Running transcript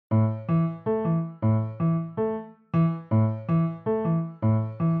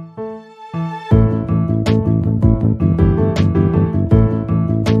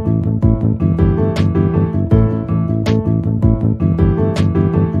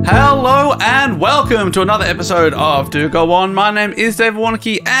Hello and welcome to another episode of Do Go On. My name is Dave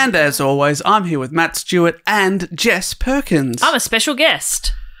Warnocky, and as always, I'm here with Matt Stewart and Jess Perkins. I'm a special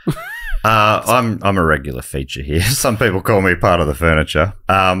guest. I'm a regular feature here. Some people call me part of the furniture.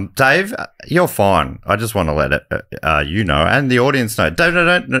 Dave, you're fine. I just want to let it, you know, and the audience know. Dave,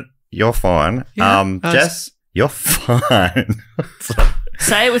 no, you're fine. Yeah, Jess, you're fine.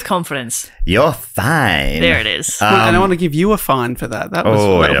 Say it with confidence. You're fine. There it is. And I want to give you a fine for that. That was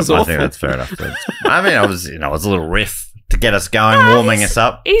I awful. think that's fair enough. I mean, I was a little riff to get us going, warming us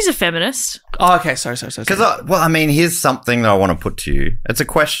up. He's a feminist. Oh, okay, sorry. Because here's something that I want to put to you. It's a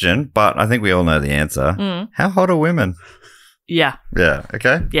question, but I think we all know the answer. How hot are women? Yeah. Yeah.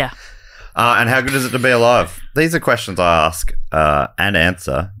 Okay. Yeah. And how good is it to be alive? These are questions I ask and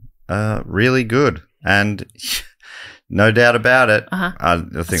answer. Really good, and no doubt about it. I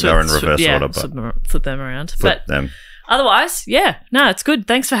think they're in reverse order, but flip them around. flip them. Otherwise, it's good.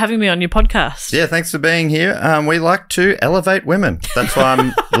 Thanks for having me on your podcast. Yeah, thanks for being here. We like to elevate women. That's why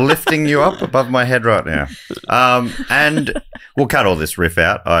I'm lifting you up above my head right now. And we'll cut all this riff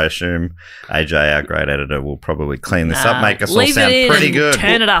out. I assume AJ, our great editor, will probably clean this up, make us all sound pretty good.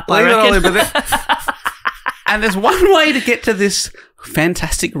 Turn it up, Leave I reckon. it all in, and there's one way to get to this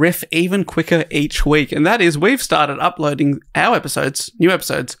fantastic riff even quicker each week, and that is we've started uploading our new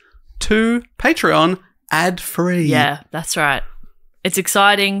episodes, to Patreon ad-free. Yeah, that's right. It's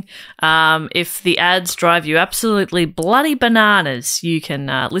exciting. If the ads drive you absolutely bloody bananas, you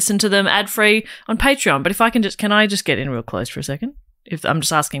can listen to them ad-free on Patreon. But if I can just get in real close for a second? If I'm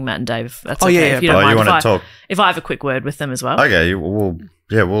just asking Matt and Dave if that's okay. If you don't mind, you want to talk? If I have a quick word with them as well. Okay, we'll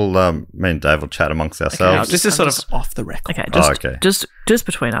me and Dave will chat amongst ourselves. Okay, this is sort of off the record. Okay, just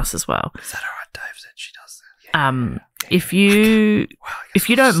between us as well. Is that all right? Dave said she does that. If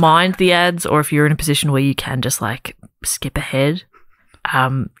you don't mind the ads, or if you're in a position where you can just like skip ahead,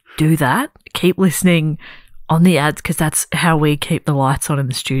 do that. Keep listening on the ads because that's how we keep the lights on in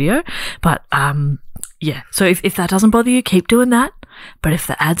the studio. But so if that doesn't bother you, keep doing that. But if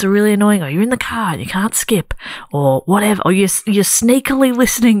the ads are really annoying, or you're in the car and you can't skip, or whatever, or you're sneakily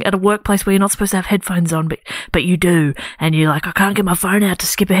listening at a workplace where you're not supposed to have headphones on, but you do, and you're like, I can't get my phone out to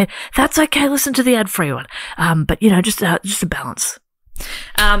skip ahead, that's okay, listen to the ad-free one. But, just a balance.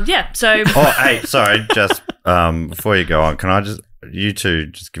 So... Oh, hey, sorry, just before you go on, can I you two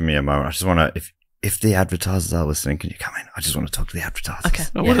just give me a moment? I just want to... If the advertisers are listening, can you come in? I just want to talk to the advertisers. Okay.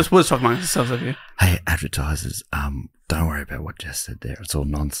 We'll just talk amongst ourselves over here. Hey, advertisers, don't worry about what Jess said there. It's all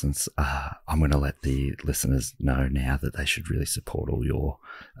nonsense. I'm going to let the listeners know now that they should really support all your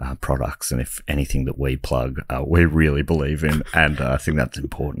products. And if anything that we plug, we really believe in. And I think that's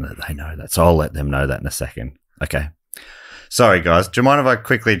important that they know that. So I'll let them know that in a second. Okay. Sorry, guys. Do you mind if I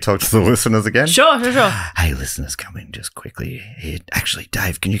quickly talk to the listeners again? Sure. Hey, listeners, come in just quickly here. Actually,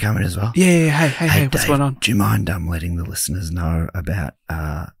 Dave, can you come in as well? Yeah. Hey, what's Dave, going on? Do you mind letting the listeners know about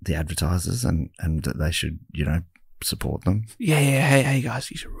the advertisers and that they should, support them? Yeah. Hey, guys,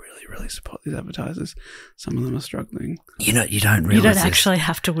 you should really support these advertisers. Some of them are struggling. You don't realize You don't actually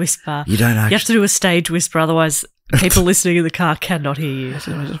have to whisper. You don't actually. You have to do a stage whisper, otherwise people listening in the car cannot hear you. I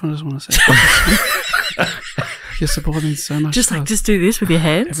just want to say you're supporting so much. Just do this with your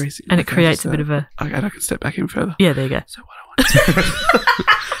hands, and it creates a bit of a... Okay, I can step back in further. Yeah, there you go. So what I want to say,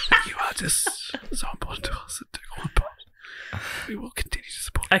 you are just so important to us at Do Go On Pod. We will continue to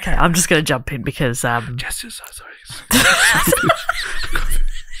support you. Okay, I'm just going to jump in because... Jess is so sorry.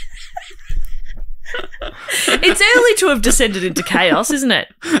 It's early to have descended into chaos, isn't it?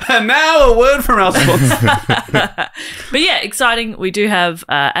 And now a word from our sponsor. But yeah, exciting. We do have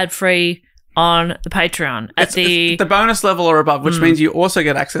ad-free on the Patreon at it's the bonus level or above, which means you also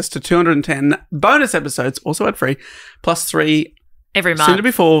get access to 210 bonus episodes, also ad-free, plus 3 every month. soon to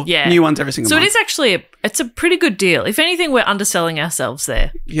be 4 new ones every single month. So it is actually it's a pretty good deal. If anything, we're underselling ourselves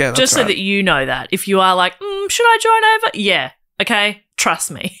there. Yeah, that's just so right. that you know that. If you are like, should I join over? Yeah. Okay.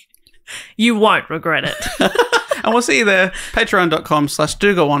 Trust me. You won't regret it. And we'll see you there,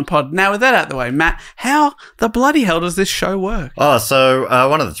 patreon.com/dogoonpod. Now, with that out the way, Matt, how the bloody hell does this show work? Oh, so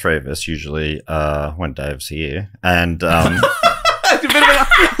one of the three of us usually, when Dave's here, and... a bit of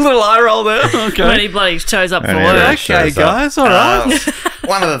a little eye roll there. Okay. When he bloody shows up for Yeah, work. Okay, guys, all right.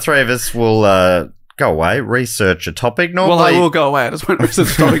 one of the three of us will go away, research a topic. Normally, Well, I will go away. I just won't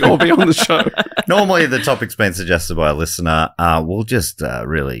research the topic or be on the show. Normally, the topic's been suggested by a listener. We'll just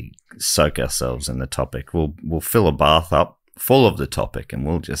really soak ourselves in the topic. We'll fill a bath up full of the topic, and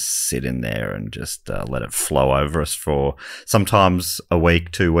we'll just sit in there and just let it flow over us for sometimes a week,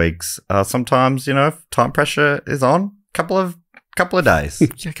 2 weeks. Sometimes, if time pressure is on, a couple of couple of days.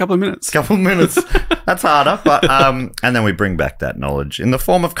 Yeah, a couple of minutes. Couple of minutes. That's harder. But and then we bring back that knowledge in the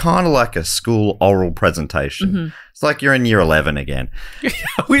form of kind of like a school oral presentation. Mm-hmm. It's like you're in year 11 again.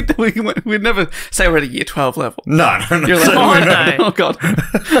 We'd never say we're at a year 12 level. No. You're like, Oh, no. oh, God.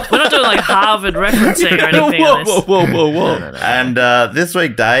 We're not doing like Harvard referencing or anything. on this. Whoa. And this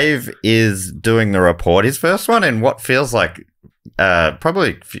week, Dave is doing the report, his first one in what feels like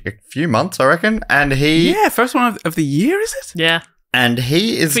probably a few months, I reckon. And Yeah, first one of the year, is it? Yeah. and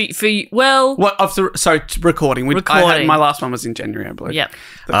he is What of the recording? My last one was in January, I believe. Yep.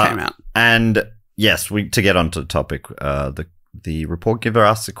 That came out. And yes, to get onto the topic, the report giver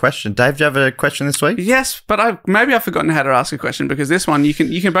asked a question. Dave, do you have a question this week? Yes, but maybe I've forgotten how to ask a question because this one you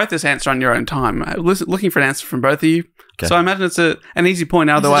can both just answer on your own time. Looking for an answer from both of you. Okay. So I imagine it's an easy point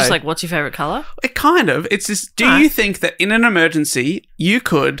either way. Just like, what's your favourite colour? It kind of. It's just, do you think that in an emergency you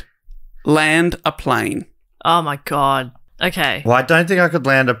could land a plane? Oh my God. Okay. Well, I don't think I could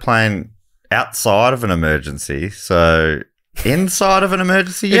land a plane outside of an emergency. So inside of an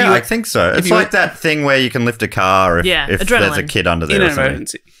emergency? Yeah, I think so. It's like that thing where you can lift a car if there's a kid under there or something.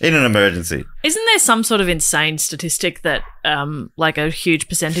 In an emergency. Isn't there some sort of insane statistic that like a huge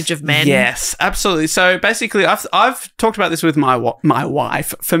percentage of men? Yes, absolutely. So basically, I've talked about this with my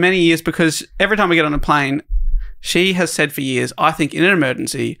wife for many years because every time we get on a plane, she has said for years, I think in an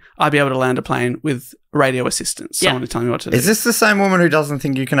emergency, I'd be able to land a plane with radio assistance. Someone to tell me what to do. Is this the same woman who doesn't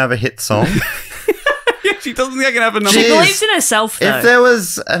think you can have a hit song? Yeah, she doesn't think I can have a number. She believes in herself, though. If there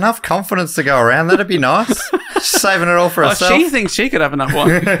was enough confidence to go around, that'd be nice. She's saving it all for herself. She thinks she could have enough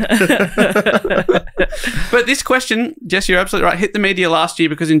one. But this question, Jess, you're absolutely right, hit the media last year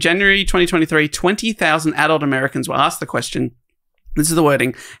because in January 2023, 20,000 adult Americans were asked the question. This is the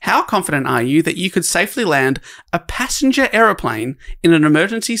wording. How confident are you that you could safely land a passenger aeroplane in an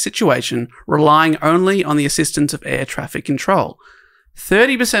emergency situation relying only on the assistance of air traffic control?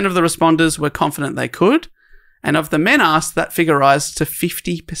 30% of the responders were confident they could, and of the men asked, that figure rises to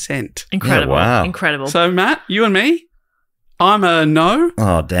 50%. Incredible. Yeah, wow. Incredible. So, Matt, you and me, I'm a no.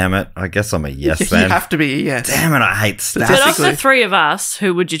 Oh, damn it. I guess I'm a yes then. You have to be a yes. Damn it, I hate stats. But of the three of us,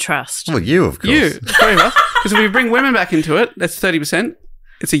 who would you trust? Well, you, of course. You, the three of us. Because if we bring women back into it, that's 30%.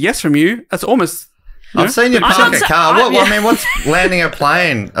 It's a yes from you. That's almost... I've seen you park a car. What's landing a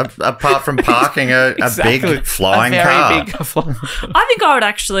plane apart from parking a big flying car? Big flying. I think I would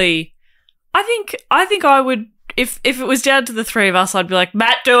actually... I think I would... If it was down to the three of us, I'd be like,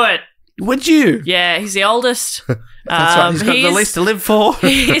 Matt, do it. Would you? Yeah, he's the oldest. That's right. He's got the least to live for.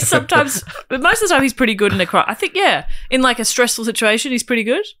 He's sometimes... But most of the time, he's pretty good in a crowd. I think, in like a stressful situation, he's pretty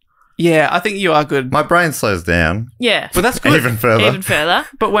good. Yeah, I think you are good. My brain slows down. Yeah. But that's good. Even further.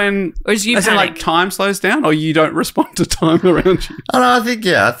 But when... Or is you as in, like, time slows down or you don't respond to time around you? Oh, no,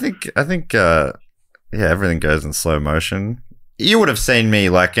 I think everything goes in slow motion. You would have seen me,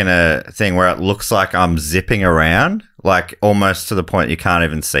 like, in a thing where it looks like I'm zipping around, like, almost to the point you can't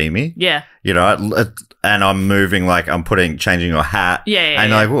even see me. Yeah. You know, and I'm moving, like, I'm changing your hat. Yeah.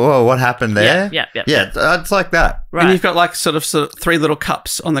 And like, whoa, what happened there? Yeah. Yeah, it's like that. Right. And you've got, like, sort of three little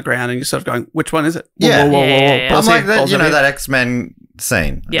cups on the ground and you're sort of going, which one is it? Yeah. Whoa. I'm like that, that X-Men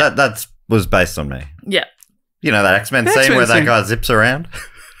scene. Yeah. That was based on me. Yeah. You know that X-Men scene where that guy zips around?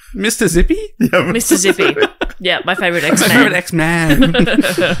 Mr. Zippy? Yeah, Mr. Zippy. Yeah, my favourite X-Man. My favourite X-Man.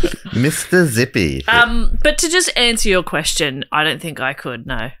 Mr. Zippy. But to just answer your question, I don't think I could,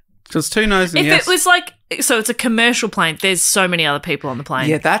 no. So it's 2 no's and yes. If it was like, so it's a commercial plane, there's so many other people on the plane.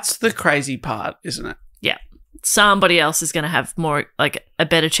 Yeah, that's the crazy part, isn't it? Yeah. Somebody else is going to have more, like, a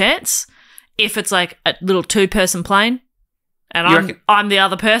better chance. If it's like a little 2-person plane and I'm the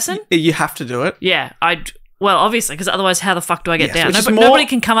other person. You have to do it. Yeah, well, obviously, because otherwise how the fuck do I get down? But nobody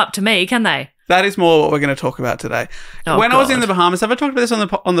can come up to me, can they? That is more what we're going to talk about today. When I was in the Bahamas, have I talked about this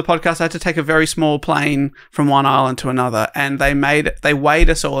on the podcast? I had to take a very small plane from one island to another, and they weighed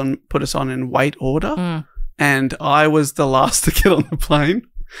us all and put us on in weight order, and I was the last to get on the plane.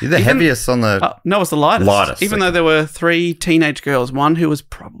 You're the heaviest on the... no, it was the lightest. Lightest. Even though there were 3 teenage girls, one who was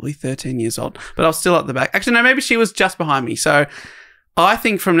probably 13 years old, but I was still at the back. Actually, no, maybe she was just behind me. So I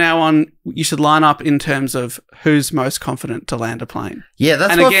think from now on, you should line up in terms of who's most confident to land a plane. Yeah,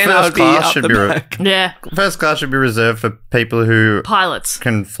 that's what first class should be. Yeah. First class should be reserved for people who... Pilots.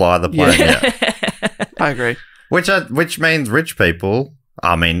 ...can fly the plane. Yeah. I agree. Which means rich people,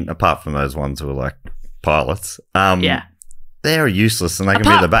 I mean, apart from those ones who are like pilots, they're useless and they can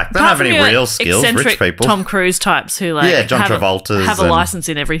be in the back. They don't have any real skills, rich people. Tom Cruise types who like John Travolta's have a license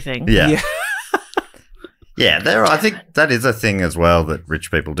in everything. Yeah. I think that is a thing as well that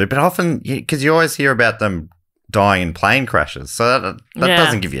rich people do. But often, because you always hear about them dying in plane crashes. So that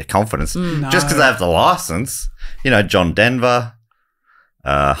doesn't give you confidence. Just because they have the license. You know, John Denver,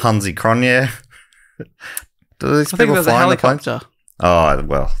 Hansi Cronje. Do these I think people there's a fly in the planes? helicopter. Oh,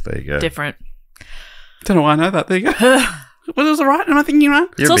 well, there you go. Different. Don't know why I know that. There you go. Well, was it right? Am I thinking right?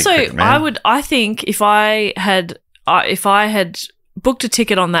 You're It's a big also, cricket man. I think if I had booked a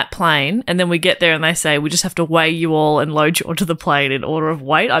ticket on that plane and then we get there and they say, we just have to weigh you all and load you onto the plane in order of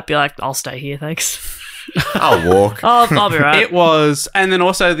weight, I'd be like, I'll stay here, thanks. I'll walk. I'll be right. It was, and then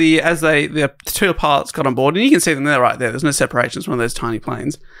also the two pilots got on board, and you can see them there right there. There's no separation. It's one of those tiny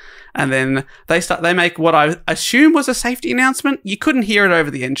planes. And then they make what I assume was a safety announcement. You couldn't hear it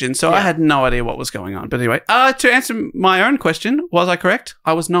over the engine, so I had no idea what was going on. But anyway, to answer my own question, was I correct?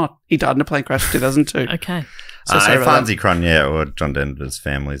 I was not. He died in a plane crash in 2002. Okay. So sorry If about Hansi Cronje or John Denver's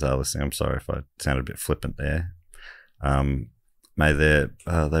families are listening, I'm sorry if I sounded a bit flippant there. May they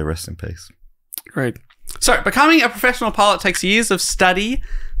rest in peace. Great. So, becoming a professional pilot takes years of study,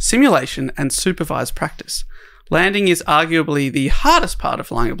 simulation, and supervised practice. Landing is arguably the hardest part of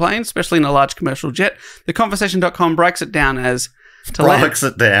flying a plane, especially in a large commercial jet. TheConversation.com breaks it down as to land. Breaks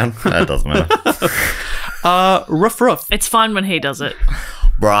it down. That doesn't matter. Roof. It's fine when he does it.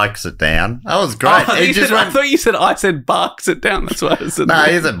 Breaks it down. That was great. Oh, He just I went. thought you said I said barks it down. That's why I said No,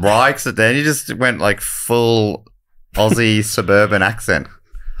 he said breaks it down. You just went like full Aussie suburban accent.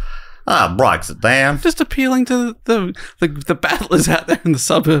 Breaks it down. just appealing to the battlers out there in the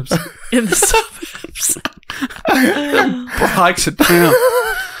suburbs. In the suburbs. Breaks it down.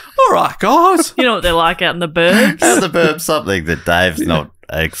 All right, guys. You know what they're like out in the burbs? Out of the burbs, something that Dave's not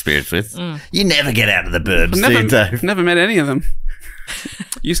experienced with. You never get out of the burbs, do you, Dave? Never met any of them.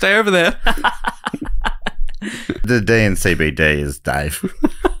 You stay over there. The D in CBD is Dave.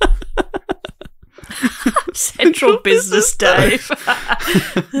 Central Business Dave.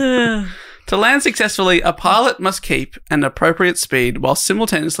 To land successfully, a pilot must keep an appropriate speed while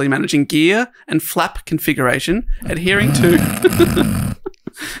simultaneously managing gear and flap configuration, adhering to...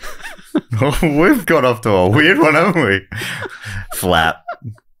 We've got off to a weird one, haven't we? Flap.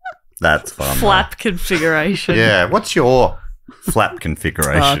 That's fun. Flap configuration. Yeah. What's your flap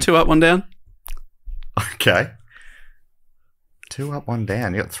configuration? 2 up, 1 down. Okay. 2 up, 1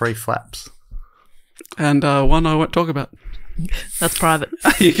 down. You got 3 flaps. And 1 I won't talk about. That's private.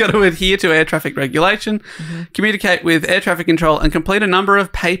 You got to adhere to air traffic regulation, communicate with air traffic control, and complete a number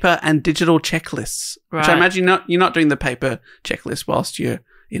of paper and digital checklists. Which I Right. imagine you're not doing the paper checklist whilst you're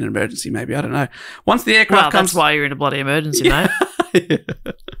in an emergency, maybe. I don't know. Once the aircraft Well, comes... that's why you're in a bloody emergency, mate.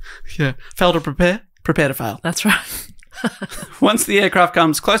 Yeah. Fail to prepare, prepare to fail. That's right. Once the aircraft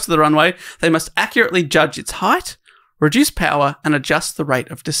comes close to the runway, they must accurately judge its height, reduce power, and adjust the rate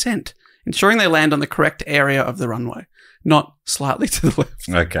of descent, ensuring they land on the correct area of the runway, not slightly to the left.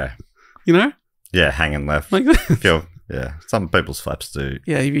 Okay. You know? Yeah, hanging left. Like that. Yeah. Some people's flaps do.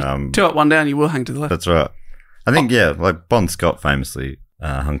 Yeah, if you Um, 2 up, 1 down, you will hang to the left. That's right. I think, like Bon Scott famously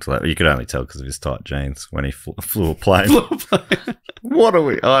hung to that. You could only tell because of his tight jeans when he flew a plane. What are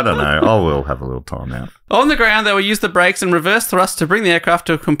we? I don't know. I will have a little time out. On the ground, they will use the brakes and reverse thrust to bring the aircraft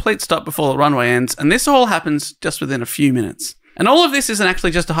to a complete stop before the runway ends, and this all happens just within a few minutes. And all of this isn't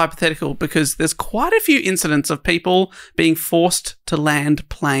actually just a hypothetical because there's quite a few incidents of people being forced to land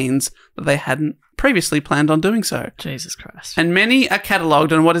planes that they hadn't previously planned on doing so. Jesus Christ. And many are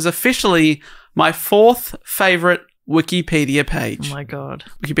catalogued on what is officially my 4th favourite Wikipedia page. Oh my God.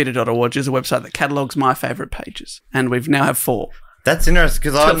 Wikipedia.org is a website that catalogues my favourite pages. And we've now have 4. That's interesting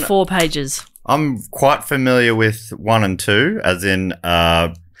It's got because 4 pages. I'm quite familiar with 1 and 2, as in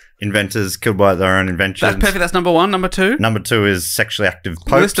inventors killed by their own inventions. That's perfect. That's number 1. Number 2. Number 2 is sexually active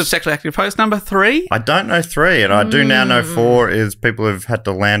popes. List of sexually active posts. Number 3. I don't know 3, and I do now know 4 is people who've had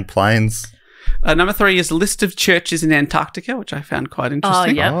to land planes. Number 3 is list of churches in Antarctica, which I found quite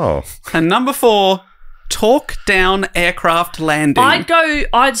interesting. Yep. Oh. And number 4, talk down aircraft landing.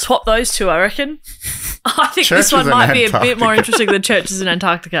 I'd swap those 2, I reckon. I think Churches this one in might be a bit Antarctica. more interesting than churches in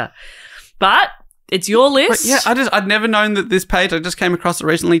Antarctica. But it's your But list. yeah, I'd never known that this page. I just came across it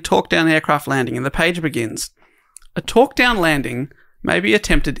recently. Talk down aircraft landing, and the page begins. A talk down landing may be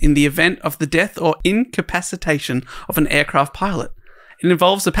attempted in the event of the death or incapacitation of an aircraft pilot. It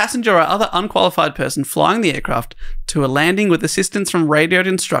involves a passenger or other unqualified person flying the aircraft to a landing with assistance from radioed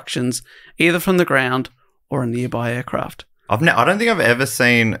instructions, either from the ground or a nearby aircraft. I don't think I've ever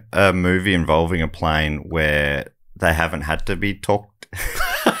seen a movie involving a plane where they haven't had to be talked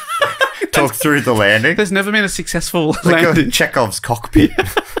through the landing. There's never been a successful It's like a landing. Chekhov's cockpit.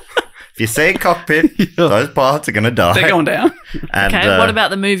 If you see a cockpit, those pilots are going to die. They're going down. And, Okay, what about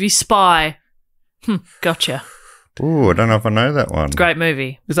the movie Spy? Gotcha. Ooh, I don't know if I know that one. Great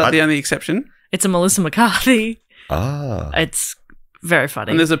movie. Is that the only exception? It's a Melissa McCarthy. Ah. It's very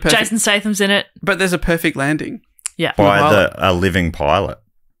funny. And there's a perfect- Jason Statham's in it. But there's a perfect landing. Yeah. by a living pilot.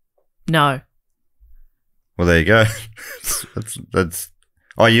 No. Well, there you go. that's.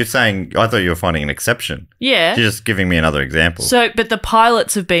 Oh, you're saying? I thought you were finding an exception. Yeah. You're just giving me another example. So, but the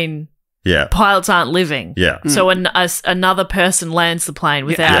pilots have been. Yeah. Pilots aren't living. Yeah. So another person lands the plane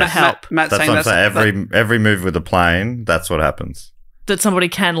without help. Matt's That's saying what I'm saying. Every move with a plane, that's what happens. That somebody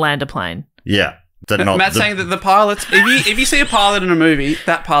can land a plane. Yeah. Matt's saying that the pilots, if you see a pilot in a movie,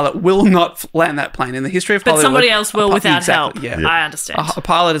 that pilot will not land that plane. In the history of Hollywood, but somebody else will without help. Yeah. I understand. A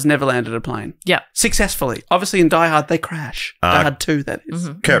pilot has never landed a plane. Yeah. Successfully. Obviously, in Die Hard, they crash. Die Hard 2, that is.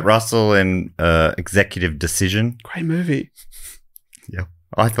 Mm-hmm. Kurt Russell in Executive Decision. Great movie. Yeah.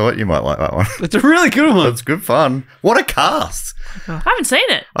 I thought you might like that one. It's a really good one. It's good fun. What a cast. I haven't seen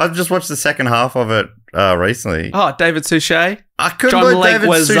it. I've just watched the second half of it recently. Oh, David Suchet. I couldn't John believe David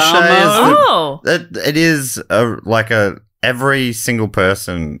Leguizamo. Suchet is it is every single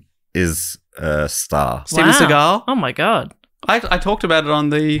person is a star. Steven Seagal. Oh my God. I talked about it on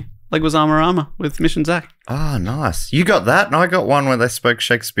the Leguizamo Armor with Mission Zach. Oh, nice. You got that, and I got one where they spoke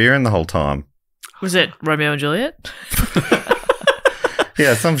Shakespearean the whole time. Was it Romeo and Juliet?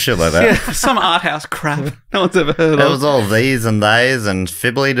 Yeah, some shit like that. Yeah, some art house crap no one's ever heard It of. was all these and theys and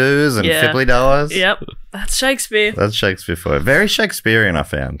fibbly-doos and fibbly-doers. Yep. That's Shakespeare. That's Shakespeare for you. Very Shakespearean, I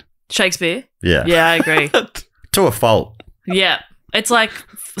found. Shakespeare? Yeah. Yeah, I agree. To a fault. Yeah. It's like,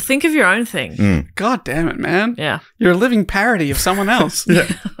 think of your own thing. God damn it, man. Yeah. You're a living parody of someone else. Yeah.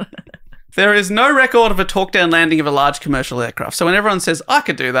 There is no record of a talk-down landing of a large commercial aircraft. So when everyone says, I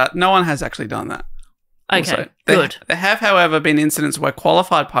could do that, no one has actually done that. Okay, Also, good. There have, however, been incidents where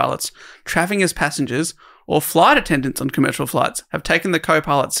qualified pilots travelling as passengers or flight attendants on commercial flights have taken the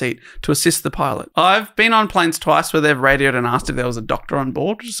co-pilot seat to assist the pilot. I've been on planes twice where they've radioed and asked if there was a doctor on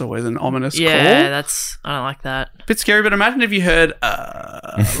board, which is always an ominous call. I don't like that. Bit scary, but imagine if you heard,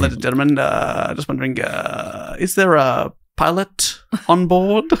 ladies and gentlemen, just wondering, is there a pilot on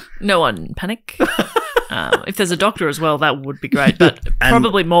board? No one panic. If there's a doctor as well, that would be great. But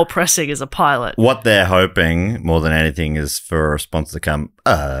probably more pressing is a pilot. What they're hoping more than anything is for a response to come,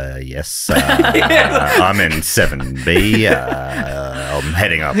 yes, I'm in 7B. I'm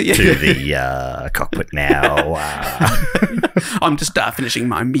heading up to the cockpit now. I'm just finishing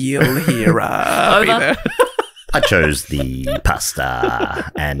my meal here. Be there. I chose the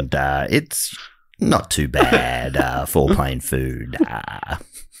pasta, and it's not too bad for plain food. I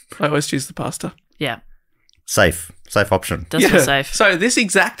always choose the pasta. Yeah. Safe option. Does feel safe. So this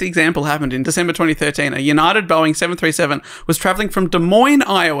exact example happened in December 2013. A United Boeing 737 was traveling from Des Moines,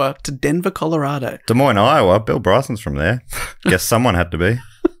 Iowa to Denver, Colorado. Des Moines, Iowa. Bill Bryson's from there. Guess someone had to be.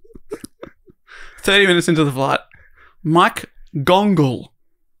 30 minutes into the flight, Mike Gongol.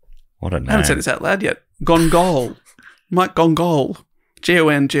 What a name. I haven't said this out loud yet. Gongol. Mike Gongol.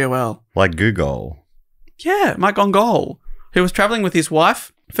 Gongol. Like Google. Yeah, Mike Gongol, who was traveling with his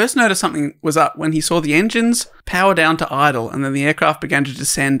wife, first noticed something was up when he saw the engines power down to idle, and then the aircraft began to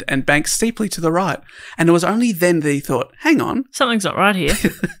descend and bank steeply to the right. And it was only then that he thought, hang on. Something's not right here.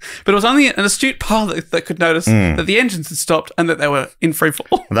 But it was only an astute pilot that could notice that the engines had stopped and that they were in free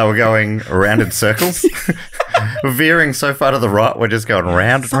fall. They were going around in circles. We're veering so far to the right, we're just going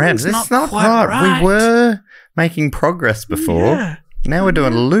round and round. Something's It's not not quite right. We were making progress before. Yeah. Now we're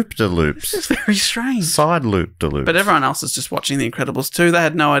doing loop-de-loops. It's very strange. Side loop-de-loops. But everyone else is just watching The Incredibles too. They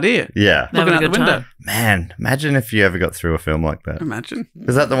had no idea. Yeah. Looking Having a out the good window. time. Man, imagine if you ever got through a film like that. Imagine.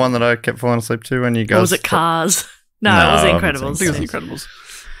 Is that the one that I kept falling asleep to when you guys... Or was it Cars? No, No, it I was haven't Incredibles. I think it was The Incredibles.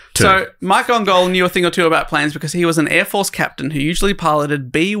 Two. So, Mike Gongol knew a thing or two about planes because he was an Air Force captain who usually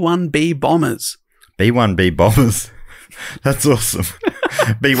piloted B-1B bombers. B-1B bombers. That's awesome.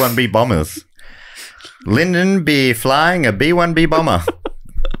 B-1B bombers. Lyndon be flying a B-1B bomber.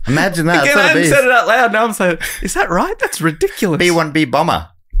 Imagine that. Again, I hadn't said it out loud. Now I'm saying, is that right? That's ridiculous. B-1B bomber.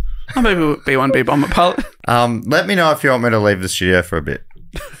 I'm maybe a B-1B bomber pilot. Let me know if you want me to leave the studio for a bit.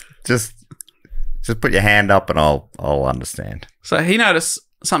 Just put your hand up and I'll understand. So he noticed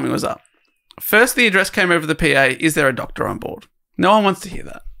something was up. First, the address came over the PA, is there a doctor on board? No one wants to hear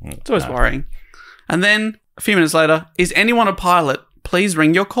that. It's always worrying. And then, a few minutes later, is anyone a pilot? Please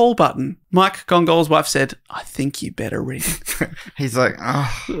ring your call button. Mike Gongol's wife said, I think you better ring. He's like,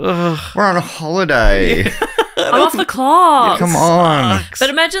 oh, we're on a holiday. I'm off the clock. Come on. But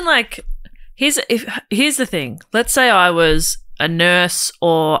imagine, like, here's the thing. Let's say I was a nurse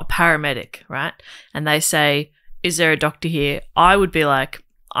or a paramedic, right? And they say, is there a doctor here? I would be like,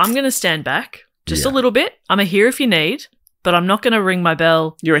 I'm going to stand back just a little bit. I'm here if you need, but I'm not going to ring my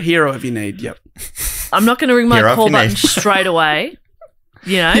bell. You're a hero if you need, yep. I'm not going to ring my Hero if call you button need. straight away.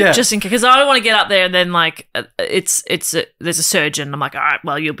 You know, Yeah. just in case, because I don't want to get up there and then like there's a surgeon. I'm like, all right,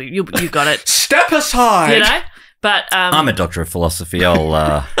 well you got it. Step aside. You know, But I'm a doctor of philosophy. I'll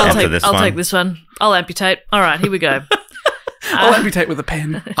answer this one. I'll take this one. I'll amputate. All right, here we go. I'll amputate with a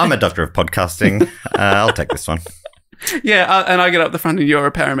pen. I'm a doctor of podcasting. I'll take this one. Yeah, and I get up the front and you're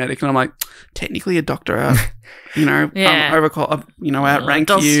a paramedic, and I'm like, technically a doctor, Yeah. outrank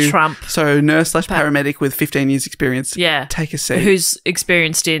Does you. Trump. So nurse/paramedic with 15 years experience. Yeah. Take a seat. Who's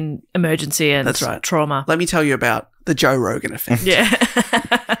experienced in emergency and That's right. trauma. Let me tell you about the Joe Rogan effect. Yeah.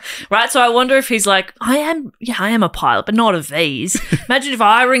 Right, so I wonder if he's like, I am a pilot, but not of these. Imagine if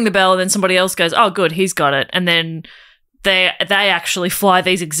I ring the bell and then somebody else goes, oh, good, he's got it. And then they actually fly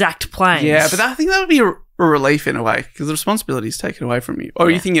these exact planes. Yeah, but I think that would be a relief in a way because the responsibility is taken away from you.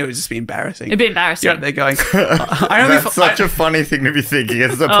 Or you think it would just be embarrassing? It'd be embarrassing. You're out there going, That's such a funny thing to be thinking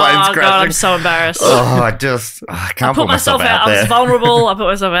as the plane's Oh, crashing. God, I'm so embarrassed. I can't put myself out I there. was vulnerable. I put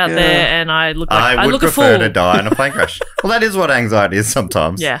myself out there and I look like I would look a prefer fool. to die in a plane crash. Well, that is what anxiety is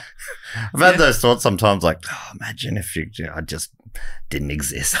sometimes. Yeah. I've had those thoughts sometimes like, imagine if I just didn't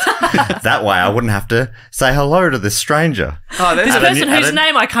exist. That way I wouldn't have to say hello to this stranger. oh, This there's person whose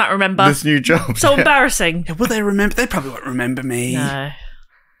name I can't remember. This new job. So embarrassing. Will they remember? They probably won't remember me. No.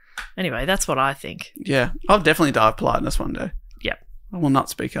 Anyway, that's what I think. Yeah, I'll definitely die of politeness one day. Yep. I will not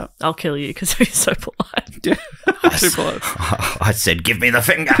speak up. I'll kill you because you're so polite. Yeah, too polite. I said, give me the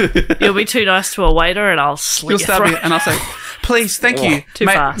finger. You'll be too nice to a waiter and I'll slit You'll your stab me, throat. and I'll say, "Please, thank you." Too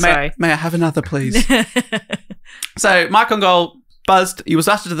far, sorry. May I have another, please? So Mike on goal buzzed. He was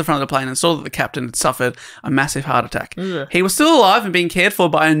ushered to the front of the plane and saw that the captain had suffered a massive heart attack. Ugh. He was still alive and being cared for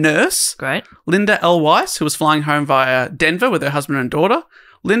by a nurse, Great. Linda L. Weiss, who was flying home via Denver with her husband and daughter.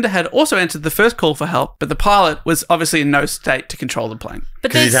 Linda had also entered the first call for help, but the pilot was obviously in no state to control the plane. But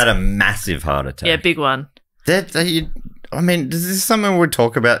Because he's there's had a massive heart attack. yeah, big one. Is this something we'd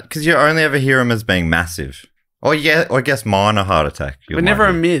talk about? Because you only ever hear him as being massive. Or yeah, I guess minor heart attack. But never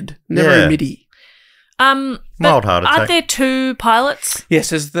a mid, never Yeah. a midi. Mild heart attack. Aren't there two pilots? Yes,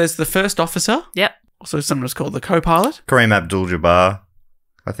 there's the first officer, Yep. also sometimes called the co-pilot. Kareem Abdul-Jabbar,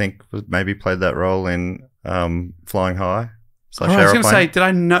 I think, maybe played that role in Flying High. Oh, I was going to say, did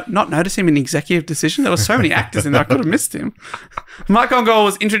I not notice him in Executive Decision? There were so many actors in there, I could have missed him. Mark Ongol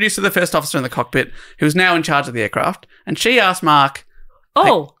was introduced to the first officer in the cockpit, who was now in charge of the aircraft, and she asked Mark,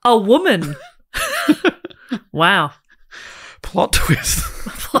 Oh, a woman. Wow. plot twist.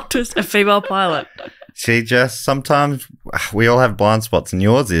 Plot twist, a female pilot. She just sometimes we all have blind spots, and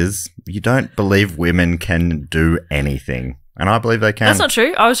yours is you don't believe women can do anything, and I believe they can. That's not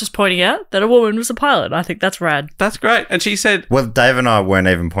true. I was just pointing out that a woman was a pilot. I think that's rad. That's great. And she said, Well, Dave and I weren't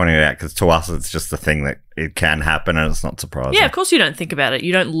even pointing it out because to us it's just a thing that it can happen, and it's not surprising. Yeah, of course you don't think about it.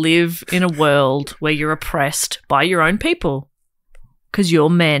 You don't live in a world where you're oppressed by your own people because you're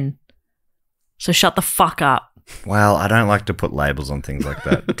men. So shut the fuck up. Well, I don't like to put labels on things like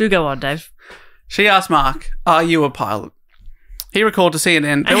that. Do go on, Dave. she asked Mark, are you a pilot? He recalled to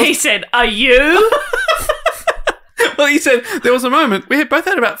CNN. And he said, are you? Well, he said, there was a moment, we had both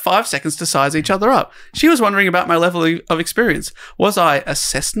had about 5 seconds to size each other up. She was wondering about my level of experience. Was I a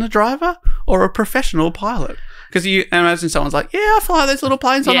Cessna driver or a professional pilot? Because you imagine someone's like, yeah, I fly those little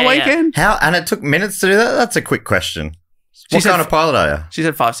planes on the Yeah, weekend. How? And it took minutes to do that? That's a quick question. What said kind of pilot are you? She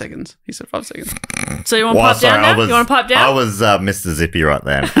said 5 seconds. He said 5 seconds. So you want to pipe down now? You want to pipe down? I was Mr. Zippy right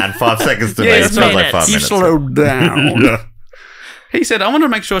then. And 5 seconds to me, Yeah, it feels like 5 You minutes. slowed down. Yeah. He said, I wanted to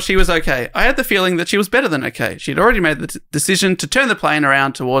make sure she was okay. I had the feeling that she was better than okay. She'd already made the decision to turn the plane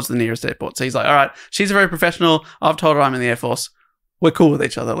around towards the nearest airport. So he's like, all right, she's a very professional. I've told her I'm in the Air Force. We're cool with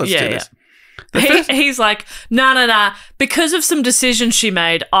each other. Let's do this. He's like, nah. Because of some decisions she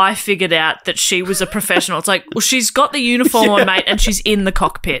made, I figured out that she was a professional. It's like, well, she's got the uniform on, mate, and she's in the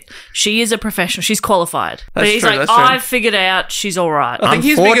cockpit. She is a professional. She's qualified. But he's like, I've figured out she's all right. I think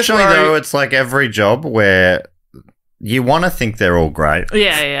his biggest Unfortunately, worry- though, it's like every job where you want to think they're all great.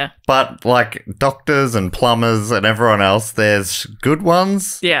 Yeah. But like doctors and plumbers and everyone else, there's good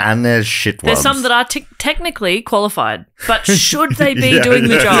ones and there's shit ones. There's some that are technically qualified, but should they be doing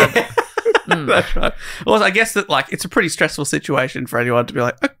the job? That's right. Well, I guess that like it's a pretty stressful situation for anyone to be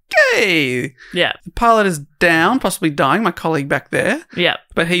like, okay, Yeah. the pilot is down, possibly dying, my colleague back there. Yeah.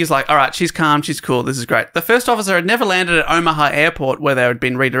 But he's like, all right, she's calm, she's cool, this is great. The first officer had never landed at Omaha Airport where they had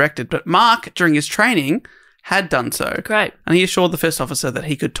been redirected, but Mark, during his training, had done so. Great. And he assured the first officer that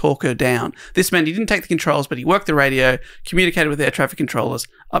he could talk her down. This meant he didn't take the controls, but he worked the radio, communicated with air traffic controllers,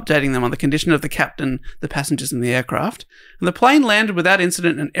 updating them on the condition of the captain, the passengers, and the aircraft. And the plane landed without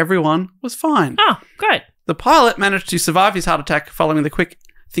incident and everyone was fine. Oh, great. The pilot managed to survive his heart attack following the quick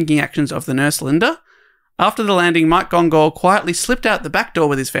thinking actions of the nurse, Linda. After the landing, Mike Gongol quietly slipped out the back door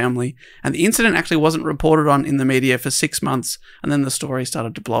with his family, and the incident actually wasn't reported on in the media for 6 months, and then the story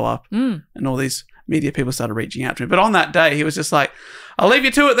started to blow up, and all these media people started reaching out to me. But on that day, he was just like, I'll leave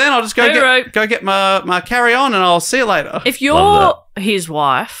you to it then. I'll just go get my carry-on and I'll see you later. If you're his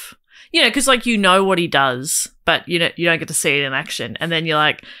wife, because like you know what he does, but you don't get to see it in action. And then you're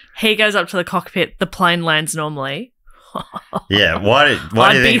like, he goes up to the cockpit, the plane lands normally. Yeah, why do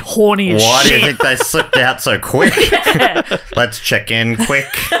you think horny as Why shit. do you think they slipped out so quick? Yeah. Let's check in quick.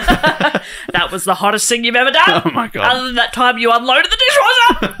 That was the hottest thing you've ever done. Oh my God. Other than that time you unloaded the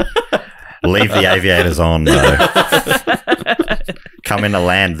dishwasher. Leave the aviators on, though. Come in to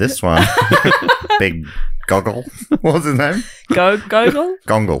land this one. Big goggle. What was his name? Goggle?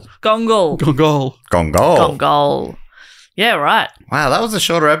 Gongle. Gongle. Gogol. Gongle. Gongle. Yeah, right. Wow, that was a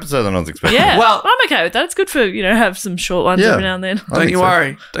shorter episode than I was expecting. Yeah. Well- I'm okay with that. It's good for, have some short ones Yeah. every now and then. I Don't think you so.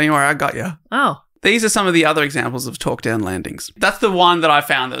 worry. Don't you worry. I got you. Oh. These are some of the other examples of talk-down landings. That's the one that I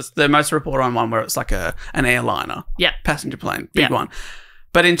found. That's the most reported on one where it's like an airliner. Yeah. Passenger plane. Big Yeah. one.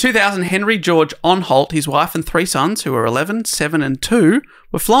 But in 2000, Henry George Onholt, his wife and 3 sons, who were 11, 7 and 2,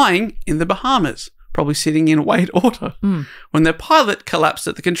 were flying in the Bahamas, probably sitting in wait order, when their pilot collapsed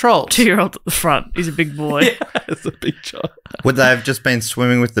at the controls. 2-year-old at the front. He's a big boy. Yeah, it's a big job. Would they have just been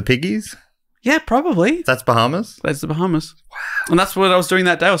swimming with the piggies? Yeah, probably. That's Bahamas? That's the Bahamas. Wow. And that's what I was doing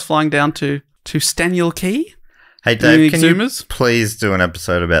that day. I was flying down to Staniel Key. Hey, Dave, Doing can you Zoomers? please do an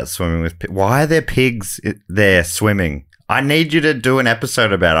episode about swimming with pigs? Why are there pigs there swimming? I need you to do an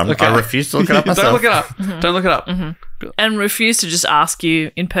episode about it. Okay. I refuse to look it up myself. Don't look it up. Don't look it up. And refuse to just ask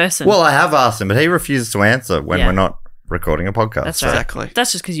you in person. Well, I have asked him, but he refuses to answer when Yeah. we're not recording a podcast. That's So- right. Exactly.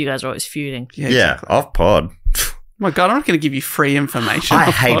 That's just because you guys are always feuding. Yeah, Yeah, exactly. off pod. Oh my God, I'm not going to give you free information. I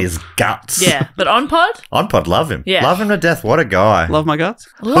off hate pod. his guts. Yeah. But on pod, On pod, love him. Yeah. Love him to death. What a guy. Love my guts.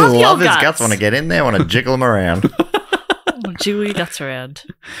 love your his guts. guts. Want to get in there, want to jiggle him around. Jiggle your guts around.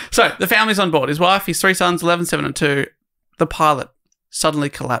 So the family's on board. His wife, his 3 sons, 11, 7 and 2. The pilot suddenly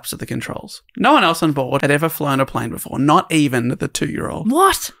collapsed at the controls. No one else on board had ever flown a plane before, not even the 2-year-old.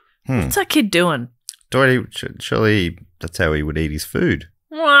 What? What's that kid doing? Surely that's how he would eat his food.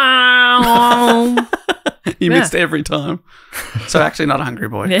 Wow. He Yeah. missed every time. So actually not a hungry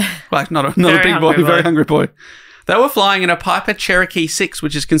boy. Yeah. Like not a Very big boy, hungry boy. very hungry boy. They were flying in a Piper Cherokee 6,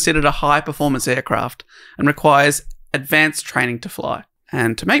 which is considered a high-performance aircraft and requires advanced training to fly.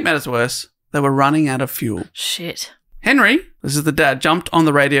 And to make matters worse, they were running out of fuel. Shit. Henry, this is the dad, jumped on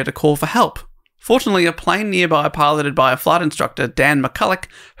the radio to call for help. Fortunately, a plane nearby piloted by a flight instructor, Dan McCulloch,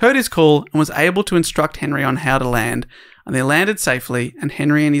 heard his call and was able to instruct Henry on how to land. And they landed safely, and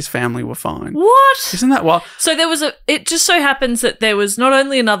Henry and his family were fine. What? Isn't that wild? So it just so happens that there was not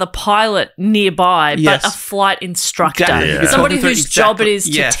only another pilot nearby, Yes. but a flight instructor. Exactly. Yeah. Somebody Talking through whose job it exactly- is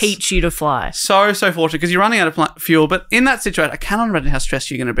to yes. teach you to fly. So fortunate because you're running out of fuel. But in that situation, I cannot imagine how stressed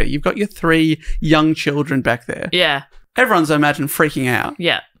you're going to be. You've got your 3 young children back there. Yeah. Everyone's, I imagine, freaking out.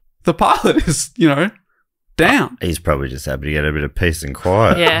 Yeah. The pilot is, down. He's probably just happy to get a bit of peace and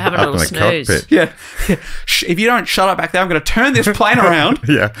quiet. Yeah, having a up in little the snooze. cockpit. Yeah. If you don't shut up back there, I'm going to turn this plane around.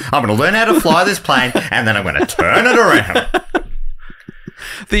 Yeah, I'm going to learn how to fly this plane, and then I'm going to turn it around.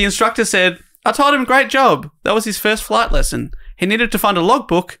 The instructor said, I told him, great job. That was his first flight lesson. He needed to find a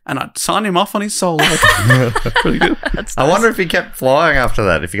logbook, and I'd sign him off on his solo. Pretty good. That's I nice. wonder if he kept flying after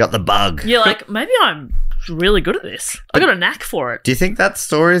that, if he got the bug. You're like, maybe I'm really good at this. I got a knack for it. Do you think that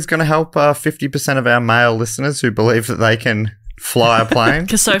story is going to help 50% of our male listeners who believe that they can fly a plane?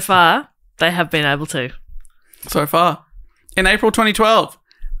 Because so far, they have been able to. So far. In April 2012,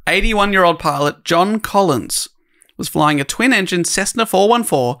 81-year-old pilot John Collins was flying a twin-engine Cessna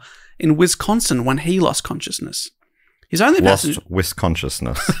 414 in Wisconsin when he lost consciousness. His only Lost passenger...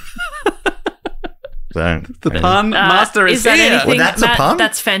 consciousness. Don't. The pun master is that here. anything, Well, that's a Matt? pun?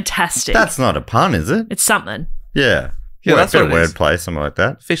 That's fantastic. That's not a pun, is it? It's something. Yeah. Yeah, Well, that's a bit what of it is. wordplay, something like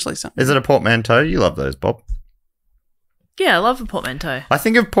that. Officially something. Is it a portmanteau? You love those, Bob. Yeah, I love a portmanteau. I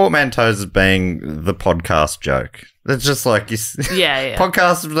think of portmanteaus as being the podcast joke. It's just like Yeah.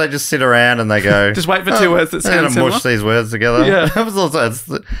 podcasts. They just sit around and they go, Just wait for 2 words that I'm sound gonna similar. mush these words together. Yeah. That was also, it's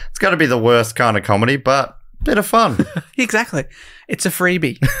got to be the worst kind of comedy, but bit of fun. Exactly. It's a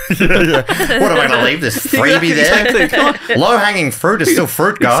freebie. Yeah. What am I going to leave this freebie there? Exactly. Come on. Low hanging fruit is still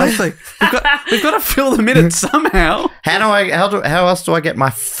fruit, guys. Exactly. We've got to fill the minute somehow. How else do I get my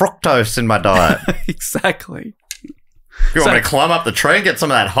fructose in my diet? Exactly. You want me to climb up the tree and get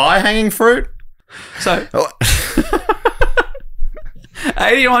some of that high hanging fruit? So, Oh,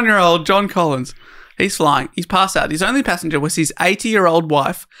 81-year-old John Collins, he's flying. He's passed out. His only passenger was his 80-year-old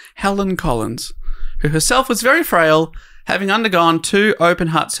wife, Helen Collins, who herself was very frail, having undergone 2 open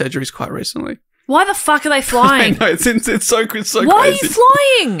heart surgeries quite recently. Why the fuck are they I flying? know, it's so Why are crazy. you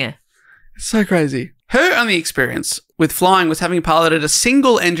flying? It's so crazy. Her only experience with flying was having piloted a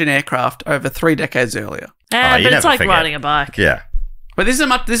single-engine aircraft over 3 decades earlier. you But never it's like forget. riding a bike. Yeah. But this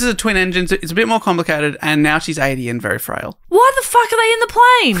is a twin engine. So it's a bit more complicated, and now she's 80 and very frail. Why the fuck are they in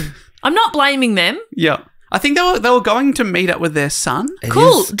the plane? I'm not blaming them. Yeah. I think they were going to meet up with their son,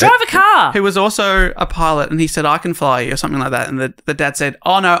 Cool. Drive a car. who was also a pilot, and he said, I can fly you, or something like that. And the dad said,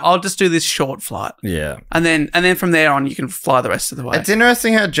 oh, no, I'll just do this short flight. Yeah. And then from there on, you can fly the rest of the way. It's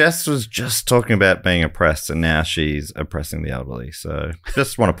interesting how Jess was just talking about being oppressed and now she's oppressing the elderly. So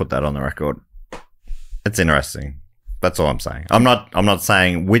just want to put that on the record. It's interesting. That's all I'm saying. I'm not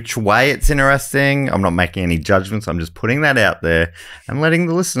saying which way it's interesting. I'm not making any judgments. I'm just putting that out there and letting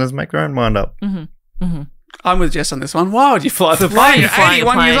the listeners make their own mind up. I'm with Jess on this one. Why would you fly the plane? Why are you You're flying a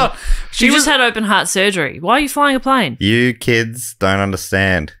 81 years plane? old. She just had open heart surgery. Why are you flying a plane? You kids don't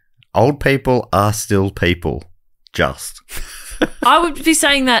understand. Old people are still people. Just. I would be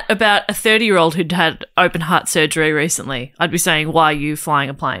saying that about a 30-year-old who'd had open heart surgery recently. I'd be saying, why are you flying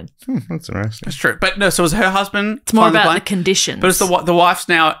a plane? That's interesting. That's true. But no, so it was her husband. It's more flying about plane, the conditions. But it's the wife's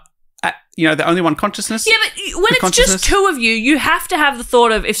now, the only one consciousness. Yeah, but when it's just two of you, you have to have the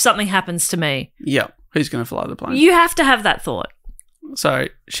thought of if something happens to me. Yeah. Who's going to fly the plane? You have to have that thought. So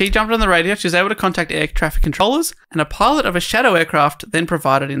she jumped on the radio. She was able to contact air traffic controllers, and a pilot of a shadow aircraft then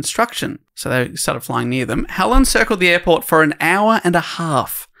provided instruction. So they started flying near them. Helen circled the airport for an hour and a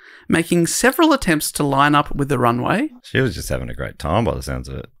half, making several attempts to line up with the runway. She was just having a great time by the sounds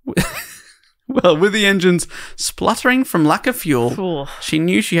of it. Well, with the engines spluttering from lack of fuel, Ooh. she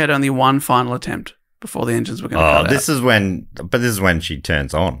knew she had only one final attempt before the engines were going to cut out. This is when she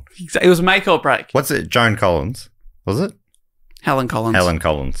turns on. It was make or break. What's it? Joan Collins, was it? Helen Collins. Helen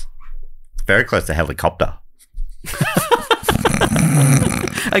Collins. Very close to helicopter.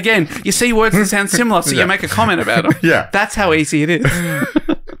 Again, you see words that sound similar, so you make a comment about them. Yeah. That's how easy it is.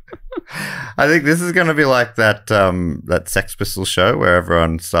 I think this is going to be like that Sex Pistols show where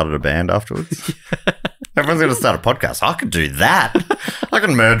everyone started a band afterwards. Everyone's going to start a podcast. I could do that. I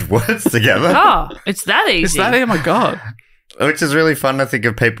can merge words together. Oh, it's that easy. Is that, oh my God. Which is really fun to think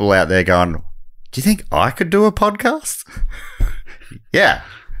of people out there going, do you think I could do a podcast? Yeah.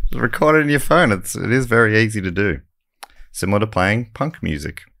 Record it in your phone. It is very easy to do. Similar to playing punk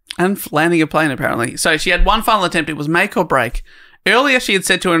music. And landing a plane, apparently. So she had one final attempt. It was make or break. Earlier, she had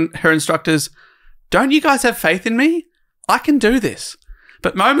said to her instructors, don't you guys have faith in me? I can do this.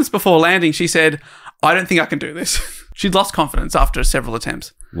 But moments before landing, she said, I don't think I can do this. She'd lost confidence after several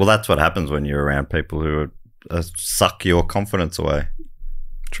attempts. Well, that's what happens when you're around people who suck your confidence away.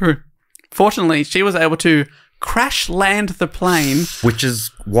 True. Fortunately, she was able to crash land the plane. Which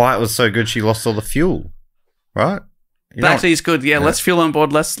is why it was so good she lost all the fuel, right? That actually is good. Yeah, less fuel on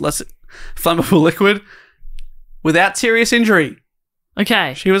board, less flammable liquid, without serious injury.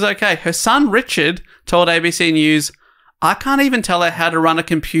 Okay. She was okay. Her son, Richard, told ABC News, I can't even tell her how to run a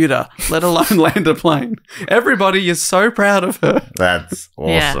computer, let alone land a plane. Everybody is so proud of her. That's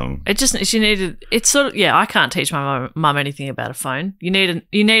awesome. Yeah. She needed, it's sort of, I can't teach my mum anything about a phone. You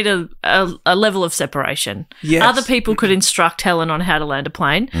need a level of separation. Yes. Other people could instruct Helen on how to land a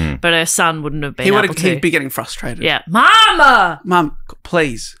plane, but her son wouldn't have been able to. He'd be getting frustrated. Yeah. Mama! Mum,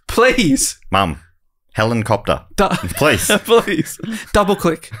 please. Mum, Helencopter, please. Please. Double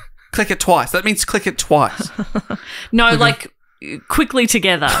click. Click it twice. That means click it twice. No, like quickly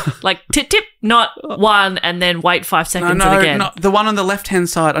together. Like tip, not one and then wait 5 seconds and again. No, the one on the left-hand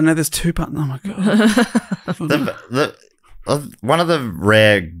side. I know there's 2 buttons. Oh, my God. One of the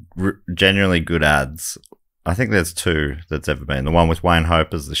rare, genuinely good ads, I think there's 2 that's ever been. The one with Wayne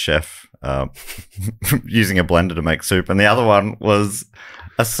Hope as the chef using a blender to make soup. And the other one was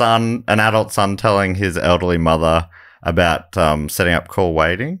an adult son telling his elderly mother about setting up call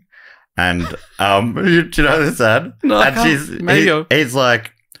waiting. And do you know this ad? No, and he's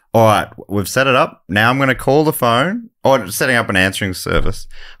like, all right, we've set it up. Now I'm going to call the phone, or setting up an answering service.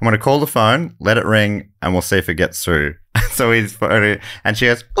 I'm going to call the phone, let it ring, and we'll see if it gets through. So he's phoning, and she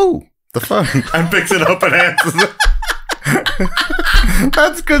goes, oh, the phone, and picks it up and answers it.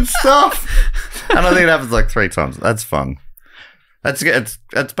 That's good stuff. And I think it happens like 3 times. That's fun. It's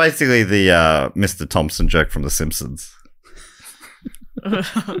basically the Mr. Thompson joke from The Simpsons.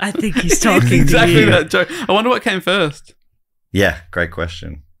 I think he's talking exactly to you. that joke. I wonder what came first. Yeah, great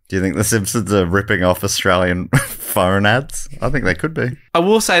question. Do you think The Simpsons are ripping off Australian phone ads? I think they could be. I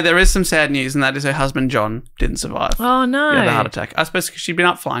will say there is some sad news, and that is her husband, John, didn't survive. Oh, no. He had a heart attack. I suppose because she'd been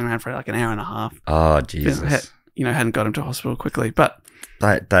up flying around for like an hour and a half. Oh, Jesus. Hadn't got him to hospital quickly. But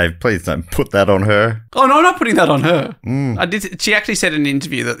Dave, please don't put that on her. Oh, no, I'm not putting that on her. Mm. She actually said in an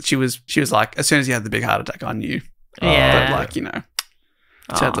interview that she was like, as soon as he had the big heart attack, I knew. Yeah.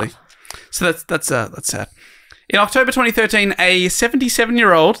 But sadly. So that's sad. In October 2013, a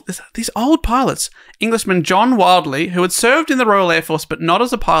 77-year-old, these old pilots, Englishman John Wildley, who had served in the Royal Air Force but not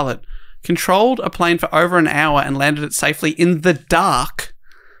as a pilot, controlled a plane for over an hour and landed it safely in the dark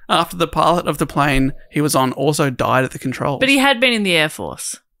after the pilot of the plane he was on also died at the controls. But he had been in the Air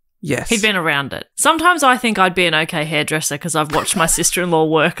Force. Yes. He'd been around it. Sometimes I think I'd be an okay hairdresser because I've watched my sister-in-law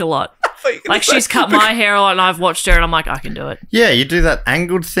work a lot. Like, she's cut my hair a lot and I've watched her and I'm like, I can do it. Yeah, you do that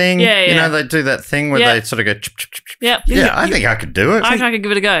angled thing. Yeah. You know, they do that thing where they sort of go... Chip, chip, chip, chip. Yep. Yeah, I think I could do it. I think I could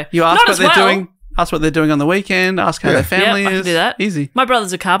give it a go. You ask Not what as they're well. doing. Ask what they're doing on the weekend. Ask how their family I is. can do that. Easy. My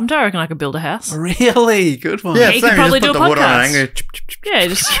brother's a carpenter. I reckon I could build a house. Really? Good one. Yeah, He same, could probably just do put a the wood on an podcast. angle. Chip, chip, chip, chip. Yeah,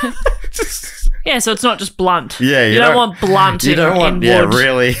 just... yeah, so it's not just blunt. Yeah, you don't want blunt You don't want, in wood.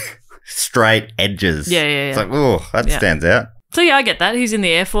 really straight edges. Yeah. It's like, oh, that stands out. So, yeah, I get that. He's in the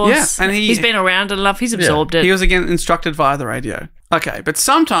Air Force. Yeah, and he's been around enough. He's absorbed it. He was, again, instructed via the radio. Okay, but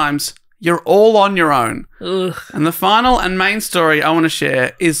sometimes you're all on your own. Ugh. And the final and main story I want to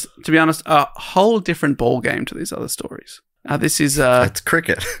share is, to be honest, a whole different ball game to these other stories. This is... It's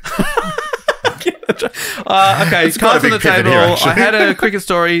cricket. Okay, It's quite a cards on the big pivot table. here, actually. I had a cricket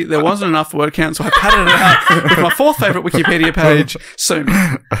story. There wasn't enough word count, so I padded it out with my fourth favourite Wikipedia page, soon.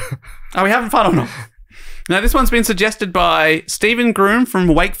 Are we having fun or not? Now, this one's been suggested by Stephen Groom from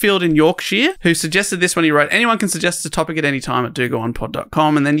Wakefield in Yorkshire, who suggested this when he wrote, anyone can suggest a topic at any time at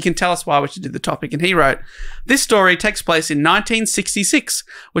dogoonpod.com, and then you can tell us why we should do the topic. And he wrote, this story takes place in 1966,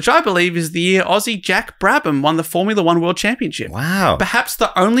 which I believe is the year Aussie Jack Brabham won the Formula One World Championship. Wow. Perhaps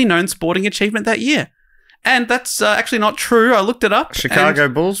the only known sporting achievement that year. And that's actually not true. I looked it up. Chicago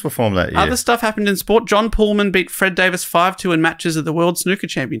Bulls performed that year. Other stuff happened in sport. John Poolman beat Fred Davis 5-2 in matches at the World Snooker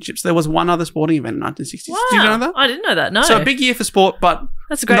Championships. There was one other sporting event in 1966. Wow. Do you know that? I didn't know that, no. So a big year for sport, but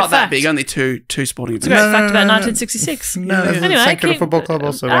That's a great not fact. that big. Only two sporting events. It's a great fact about 1966. No, the Anyway, St Kilda Football Club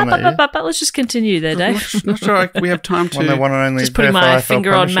also won that year. but let's just continue there, Dave. Not sure we have time to... Won their one and only Just putting PFL my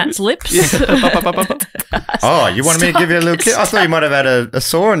finger on premiership. Matt's lips. Oh, you wanted me to give you a little kiss? I thought you might have had a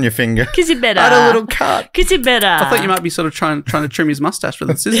sore on your finger. Kiss it better. I had a little cut. Kiss it better. I thought you might be sort of trying to trim his mustache with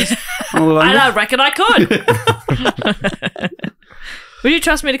the scissors. A little And longer. I reckon I could. Would you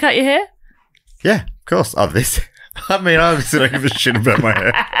trust me to cut your hair? Yeah, of course. Oh, this. I mean, I obviously don't give a shit about my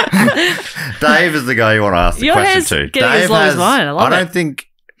hair. Dave is the guy you want to ask the Your question hair's to. getting as long as mine. I love it. don't think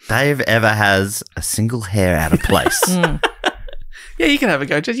Dave ever has a single hair out of place. Yeah, you can have a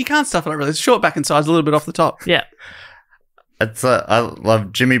go, Jess. You can't stuff it up really. It's short back and sides, a little bit off the top. Yeah. It's I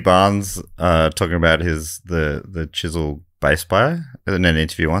love Jimmy Barnes talking about the chisel bass player in an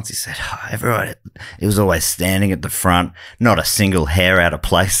interview once. He said, everyone, he was always standing at the front, not a single hair out of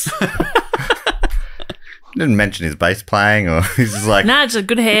place. Didn't mention his bass playing, or he's just like, Nah, just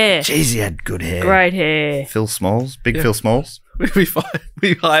good hair. geez, he had good hair. Great hair. Phil Smalls, Phil Smalls.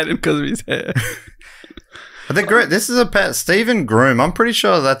 We hired him because of his hair. I think great. This is Stephen Groom. I'm pretty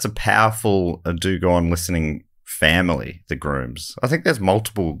sure that's a powerful do go on listening family. The Grooms. I think there's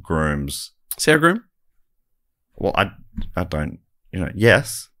multiple Grooms. Sarah Groom? Well, I don't.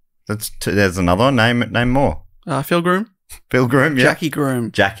 Yes. There's another one. Name more. Phil Groom? Phil Groom. Yeah. Jackie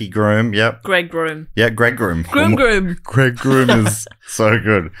Groom. Yep. Greg Groom. Yeah. Greg Groom. Groom. Greg Groom is so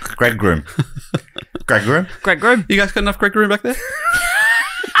good. Greg Groom. Greg Groom. Greg Groom. You guys got enough Greg Groom back there?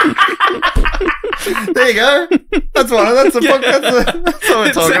 There you go. That's one. That's the book. That's what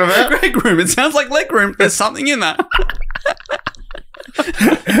we're talking about. Greg Groom. It sounds like leg room. There's something in that.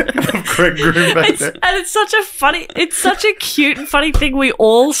 Greg Groom back there. And it's such a cute and funny thing we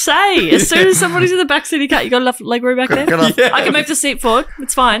all say. As soon as somebody's in the back seat, you got enough leg room back there? Got enough- Yeah. I can move the seat forward.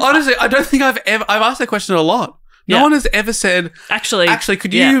 It's fine. Honestly, I don't think I've asked that question a lot. No Yeah. one has ever said, Actually,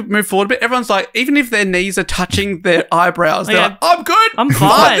 could you move forward a bit? Everyone's like, even if their knees are touching their eyebrows, they're Yeah. like, I'm good. I'm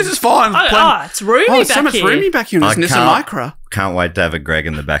fine. This is fine. It's roomy back so much here. roomy back here in this Nissan Micra. Can't wait to have a Greg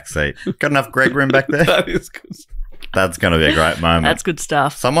in the back seat. Got enough Greg room back there? That is good. That's going to be a great moment. That's good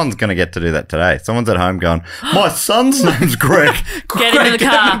stuff. Someone's going to get to do that today. Someone's at home going, my son's name's Greg. Get in the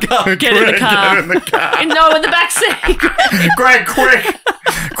car. Get in the car. Get in the car. In the back seat. Greg, quick.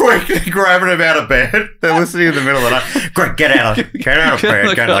 Quick. Grabbing him out of bed. They're listening in the middle of the night. Greg, get out of bed. Get in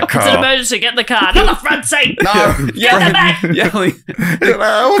the It's an car. emergency. Get in the car. Not the front seat. No. Get in the back. Yelling.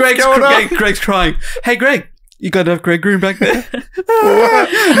 What's going on? Greg's crying. Hey, Greg, you got enough Greg Groom back there? All right.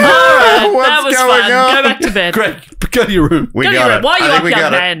 What's That was going fun. on? Go back to bed. Greg, go to your room. We Go to got your it. room. Why are I you think up, we young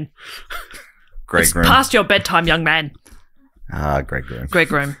got it. man? Greg It's Groom. past your bedtime, young man. Greg Groom. Greg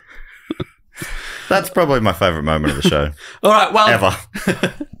Groom. That's probably my favourite moment of the show. All right, well, Ever.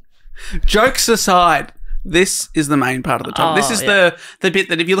 jokes aside, this is the main part of the topic. Oh, this is yeah. the bit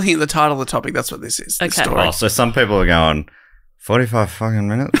that if you're looking at the title of the topic, that's what this is. This Okay. story. Oh, so some people are going, 45 fucking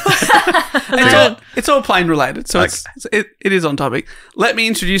minutes. It's all plane related, so it is on topic. Let me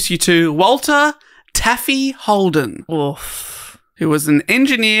introduce you to Walter Taffy Holden, Oof. who was an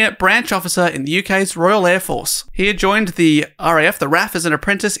engineer branch officer in the UK's Royal Air Force. He had joined the RAF, the RAF, as an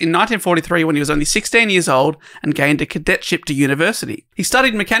apprentice in 1943 when he was only 16 years old and gained a cadetship to university. He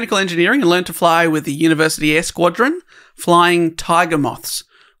studied mechanical engineering and learned to fly with the University Air Squadron, flying Tiger Moths,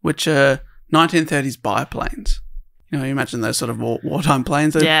 which are 1930s biplanes. You know, you imagine those sort of wartime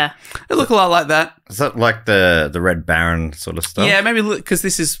planes. Yeah. They look a lot like that. Is that like the Red Baron sort of stuff? Yeah, maybe because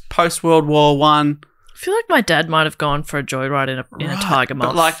this is post-World War One. I feel like my dad might have gone for a joyride in a Tiger Moth.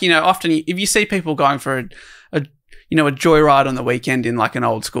 But like, you know, often if you see people going for a joyride on the weekend in like an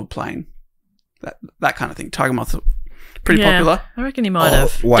old school plane, that kind of thing. Tiger Moths are pretty popular. I reckon he might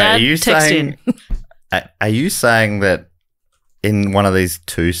have. Wait, Dad, are you text saying? Are you saying that in one of these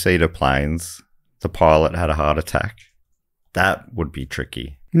 2-seater planes, the pilot had a heart attack? That would be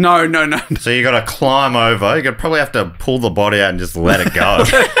tricky. No. So you got to climb over. You probably have to pull the body out and just let it go.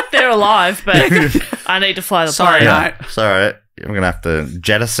 They're alive, but I need to fly the Sorry, plane. mate. Sorry, I'm going to have to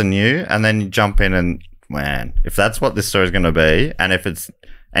jettison you and then you jump in and, man, if that's what this story is going to be, and if it's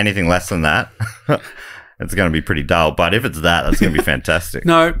anything less than that, it's going to be pretty dull. But if it's that's going to be fantastic.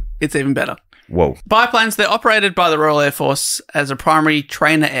 No, it's even better. Whoa. Biplanes, they're operated by the Royal Air Force as a primary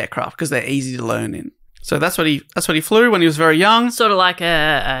trainer aircraft because they're easy to learn in. So that's what he flew when he was very young. Sort of like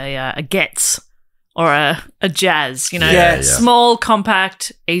a Getz or a Jazz, you know. Yeah. Small,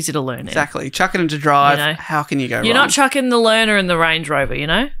 compact, easy to learn in. Exactly. Chuck it into drive. You know. How can you go wrong? You're not chucking the learner in the Range Rover, you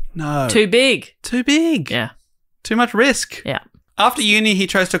know? No. Too big. Too big. Yeah. Too much risk. Yeah. After uni, he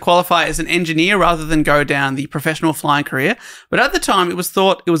chose to qualify as an engineer rather than go down the professional flying career. But at the time, it was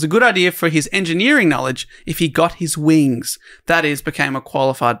thought it was a good idea for his engineering knowledge if he got his wings. That is, became a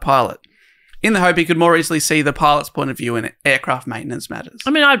qualified pilot. In the hope he could more easily see the pilot's point of view in aircraft maintenance matters. I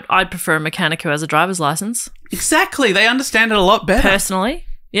mean, I'd prefer a mechanic who has a driver's license. Exactly. They understand it a lot better. Personally,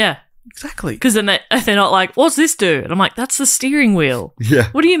 yeah. Exactly. Because then they're not like, what's this do? And I'm like, that's the steering wheel. Yeah.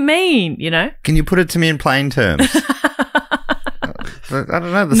 What do you mean, you know? Can you put it to me in plain terms? I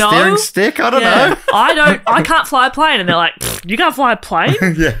don't know. The No. steering stick? I don't know. I can't fly a plane. And they're like, you can't fly a plane?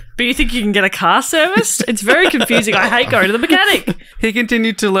 Yeah. But you think you can get a car serviced? It's very confusing. I hate going to the mechanic. He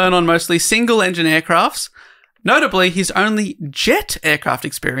continued to learn on mostly single-engine aircrafts. Notably, his only jet aircraft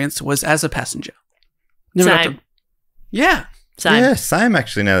experience was as a passenger. Same. Yeah. Same. Yeah, same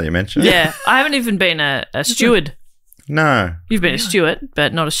actually, now that you mention it. Yeah. I haven't even been a steward. No. You've been a steward,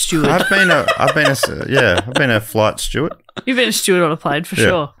 but not a steward. I've been a flight steward. You've been a steward on a plane for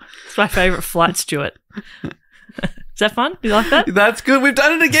sure. It's my favourite flight steward. Is that fun? You like that? That's good. We've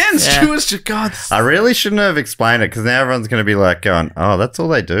done it again. Yeah. Stewards, God. I really shouldn't have explained it because now everyone's going to be like going, oh, that's all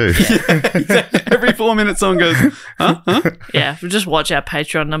they do. Every 4 minutes someone goes, huh? Yeah, we'll just watch our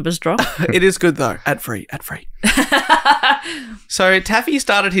Patreon numbers drop. It is good though. Ad-free. So Taffy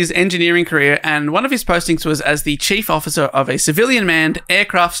started his engineering career and one of his postings was as the chief officer of a civilian-manned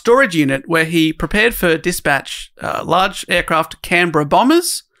aircraft storage unit where he prepared for dispatch large aircraft Canberra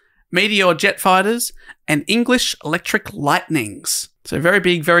bombers, Meteor jet fighters, and English electric lightnings. So very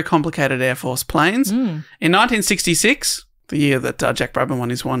big, very complicated Air Force planes. In 1966, the year that Jack Brabham won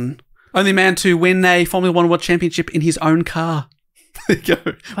his only man to win a Formula One World Championship in his own car. There you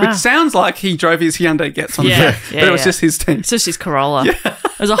go. Wow. Which sounds like he drove his Hyundai Getz on the track, but it was just his team. It's just his Corolla.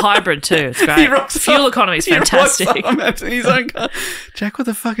 It was a hybrid too. It's great. He rocks Fuel up. economy is He rocks fantastic. up, imagine his own car. Jack, what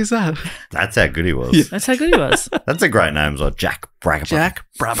the fuck is that? That's how good he was. That's how good he was. That's a great name as well. Jack Brabham. Jack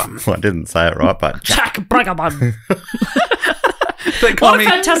Brabham. Well, I didn't say it right, but Jack Brabham. They call What a me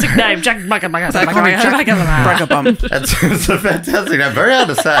fantastic name. Jack Brabham. They call me Jack Brabham. it's a fantastic name. Very hard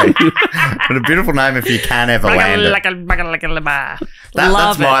to say. But a beautiful name if you can ever land it.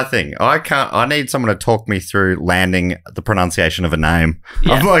 That's my thing. I need someone to talk me through landing the pronunciation of a name.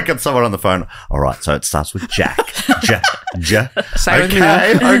 Yeah. I'm like, got someone on the phone. All right, so it starts with Jack. Say it with me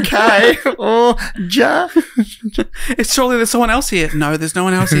now. Okay. Oh, Ja. It's surely there's someone else here. No, there's no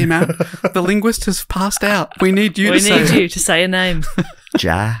one else here, Matt. The linguist has passed out. We need you We to say need it. you to say a name.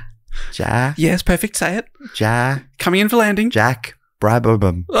 Ja. Yes, perfect. Say it. Ja. Coming in for landing. Jack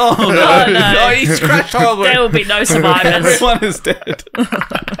Brabham. Oh, no. Oh, no. Oh, he's crashed horribly. There will be no survivors. Everyone is dead.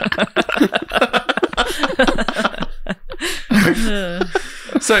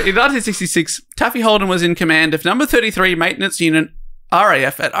 So in 1966, Taffy Holden was in command of number 33 Maintenance Unit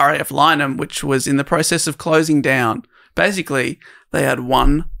RAF at RAF Lynham, which was in the process of closing down. Basically, they had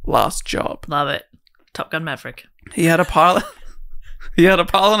one last job. Love it. Top Gun Maverick. He had a pilot. He had a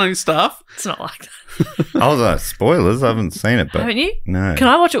pilot on his staff. It's not like that. Spoilers. I haven't seen it, but Haven't you? no. Can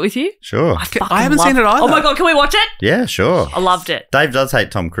I watch it with you? Sure. I haven't seen it either. Oh my God, can we watch it? Yeah, sure. I loved it. Dave does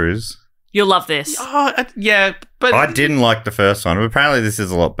hate Tom Cruise. You'll love this. Yeah, but I didn't like the first one, but apparently this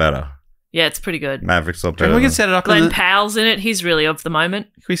is a lot better. Yeah, it's pretty good. Maverick's a lot better. we can than- set it up. Glenn Can Powell's in it. He's really of the moment.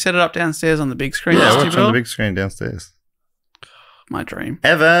 we set it up downstairs on the big screen? Yeah, Steve watch on Bell? the big screen downstairs. My dream.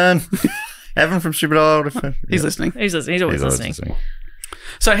 Evan. Evan from Stupid Old. He's listening. He's listening. He's always listening.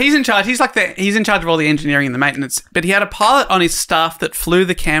 So he's in charge. He's in charge of all the engineering and the maintenance. But he had a pilot on his staff that flew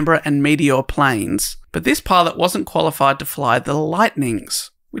the Canberra and Meteor planes. But this pilot wasn't qualified to fly the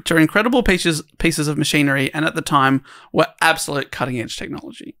Lightnings, which are incredible pieces of machinery, and at the time were absolute cutting edge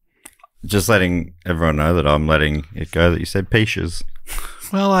technology. Just letting everyone know that I'm letting it go that you said peaches.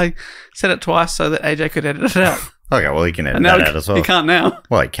 Well, I said it twice so that AJ could edit it out. Okay, well, he can edit And now that out as well. he can't now.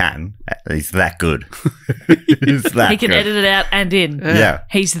 Well, he can. He's that good. He's that He can good. edit it out and in. Yeah.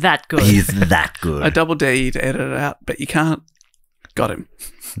 He's that good. He's that good. I double dare you to edit it out, but you can't. Got him.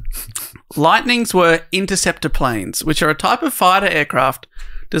 Lightnings were interceptor planes, which are a type of fighter aircraft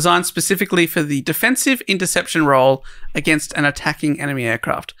designed specifically for the defensive interception role against an attacking enemy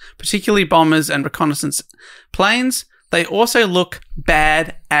aircraft, particularly bombers and reconnaissance planes. They also look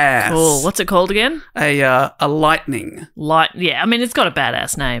badass. Cool. What's it called again? A Lightning. Yeah, I mean, it's got a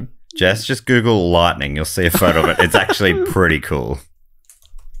badass name. Jess, just Google lightning. You'll see a photo of it. It's actually pretty cool.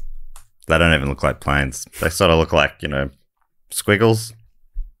 They don't even look like planes. They sort of look like, squiggles.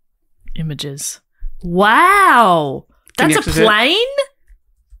 Images. Wow. Can you That's a actually see it? plane?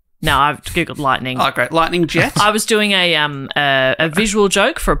 No, I've Googled lightning. Oh, great. Lightning jet. I was doing a visual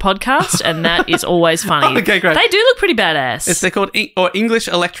joke for a podcast, and that is always funny. Okay, great. They do look pretty badass. They're called English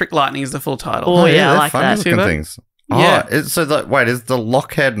Electric Lightning is the full title. Oh, yeah, I they're like funny that. looking See that? things. Yeah. Wait, is the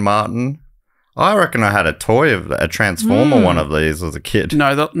Lockheed Martin? I reckon I had a toy of a Transformer one of these as a kid.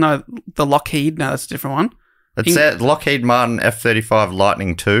 No, the Lockheed. No, that's a different one. It said Lockheed Martin F-35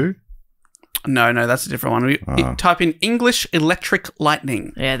 Lightning 2. No, that's a different one. You type in English Electric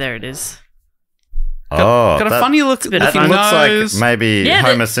Lightning. Yeah, there it is. Got a funny look. bit of That fun. looks Nose. like maybe Yeah,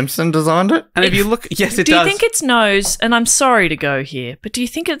 Homer Simpson designed it. And if you look, yes, it Do does. you think its nose? And I'm sorry to go here, but do you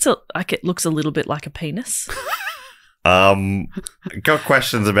think it looks a little bit like a penis? Got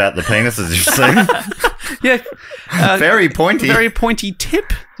questions about the penises you've seen. Yeah, Very pointy. very pointy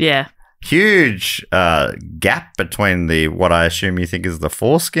tip. Yeah. Huge gap between what I assume you think is the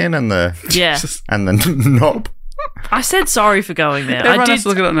foreskin and the Yeah. knob. I said sorry for going there. Everyone I has to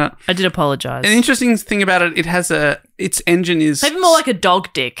look did. at it now. I did apologize. An interesting thing about it, it has its engine is Maybe more like a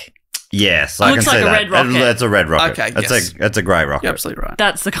dog dick. Yes, I Looks can like see a that. red rocket. It's a red rocket. Okay, it's yes. a grey rocket. You're absolutely right.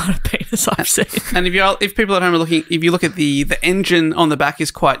 That's the kind of penis I've seen. And if people at home are looking, if you look at the engine on the back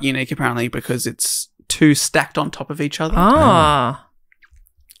is quite unique apparently because it's two stacked on top of each other. Ah.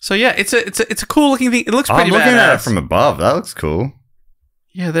 So yeah, it's a cool looking thing. It looks pretty I'm looking badass. at it from above. That looks cool.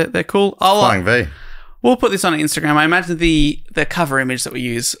 Yeah, they're cool. Flying V. We'll put this on Instagram. I imagine the cover image that we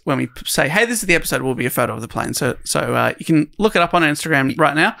use when we say, "Hey, this is the episode," will be a photo of the plane. So you can look it up on Instagram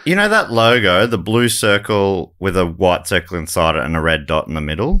right now. You know that logo, the blue circle with a white circle inside it and a red dot in the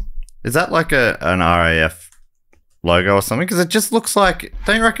middle? Is that like an RAF logo or something? Because it just looks like,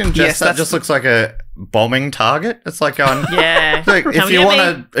 don't you reckon, Jess, Yes, that just looks like a bombing target? It's like going, Yeah. look, Come if you get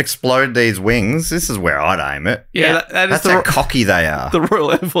want to explode these wings, this is where I'd aim it. Yeah, Yeah. that is That's how cocky they are. the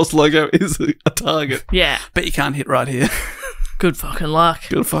Royal Air Force logo is a target, Yeah. but you can't hit right here. Good fucking luck.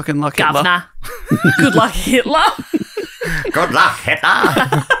 Good fucking luck, Hitler. Governor. Good luck, Hitler. Good luck,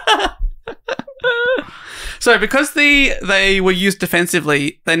 Hitler. So because they were used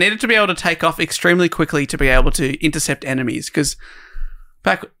defensively, they needed to be able to take off extremely quickly to be able to intercept enemies. Because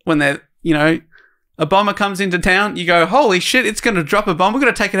back when they're, a bomber comes into town, you go, holy shit, it's going to drop a bomb. We're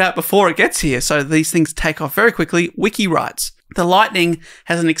going to take it out before it gets here. So these things take off very quickly. Wiki writes, the Lightning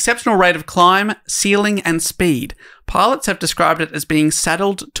has an exceptional rate of climb, ceiling, and speed. Pilots have described it as being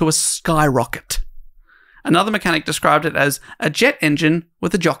saddled to a skyrocket. Another mechanic described it as a jet engine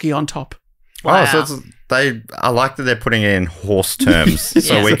with a jockey on top. Wow. Oh, so I like that they're putting it in horse terms so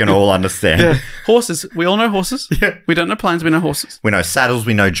Yes. we can all understand. Horses. We all know horses. Yeah. We don't know planes. We know horses. We know saddles,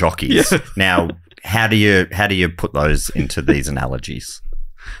 we know jockeys. Now, how do you put those into these analogies?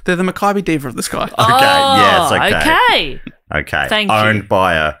 They're the Maccabi Diva of the sky. Okay, yes, okay. Okay. Okay. Thank you. Owned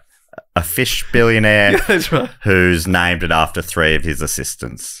by a fish billionaire That's right. who's named it after three of his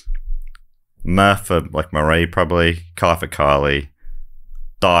assistants. Murph for like Marie probably, Kai for Kylie,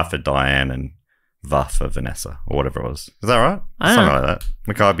 Di for Diane, and Va for Vanessa, or whatever it was. Is that right? I don't Something know. like that.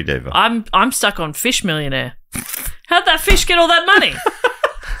 Maccabi Diva. I'm stuck on Fish Millionaire. How'd that fish get all that money?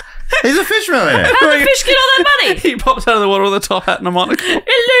 He's a fish millionaire. How did the fish get all that money? He pops out of the water with a top hat and a monocle.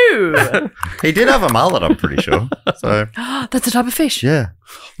 Hello. He did have a mullet, I'm pretty sure. So, That's a type of fish. yeah.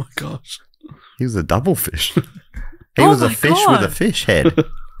 Oh my gosh. He was a double fish. He Oh was a my fish God. with a fish head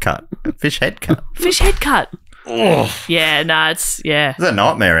cut. Fish head cut. Fish head cut. Oh, Yeah, no, it's it's a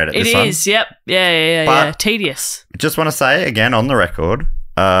nightmare edit, It this one. is. Yep. Yeah. But- Tedious. Just want to say, again, on the record,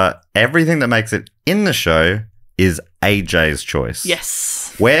 everything that makes it in the show is AJ's choice.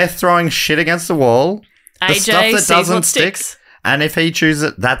 Yes. We're throwing shit against the wall. The stuff AJ that sees doesn't what stick. sticks. And if he chooses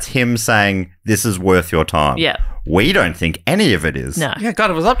it, that's him saying, this is worth your time. Yeah. We don't think any of it is. No. Yeah, God,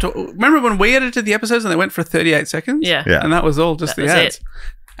 it was up to. Remember when we edited the episodes and they went for 38 seconds? Yeah. Yeah. And that was all just That the was ads. it.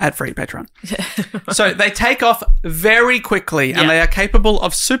 Ad-free Patreon. So they take off very quickly and Yeah. they are capable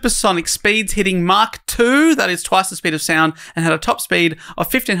of supersonic speeds hitting Mach 2, that is twice the speed of sound, and had a top speed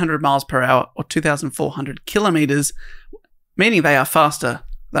of 1,500 miles per hour or 2,400 kilometers, meaning they are faster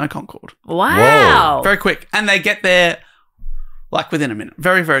than a Concorde. Wow. Very quick. And they get there like within a minute.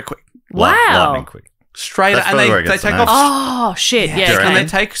 Very, very quick. Wow. Lightning quick. Straight That's up. And probably where it they gets take the off. name. Oh, shit. Yeah. Direct. And okay. they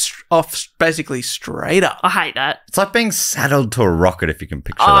take off basically straight up. I hate that. It's like being saddled to a rocket, if you can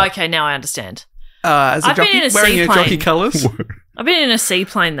picture Oh, that. okay. Now I understand. As a I've been jockey, in a wearing your seaplane. jockey colours. I've been in a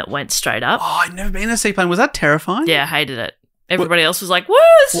seaplane that went straight up. Oh, I'd never been in a seaplane. Was that terrifying? Yeah, I hated it. Everybody else was like, woo,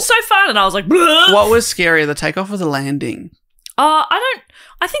 this is so fun. And I was like, "Bleh." What was scarier, the takeoff or the landing?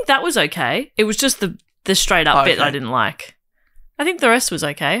 I think that was okay. It was just the straight up bit Okay. I didn't like. I think the rest was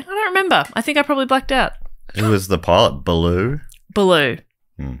okay. I don't remember. I think I probably blacked out. Who was the pilot? Baloo? Baloo.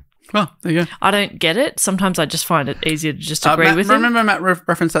 Well, there you go. I don't get it. Sometimes I just find it easier to just agree with him. Remember Matt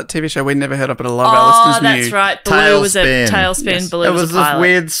referenced that TV show we never heard of, but a lot of our listeners knew. That's right. Baloo was a Tailspin. tailspin. Yes. Baloo It was was a this pilot.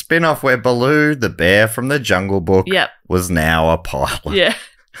 weird spin-off where Baloo, the bear from the Jungle Book, Yep. was now a pilot. Yeah.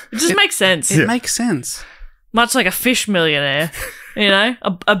 It just makes sense. It makes sense. Much like a fish millionaire, you know,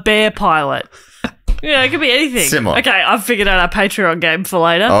 a bear pilot. Yeah, it could be anything. Similar. Okay, I've figured out our Patreon game for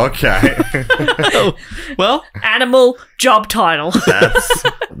later. Okay. Oh, well, Animal job title.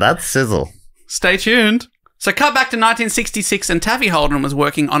 that's sizzle. stay tuned. So cut back to 1966 and Taffy Holden was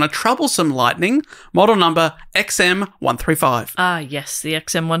working on a troublesome Lightning, model number XM135. Ah, yes, the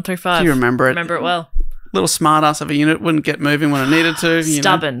XM135. Do you remember it? Remember it well. Little smartass of a unit, wouldn't get moving when it needed to. you know.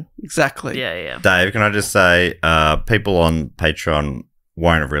 Stubborn. Exactly. Yeah. Dave, can I just say, people on Patreon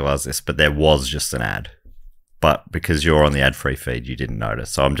won't have realised this, but there was just an ad. But because you're on the ad-free feed, you didn't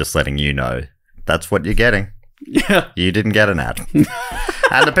notice. So I'm just letting you know that's what you're getting. Yeah. You didn't get an ad.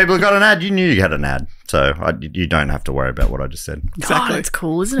 And the people who got an ad, you knew you had an ad. So you don't have to worry about what I just said. Exactly. God, it's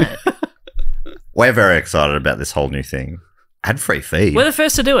cool, isn't it? We're very excited about this whole new thing. Ad-free feed. We're the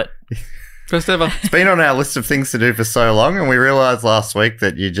first to do it. First ever. It's been on our list of things to do for so long, and we realised last week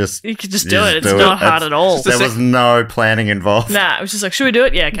that you You could just do it. It's not hard at all. There was no planning involved. Nah, it was just like, should we do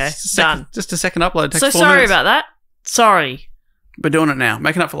it? Yeah, okay. Done. Just a second upload. Takes So 4 sorry minutes. about that. Sorry. We're doing it now.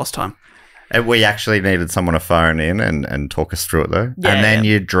 Making up for lost time. And we actually needed someone to phone in and talk us through it, though. Yeah, and then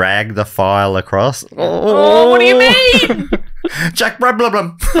you drag the file across. Oh, what do you mean? Jack blah blah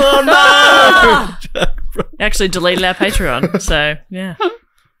blah. Oh, no! Actually deleted our Patreon. So, yeah.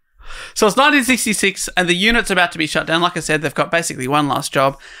 So it's 1966 and the unit's about to be shut down. Like I said, they've got basically one last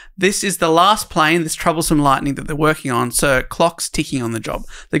job. This is the last plane, this troublesome Lightning that they're working on. So clock's ticking on the job.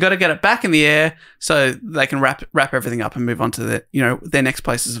 They've got to get it back in the air so they can wrap everything up and move on to their next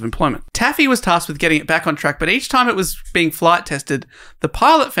places of employment. Taffy was tasked with getting it back on track, but each time it was being flight tested, the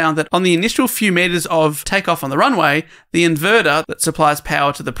pilot found that on the initial few meters of takeoff on the runway, the inverter that supplies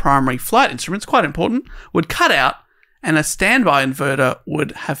power to the primary flight instruments, quite important, would cut out and a standby inverter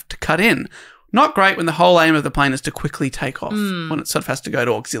would have to cut in. Not great when the whole aim of the plane is to quickly take off, when it sort of has to go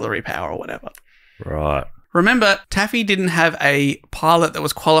to auxiliary power or whatever. Right. Remember, Taffy didn't have a pilot that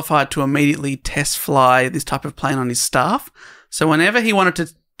was qualified to immediately test fly this type of plane on his staff. So whenever he wanted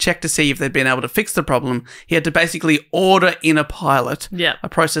to check to see if they'd been able to fix the problem, he had to basically order in a pilot, Yeah. a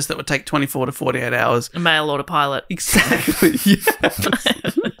process that would take 24 to 48 hours. A mail order pilot. Exactly. Yeah. Is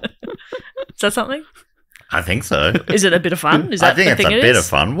that something? I think so. Is it a bit of fun? Is that I think the it's thing a it bit is? of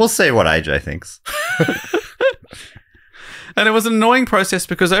fun. We'll see what AJ thinks. And it was an annoying process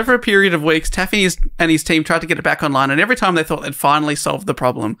because over a period of weeks, Taffy and his team tried to get it back online, and every time they thought they'd finally solved the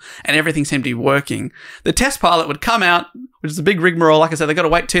problem and everything seemed to be working, the test pilot would come out, which is a big rigmarole. Like I said, they've got to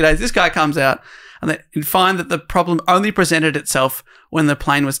wait 2 days. This guy comes out and they find that the problem only presented itself when the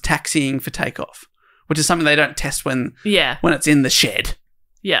plane was taxiing for takeoff, which is something they don't test when Yeah. it's in the shed.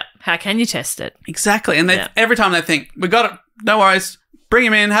 Yeah. How can you test it? Exactly. And Yeah. every time they think, we got it, no worries, bring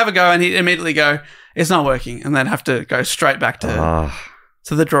him in, have a go, and he'd immediately go, it's not working. And they'd have to go straight back to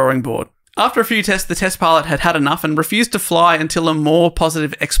the drawing board. After a few tests, the test pilot had had enough and refused to fly until a more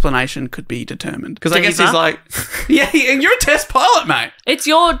positive explanation could be determined. Because I guess he's like, yeah, you're a test pilot, mate. It's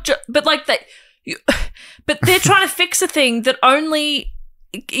your but like that. But they're trying to fix a thing that only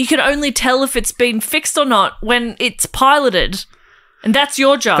you can only tell if it's been fixed or not when it's piloted, and that's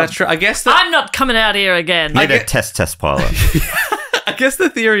your job. That's true. I guess I'm not coming out here again. Need a test pilot. I guess the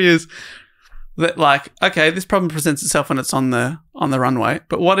theory is that, like, okay, this problem presents itself when it's on the runway,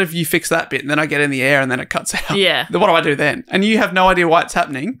 but what if you fix that bit and then I get in the air and then it cuts out? Yeah. Then what do I do then? And you have no idea why it's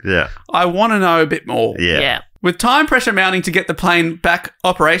happening. Yeah. I want to know a bit more. Yeah. With time pressure mounting to get the plane back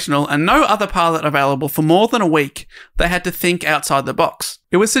operational and no other pilot available for more than a week, they had to think outside the box.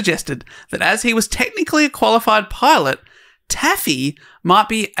 It was suggested that as he was technically a qualified pilot, Taffy might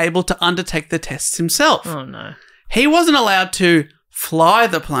be able to undertake the tests himself. Oh, no. He wasn't allowed to fly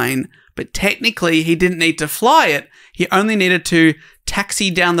the plane, but technically he didn't need to fly it. He only needed to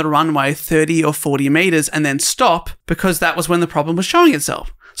taxi down the runway 30 or 40 meters and then stop because that was when the problem was showing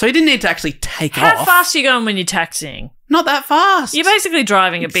itself. So he didn't need to actually take off. How fast are you going when you're taxiing? Not that fast. You're basically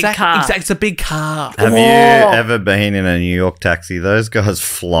driving a big car. Exactly. It's a big car. Have you ever been in a New York taxi? Those guys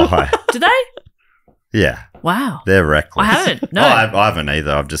fly. Do they? Yeah. Wow. They're reckless. I haven't. No. Oh, I haven't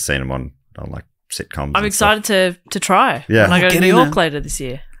either. I've just seen them on like sitcoms. I'm excited to try Yeah. when I go to Get New in York there. later this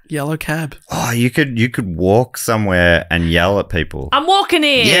year. Yellow cab. Oh, you could walk somewhere and yell at people. I'm walking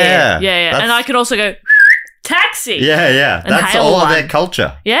in. Yeah. Yeah. And I could also go, taxi. Yeah. And That's hail all of one. their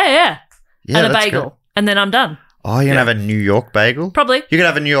culture. Yeah. Yeah, And a that's bagel. good. And then I'm done. Oh, you're going to have a New York bagel? Probably. You could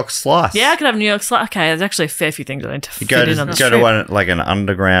have a New York slice. Yeah, I could have a New York slice. Okay, there's actually a fair few things I need to You fit go in on the to trip. one, like an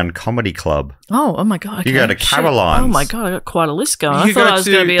underground comedy club. Oh my God. Okay. You go to Shit. Caroline's. Oh my God, I got quite a list going. You I could thought go I was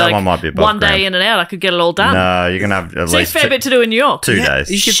to- going to be That like one might be above one day ground. in and out. I could get it all done. No, you're going to have at See, least fair bit to do in New York. 2 Yeah,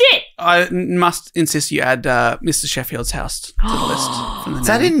 days. you could- Shit. I must insist you add Mr. Sheffield's house to the list. From the Is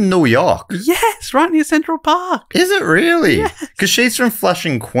that nanny. in New York? Yes, right near Central Park. Is it really? Because she's from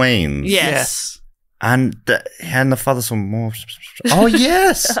Flushing, Queens. Yes. And the father's from more. Oh,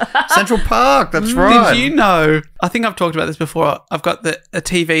 yes. Central Park. That's right. Did you know? I think I've talked about this before. I've got a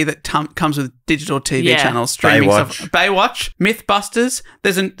TV that comes with digital TV Yeah. channels, streaming Baywatch. stuff. Baywatch, Mythbusters.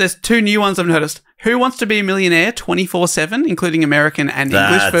 There's 2 new ones I've noticed. Who Wants to Be a Millionaire 24/7, including American and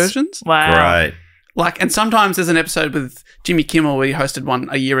English That's versions. Wow. Right. And sometimes there's an episode with Jimmy Kimmel where he hosted one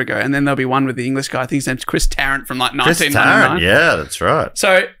a year ago, and then there'll be one with the English guy. I think his name's Chris Tarrant from like Chris 1999. Tarrant. Yeah, that's right.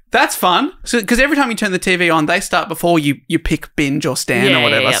 So that's fun. Because every time you turn the TV on, they start before you pick binge or stan Yeah, or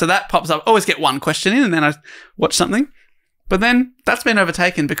whatever. yeah. So that pops up. Always get one question in, and then I watch something. But then that's been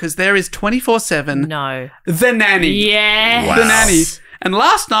overtaken because there is 24/7 No. The Nanny. Yes. Wow. The Nanny. And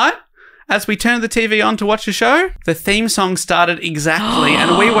last night, as we turned the TV on to watch the show, the theme song started exactly,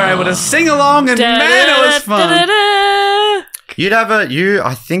 and we were able to sing along, and man, it was fun. Da-da-da-da-da. You'd have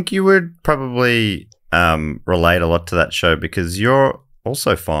I think you would probably relate a lot to that show because you're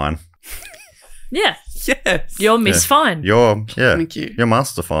also fine. Yeah. Yes. You're Miss Fine. Thank you. You're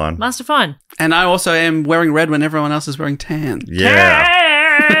Master Fine. Master Fine. And I also am wearing red when everyone else is wearing tan. Yeah.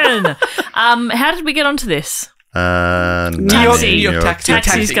 Tan. How did we get onto this? New York taxi.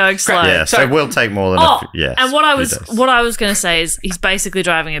 Taxi's going slow. Yeah, so we'll take more than yes. and what I was few days. what I was going to say is he's basically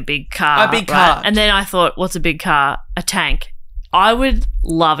driving a big car. A big car. right? And then I thought, what's a big car? A tank. I would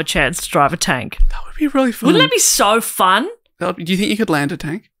love a chance to drive a tank. That would be really fun. Wouldn't that be so fun? Do you think you could land a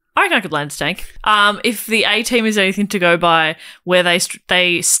tank? I reckon I could land a tank. If the A team is anything to go by, where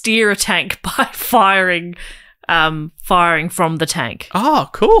they steer a tank by firing from the tank. Oh,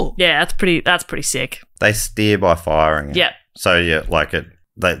 cool. Yeah, that's pretty sick. They steer by firing it. Yeah. So yeah, like it.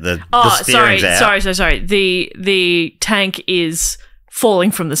 The Oh, steering's out. sorry. The tank is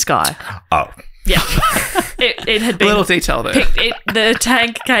falling from the sky. Oh, Yeah. It had A been little detail there. the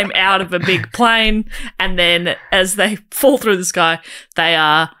tank came out of a big plane, and then as they fall through the sky, they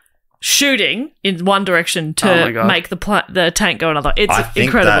are shooting in one direction Oh my to God. make the tank go another. It's I think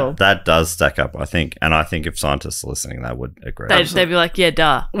incredible. that does stack up. I think if scientists are listening, they would agree. They'd be like, yeah,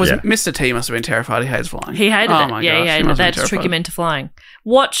 duh. Yeah. Mr. T must have been terrified. He hates flying. He hated Oh it. my Yeah, gosh, he he hated it. must They have had been to trick him terrified. into flying.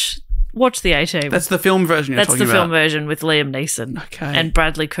 Watch the A Team. That's the film version you're That's talking the film about. version with Liam Neeson Okay. and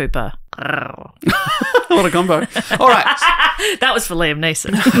Bradley Cooper. What a combo. All right. That was for Liam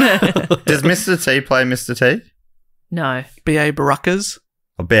Neeson. Does Mr. T play Mr. T? No. B.A. Baracus.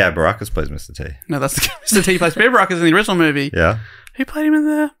 Or B.A. Baracus plays Mr. T. No, that's Mr. T plays B.A. Baracus in the original movie. Yeah. Who played him in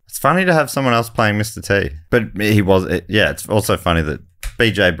there? It's funny to have someone else playing Mr. T. But he was, it's also funny that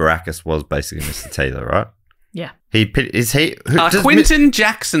B.J. Baracus was basically Mr. T though, right? Yeah. Quentin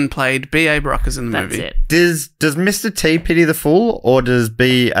Jackson played B.A. Baracus in the That's movie. it. Does Mr. T pity the fool or does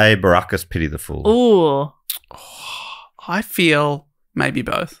B.A. Baracus pity the fool? Ooh. I feel maybe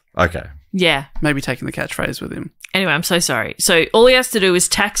both. Okay. Yeah. Maybe taking the catchphrase with him. Anyway, I'm so sorry. So all he has to do is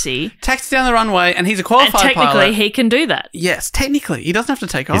taxi. Taxi down the runway, and he's a And qualified technically, pilot. he can do that. Yes, technically. He doesn't have to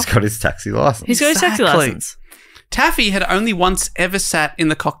take off. He's got his taxi license. He's got his taxi Exactly. license. Taffy had only once ever sat in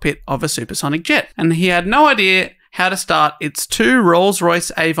the cockpit of a supersonic jet, and he had no idea how to start its 2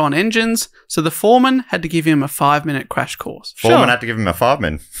 Rolls-Royce Avon engines, so the foreman had to give him a 5-minute crash course. Foreman had to give him a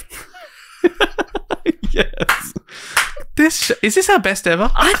 5-min. Yes. Is this our best ever?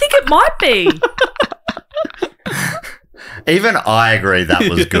 I think it might be. Even I agree that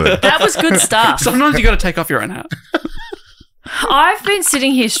was good. That was good stuff. Sometimes you got to take off your own hat. I've been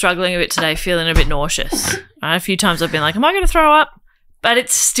sitting here struggling a bit today, feeling a bit nauseous. A few times I've been like, am I going to throw up? But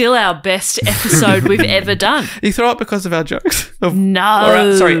it's still our best episode we've ever done. You throw up because of our jokes? No.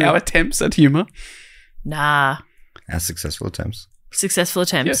 Our attempts at humour. Nah. Our successful attempts. Successful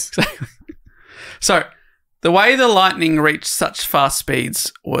attempts. Yeah, exactly. So, the way the Lightning reached such fast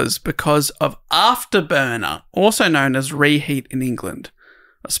speeds was because of afterburner, also known as reheat in England.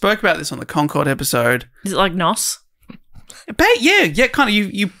 I spoke about this on the Concorde episode. Is it like NOS? But yeah, kind of.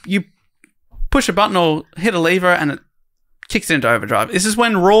 You push a button or hit a lever and it kicks it into overdrive. This is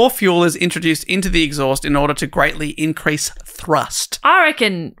when raw fuel is introduced into the exhaust in order to greatly increase thrust. I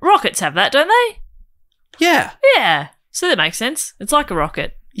reckon rockets have that, don't they? Yeah. Yeah. So that makes sense. It's like a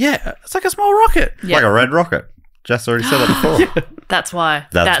rocket. Yeah. It's like a small rocket. Yeah. Like a red rocket. Jess already said that before. That's why.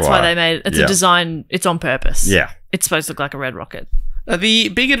 That's why why. they made it. It's Yeah. a design. It's on purpose. Yeah. It's supposed to look like a red rocket. The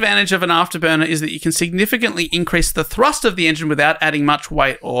big advantage of an afterburner is that you can significantly increase the thrust of the engine without adding much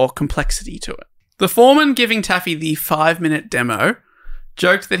weight or complexity to it. The foreman giving Taffy the 5-minute demo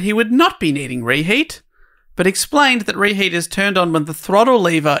joked that he would not be needing reheat, but explained that reheat is turned on when the throttle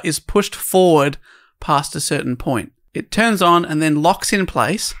lever is pushed forward past a certain point. It turns on and then locks in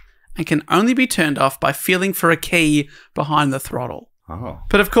place and can only be turned off by feeling for a key behind the throttle. Oh.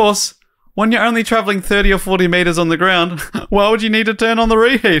 But of course, when you're only travelling 30 or 40 metres on the ground, why would you need to turn on the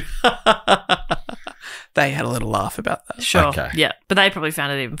reheat? They had a little laugh about that. Sure. Okay. Yeah. But they probably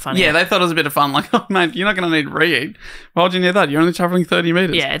found it even funnier. Yeah, they thought it was a bit of fun. Like, oh, man, you're not going to need reheat. Why would you need that? You're only travelling 30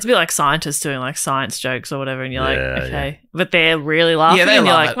 metres. Yeah, it's a bit like scientists doing like science jokes or whatever, and you're like, Yeah, okay. But they're really laughing, Yeah, they and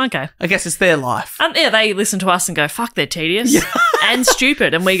you're love like, okay. I guess it's their life. And yeah, they listen to us and go, fuck, they're tedious and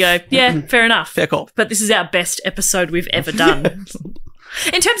stupid. And we go, yeah, fair enough. Fair call. But this is our best episode we've ever done.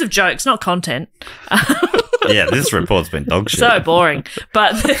 In terms of jokes, not content. Yeah, this report's been dog shit. So boring.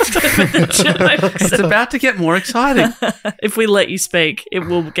 But the jokes, It's about to get more exciting. if we let you speak, it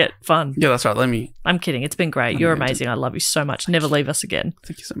will get fun. Yeah, that's right. Let me... I'm kidding. It's been great. You're amazing. I love you so much. Never leave us again.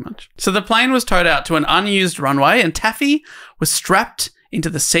 Thank you so much. So the plane was towed out to an unused runway and Taffy was strapped into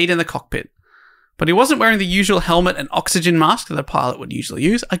the seat in the cockpit. But he wasn't wearing the usual helmet and oxygen mask that a pilot would usually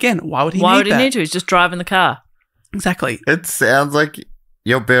use. Again, why would he Why need would he that? need to? He's just driving the car. Exactly. It sounds like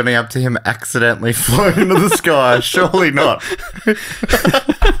you're building up to him accidentally flying into the sky. Surely not.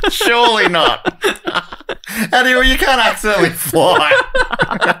 Surely not. How do you can't accidentally fly.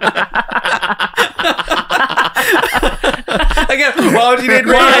 Again, why would you need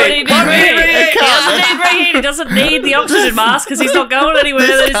Why would he reheat? need reheat? He doesn't need reheat. He doesn't need the oxygen mask because he's not going anywhere.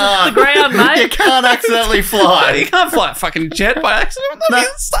 This is the ground, You mate. can't accidentally You fly. can't fly a fucking jet by accident. That'd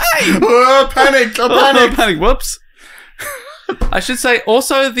be insane. Oh, panic. I panicked. Panic. Whoops. I should say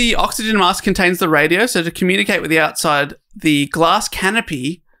also the oxygen mask contains the radio, so to communicate with the outside, the glass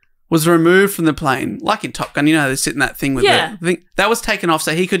canopy was removed from the plane. Like in Top Gun, you know, they sit in that thing with Yeah. the thing. That was taken off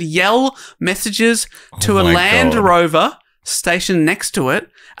so he could yell messages to a my Land God. Rover stationed next to it,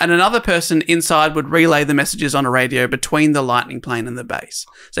 and another person inside would relay the messages on a radio between the Lightning plane and the base.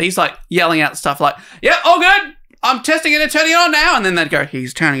 So he's like yelling out stuff like, yeah, all good. I'm testing it and turning it on now. And then they'd go,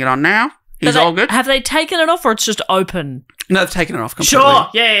 he's turning it on now. He's all good. Have they taken it off or it's just open? No, they've taken it off completely. Sure.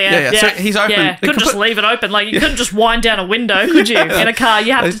 Yeah. So he's open. Yeah. They Couldn't just leave it open. Like, you couldn't just wind down a window, could you? In a car,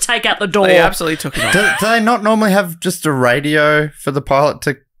 you have to take out the door. They absolutely took it off. Do they not normally have just a radio for the pilot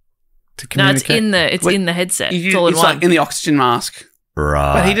to No, communicate? it's in the headset. It's It's all in one. like in the oxygen mask.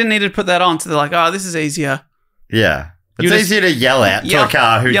 Right. But he didn't need to put that on, so they're like, oh, this is easier. Yeah. It's You just- easier to yell out to Yell- a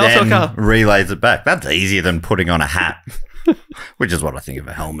car who yell to a then car. relays it back. That's easier than putting on a hat, which is what I think of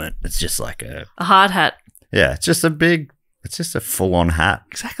a helmet. It's just like A hard hat. it's just a full-on hat.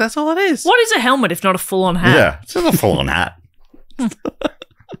 Exactly, that's all it is. What is a helmet if not a full-on hat? Yeah, it's just a full-on hat.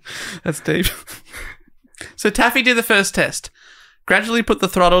 That's deep. So Taffy did the first test, gradually put the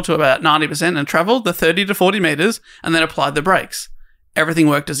throttle to about 90% and travelled the 30 to 40 metres and then applied the brakes. Everything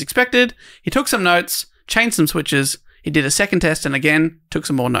worked as expected. He took some notes, changed some switches. He did a second test and again took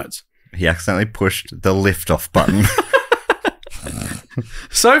some more notes. He accidentally pushed the lift-off button.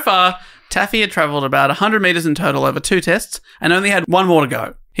 So far, Taffy had travelled about 100 metres in total over 2 tests and only had one more to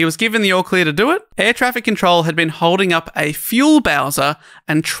go. He was given the all clear to do it. Air traffic control had been holding up a fuel bowser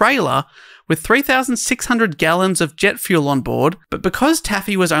and trailer with 3,600 gallons of jet fuel on board, but because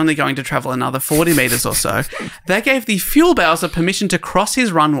Taffy was only going to travel another 40 metres or so, they gave the fuel bowser permission to cross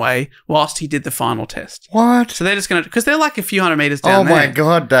his runway whilst he did the final test. What? So they're just going to, because they're like a few hundred metres down there. Oh my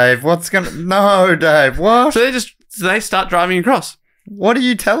God, Dave. No, Dave. What? So they start driving across. What are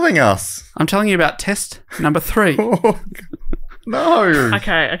you telling us? I'm telling you about test number 3. No.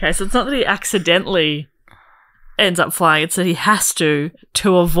 Okay. So it's not that he accidentally ends up flying, it's that he has to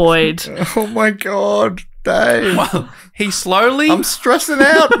avoid. Oh my God, Dave. Well, I'm stressing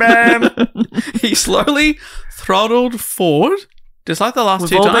out, man. He slowly throttled forward, just like the last We've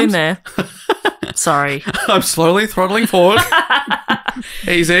 2 all times. been there. Sorry. I'm slowly throttling forward.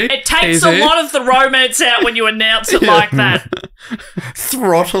 Easy. It takes easy. a lot of the romance out when you announce it like that.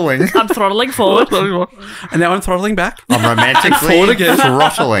 Throttling. I'm throttling forward. And now I'm throttling back. I'm romantically Forward again.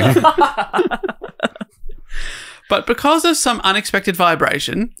 throttling. But because of some unexpected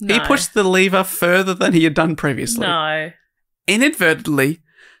vibration, he No. pushed the lever further than he had done previously. No. Inadvertently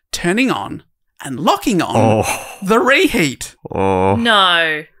turning on and locking on the reheat.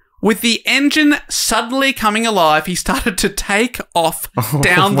 No. With the engine suddenly coming alive, he started to take off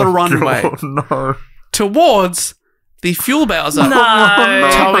down the runway towards the fuel bowser, No.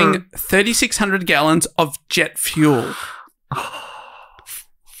 towing 3,600 gallons of jet fuel.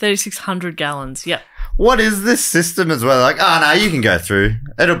 3,600 gallons. Yep. What is this system as well? Like, no, you can go through.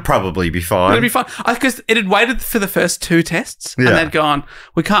 It'll probably be fine. It'll be fine. Because it had waited for the first 2 tests, and Yeah. they'd gone,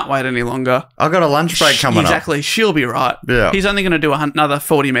 we can't wait any longer. I've got a lunch break coming up. Exactly. She'll be right. Yeah. He's only going to do another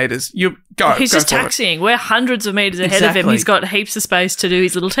 40 metres. You go. He's go just for it. taxiing. We're hundreds of meters ahead of him. Exactly. He's got heaps of space to do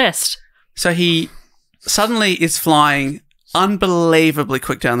his little test. So he suddenly is flying unbelievably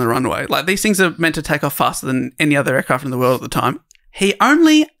quick down the runway. Like, these things are meant to take off faster than any other aircraft in the world at the time. He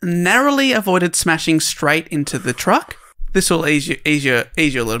only narrowly avoided smashing straight into the truck. This will ease you a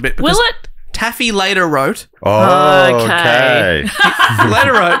little bit. Because Will it? Taffy later wrote, Okay.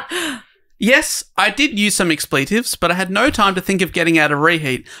 yes, I did use some expletives, but I had no time to think of getting out of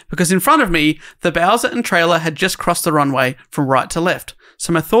reheat because in front of me, the bowser and trailer had just crossed the runway from right to left.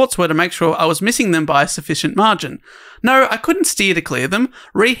 So my thoughts were to make sure I was missing them by a sufficient margin. No, I couldn't steer to clear them.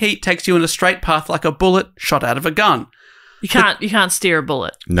 Reheat takes you in a straight path like a bullet shot out of a gun. You can't steer a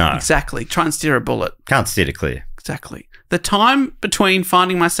bullet. No. Exactly. Try and steer a bullet. Can't steer to clear. Exactly. The time between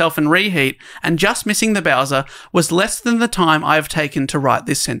finding myself in reheat and just missing the bowser was less than the time I have taken to write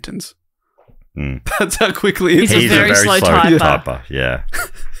this sentence. That's how quickly it is. He's a very slow typer. Yeah.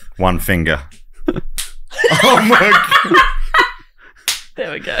 One finger. Oh my God.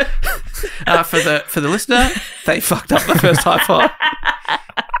 There we go. For the listener, they fucked up the first high five.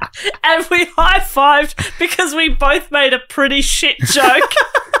 And we high-fived because we both made a pretty shit joke.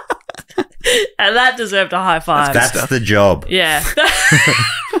 And that deserved a high five. That's the job. Yeah.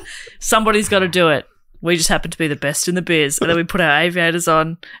 Somebody's got to do it. We just happen to be the best in the biz. And then we put our aviators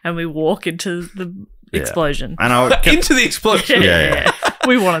on and we walk into the explosion. And I Into the explosion. Yeah.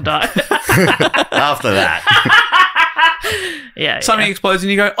 We want to die. after that. Something explodes and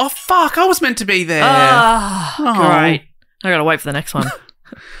you go, oh, fuck, I was meant to be there. Oh, Oh. great. I got to wait for the next one.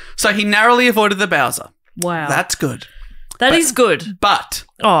 So he narrowly avoided the bowser. Wow. That's good. That is good. But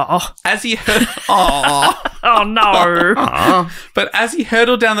Oh, as he oh no. But as he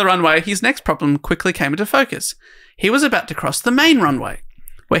hurtled down the runway, his next problem quickly came into focus. He was about to cross the main runway,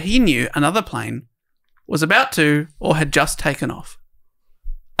 where he knew another plane was about to or had just taken off.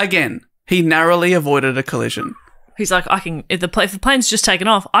 Again, he narrowly avoided a collision. He's like, if the plane's just taken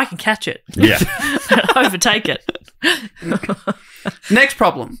off, I can catch it. Yeah. Overtake it. Next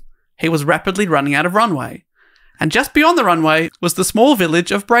problem. He was rapidly running out of runway. And just beyond the runway was the small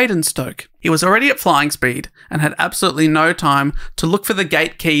village of Bradenstoke. He was already at flying speed and had absolutely no time to look for the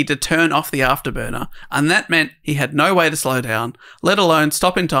gate key to turn off the afterburner, and that meant he had no way to slow down, let alone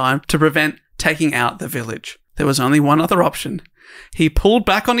stop in time to prevent taking out the village. There was only one other option. He pulled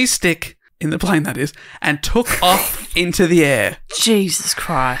back on his stick, in the plane that is, and took off into the air. Jesus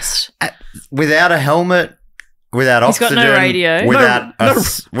Christ. Without a helmet, without He's got oxygen, no radio.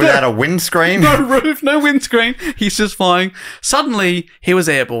 without a windscreen. No roof, no windscreen. He's just flying. Suddenly, he was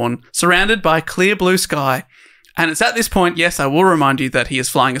airborne, surrounded by clear blue sky. And it's at this point, yes, I will remind you that he is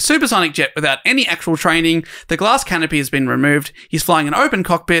flying a supersonic jet without any actual training. The glass canopy has been removed. He's flying an open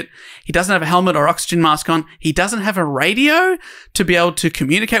cockpit. He doesn't have a helmet or oxygen mask on. He doesn't have a radio to be able to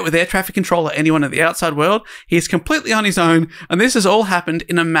communicate with air traffic control or anyone in the outside world. He is completely on his own. And this has all happened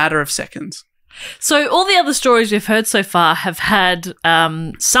in a matter of seconds. So all the other stories we've heard so far have had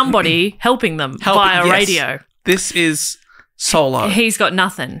somebody helping them via yes. radio. This is solo. He's got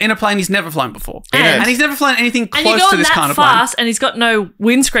nothing. In a plane he's never flown before. And he's never flown anything And you're close to going this that kind of plane. fast, and he's got no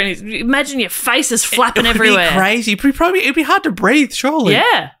windscreen. Imagine your face is flapping It would everywhere. be crazy. It'd be hard to breathe, surely.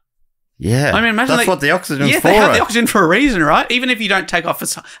 Yeah. Yeah. I mean, imagine that's what the oxygen's for. they have the right? oxygen for a reason, right? Even if you don't take off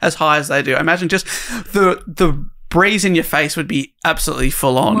as high as they do. Imagine just the breeze in your face would be absolutely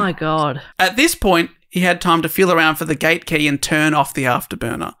full Oh on. my God. At this point, he had time to feel around for the gate key and turn off the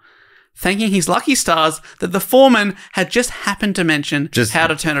afterburner, thanking his lucky stars that the foreman had just happened to mention how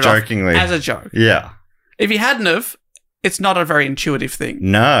to turn it jokingly. off as a joke. Yeah. If he hadn't have, it's not a very intuitive thing.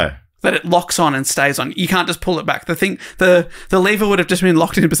 No. That it locks on and stays on. You can't just pull it back. The lever would have just been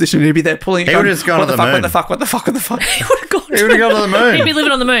locked in a position and he'd be there pulling it. He would have just gone to the moon. What the fuck? What the fuck? What the fuck? He would have gone He would have gone to the moon. He'd be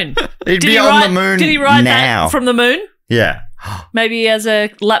living on the moon. He'd be on the moon Did he ride now. that from the moon? Yeah. Maybe he has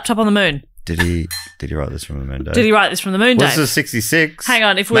a laptop on the moon. Did he write this from the moon, Dave? Did he write this from the moon, Well, Dave? this is 66. Hang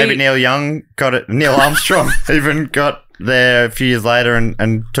on, if we- Maybe Neil Young got it. Neil Armstrong even got there a few years later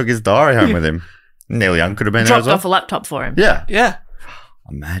and took his diary home with him. Neil Young could have been there as Dropped well. off a laptop for him. Yeah. Yeah.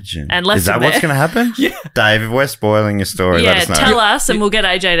 Imagine. And left Is that him what's there. going to happen? Yeah. Dave, if we're spoiling your story, let Yeah, us know. tell us and we'll get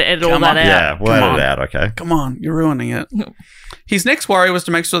AJ to edit all Come that on. out. Yeah, we'll Come edit on. it out, okay? Come on, you're ruining it. His next worry was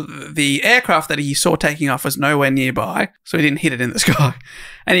to make sure that the aircraft that he saw taking off was nowhere nearby, so he didn't hit it in the sky.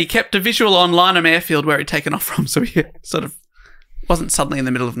 And he kept a visual on Lynham Airfield where he'd taken off from, so he sort of wasn't suddenly in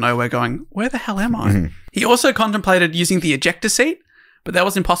the middle of nowhere going, where the hell am I? He also contemplated using the ejector seat, but that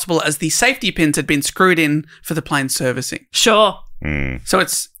was impossible as the safety pins had been screwed in for the plane's servicing. Sure. So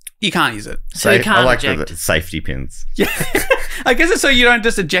you can't use it. So you can't I like eject. the safety pins. Yeah. I guess it's so you don't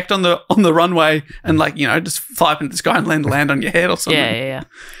just eject on the runway and just fly up into the sky and land on your head or something. Yeah.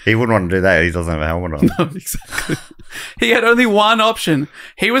 He wouldn't want to do that. He doesn't have a helmet on. No, exactly. He had only one option.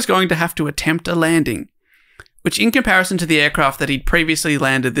 He was going to have to attempt a landing, which in comparison to the aircraft that he'd previously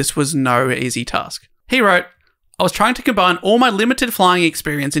landed, this was no easy task. He wrote, I was trying to combine all my limited flying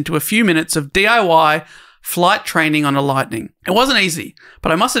experience into a few minutes of DIY flight training on a Lightning. It wasn't easy,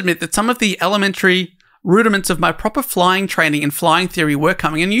 but I must admit that some of the elementary rudiments of my proper flying training and flying theory were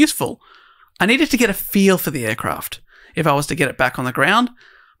coming in useful. I needed to get a feel for the aircraft if I was to get it back on the ground.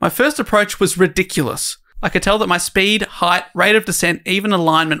 My first approach was ridiculous. I could tell that my speed, height, rate of descent, even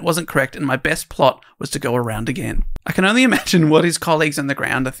alignment wasn't correct, and my best plot was to go around again. I can only imagine what his colleagues on the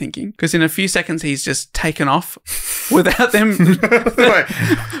ground are thinking, because in a few seconds he's just taken off without them.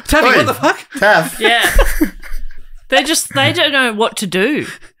 Taffy, what the fuck? Taff. Yeah. They don't know what to do.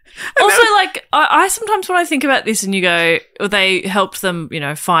 Also, I sometimes when I think about this and you go, they helped them,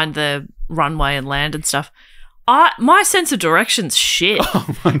 find the runway and land and stuff. My sense of direction's shit.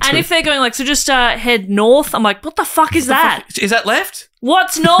 And if they're going so just head north, I'm like, what the fuck is that? Is that left?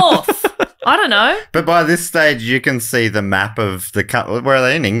 What's north? I don't know. But by this stage, you can see the map of the country. Where are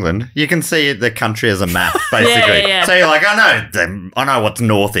they? In England. You can see the country as a map, basically. Yeah. So you're like, I know what's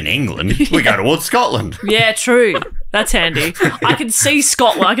north in England. We go towards Scotland. Yeah, true. That's handy. I can see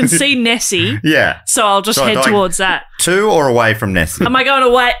Scotland. I can see Nessie. Yeah. So I'll just head towards that. To or away from Nessie? Am I going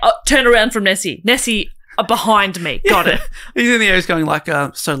away? Turn around from Nessie. Nessie behind me. Got it. He's in the air. He's going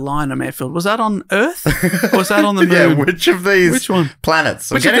so Lynham Airfield. Was that on Earth? Or was that on the moon? Yeah, which of these Which one? planets?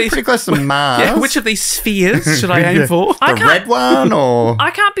 Which We're of getting these- pretty close to Mars. Yeah, which of these spheres should I aim for? The red one or...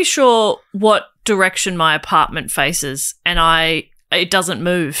 I can't be sure what direction my apartment faces, and it doesn't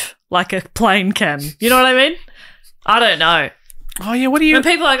move like a plane can. You know what I mean? I don't know. Oh, yeah, what do you... When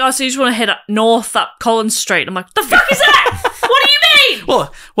people are like, so you just want to head up north up Collins Street. I'm like, the fuck is that? What do you mean?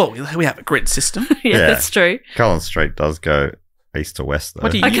 Well, we have a grid system. Yeah, that's true. Collins Street does go east to west, though.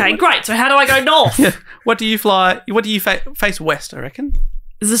 What do you- Okay, great. So how do I go north? Yeah. What do you fly... What do you face west, I reckon?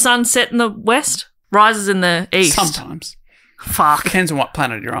 Is the sun set in the west? Rises in the east? Sometimes. Fuck. Depends on what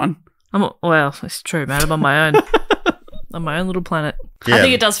planet you're on. Well, it's true, man. I'm on my own. On my own little planet. Yeah. I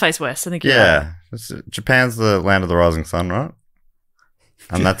think it does face west. I think you're right. Yeah. Japan's the land of the rising sun, right?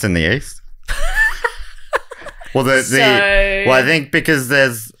 And that's in the east. Well, I think because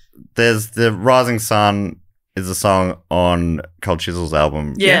there's the rising sun is a song on Cold Chisel's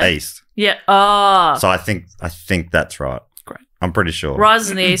album East. Yeah. Oh. So I think that's right. Great. I'm pretty sure.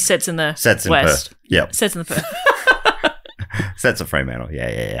 Rises in the east, sets in the Sets in west. Perth. Yep. Sets in the Perth. Sets at Fremantle.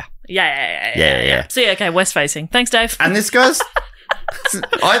 Yeah. Yeah. So yeah, okay, west facing. Thanks, Dave. And this goes...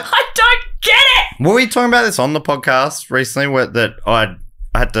 I don't get it. Were we talking about this on the podcast recently that I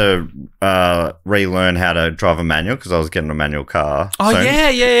had to relearn how to drive a manual because I was getting a manual car. Oh, soon.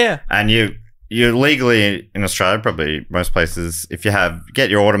 yeah. And you you're legally in Australia, probably most places, if you get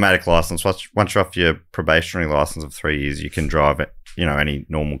your automatic license, once you're off your probationary license of 3 years, you can drive it, any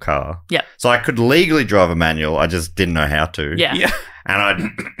normal car. Yeah. So I could legally drive a manual. I just didn't know how to. Yeah.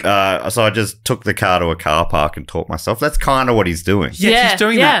 And so I just took the car to a car park and taught myself. That's kind of what he's doing. Yeah, he's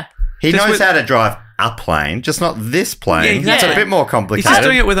doing that. He knows how to drive a plane, just not this plane. Yeah, It's a bit more complicated. He's just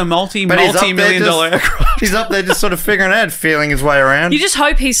doing it with a multi-million dollar aircraft. He's up there just sort of figuring it out, feeling his way around. You just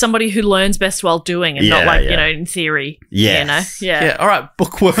hope he's somebody who learns best while doing and not in theory. Yes. Yeah. All right,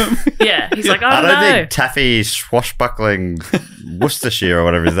 bookworm. Yeah. He's like, I oh, don't no. think Taffy swashbuckling Worcestershire or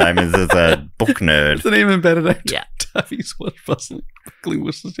whatever his name is a book nerd. It's an even better name. Yeah. Taffy swashbuckling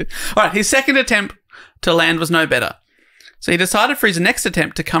Worcestershire. All right, his second attempt to land was no better. So he decided for his next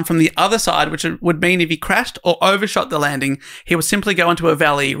attempt to come from the other side, which would mean if he crashed or overshot the landing, he would simply go into a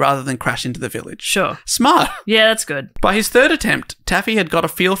valley rather than crash into the village. Sure. Smart. Yeah, that's good. By his third attempt, Taffy had got a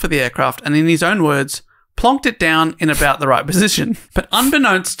feel for the aircraft and, in his own words, plonked it down in about the right position. But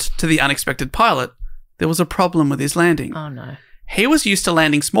unbeknownst to the unexpected pilot, there was a problem with his landing. Oh, no. He was used to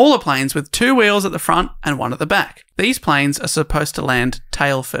landing smaller planes with 2 wheels at the front and 1 at the back. These planes are supposed to land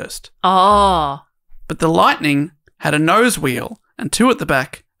tail first. Oh. But the Lightning had a nose wheel and 2 at the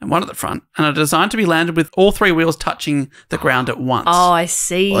back and 1 at the front, and are designed to be landed with all 3 wheels touching the ground at once. Oh, I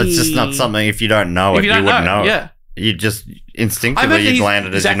see. Well, it's just not something, if you don't know it, you wouldn't know it. Yeah. You just instinctively you'd land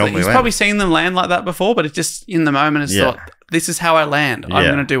it as you normally He's land. probably seen them land like that before, but it's just in the moment, it's thought, this is how I land. I'm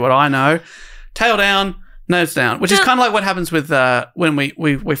going to do what I know. Tail down, nose down, which is kind of like what happens with when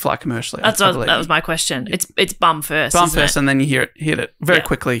we fly commercially. That was my question. It's bum first. Bum first, and then you hit it very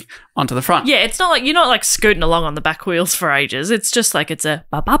quickly onto the front. Yeah, it's not like you're not like scooting along on the back wheels for ages. It's just like it's a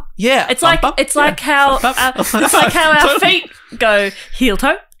bump up. Yeah, it's like how our feet go heel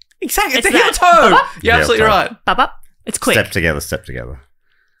toe. Exactly, it's a that. heel toe. Bump up. You're absolutely right. Bump up. It's quick. Step together.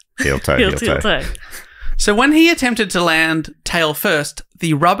 Heel toe, heel toe. So when he attempted to land tail first,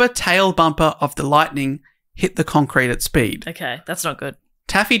 the rubber tail bumper of the Lightning hit the concrete at speed. Okay, that's not good.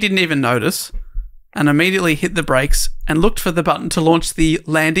 Taffy didn't even notice and immediately hit the brakes and looked for the button to launch the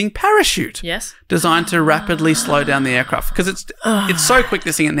landing parachute. Yes. Designed to rapidly slow down the aircraft because it's so quick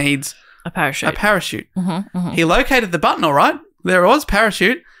this thing it needs a parachute. He located the button all right. There it was,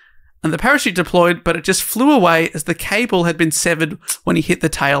 parachute. And the parachute deployed, but it just flew away as the cable had been severed when he hit the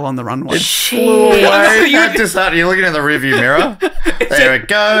tail on the runway. It flew away. You're looking in the rearview mirror. There it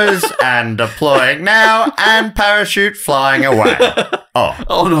goes, and deploying now, and parachute flying away. Oh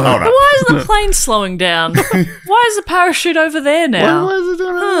no. But why is the plane slowing down? Why is the parachute over there now? Why is it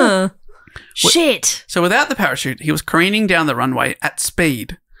doing that? Shit. So without the parachute, he was careening down the runway at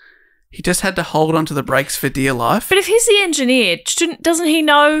speed. He just had to hold onto the brakes for dear life. But if he's the engineer, shouldn't he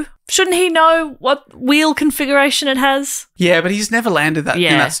know what wheel configuration it has? Yeah, but he's never landed that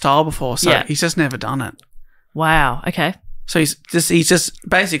in that style before, so he's just never done it. Wow. Okay. So he's just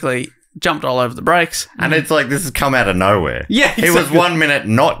basically jumped all over the brakes. And it's like this has come out of nowhere. Yeah, exactly. He was 1 minute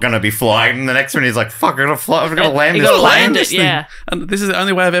not going to be flying, and the next minute he's like, fuck, I'm going to land this plane. Land it, yeah. And this is the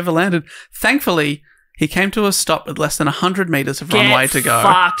only way I've ever landed. Thankfully, he came to a stop with less than 100 metres of runway to go.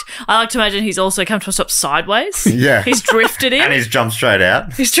 Fucked. I like to imagine he's also come to a stop sideways. Yeah. He's drifted in. And he's jumped straight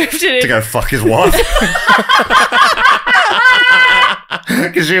out. He's drifted in. To go fuck his wife.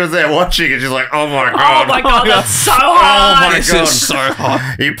 Because she was there watching and she's like, oh my God. Oh my God, that's so hard. Oh my This God. is so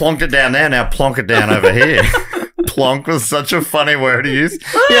hot. You plonked it down there, now plonk it down over here. Plonk was such a funny word to use.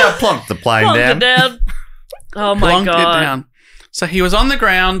 Yeah, plonked the plane Plonked down. it down. Oh my Plonked God. it down. So he was on the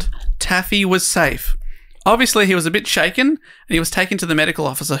ground. Taffy was safe. Obviously, he was a bit shaken, and he was taken to the medical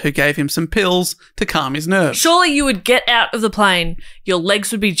officer who gave him some pills to calm his nerves. Surely you would get out of the plane, your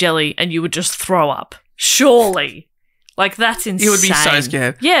legs would be jelly, and you would just throw up. Surely. Like, that's insane. You would be so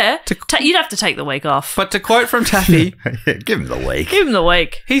scared. Yeah. You'd have to take the week off. But to quote from Taffy, Yeah, give him the week. Give him the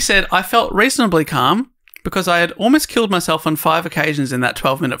week. he said, I felt reasonably calm because I had almost killed myself on 5 occasions in that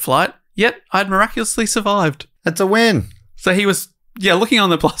 12-minute flight, yet I had miraculously survived. That's a win. So he was, looking on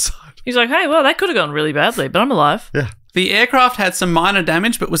the plus side. He's like, hey, well, that could have gone really badly, but I'm alive. Yeah. The aircraft had some minor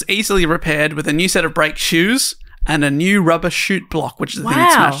damage but was easily repaired with a new set of brake shoes and a new rubber chute block, which is the thing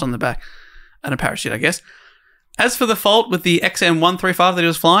that smashed on the back, and a parachute, I guess. As for the fault with the XM135 that he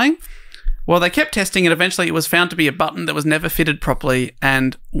was flying, well, they kept testing it. Eventually, it was found to be a button that was never fitted properly,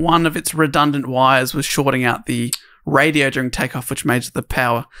 and one of its redundant wires was shorting out the radio during takeoff, which made the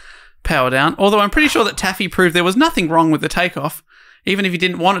power down. Although I'm pretty sure that Taffy proved there was nothing wrong with the takeoff. Even if you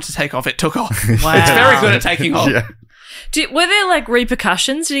didn't want it to take off, it took off. Wow. It's very good at taking off. Yeah. Were there, like,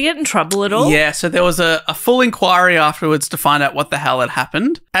 repercussions? Did he get in trouble at all? Yeah, so there was a full inquiry afterwards to find out what the hell had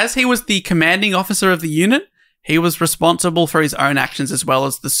happened. As he was the commanding officer of the unit, He was responsible for his own actions as well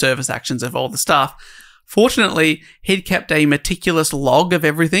as the service actions of all the staff. Fortunately, he'd kept a meticulous log of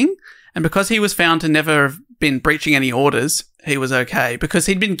everything, and because he was found to never have been breaching any orders, he was okay. Because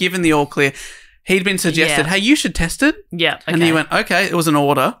he'd been given the all clear. He'd been suggested, hey, you should test it. Yeah. Okay. And he went, okay, it was an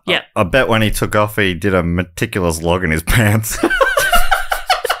order. Yeah. I bet when he took off, he did a meticulous log in his pants.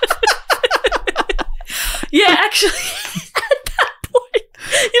 Yeah, actually, at that point,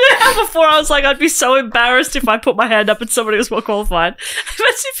 you know how before I was like, I'd be so embarrassed if I put my hand up and somebody was more qualified.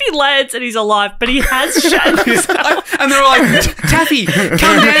 Imagine if he lands and he's alive, but he has shat himself. And they're all like, Taffy, come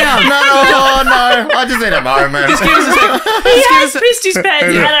down. No, I just need a moment. Just give us a second. He has pissed his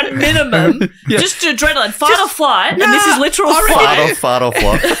pants at a minimum. Just adrenaline, fight or flight, and this is literal flight. Fart or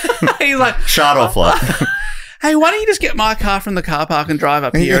flop. He's like, Shot or flop. hey, why don't you just get my car from the car park and drive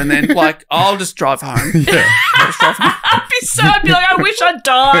up here, and then, like, I'll just drive home. Yeah. I'd be like, I wish I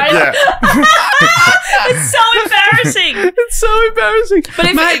died. Yeah. It's so embarrassing. It's so embarrassing.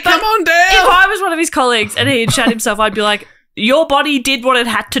 But Mate, come on down. If I was one of his colleagues and he had shat himself, I'd be like, your body did what it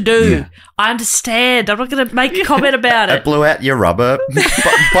had to do. Yeah. I understand. I'm not going to make a comment about It it. blew out your rubber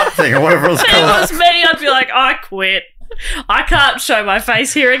butt thing or whatever it was If it called. was me, I'd be like, I quit. I can't show my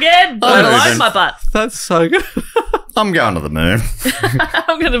face here again, let alone my butt. That's so good. I'm going to the moon.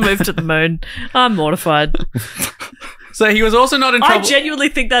 I'm going to move to the moon. I'm mortified. So he was also not in trouble. I genuinely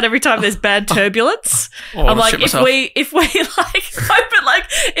think that every time there's bad turbulence, Oh, I'm like, shit if myself. we like, but like,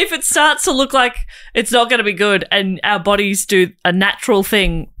 if it starts to look like it's not going to be good, and our bodies do a natural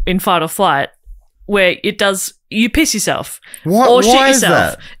thing in fight or flight, where it does, you piss yourself What? or shit Why is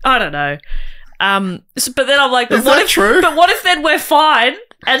yourself. that? I don't know. But then I'm like, but Is what that if? true? But what if then we're fine,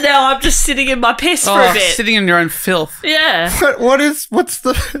 and now I'm just sitting in my piss for a bit? Sitting in your own filth. Yeah, What's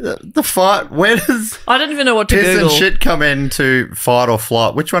the fight? Where does I don't even know what to piss Google. and shit come into fight or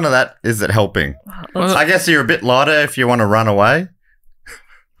flight? Which one of that is it helping? I guess you're a bit lighter if you want to run away.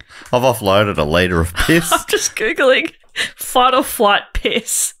 I've offloaded a litre of piss. I'm just Googling fight or flight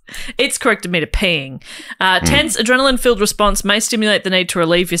piss. It's corrected me to peeing. Tense, adrenaline-filled response may stimulate the need to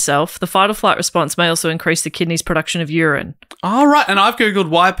relieve yourself. The fight or flight response may also increase the kidney's production of urine. Oh, right. And I've Googled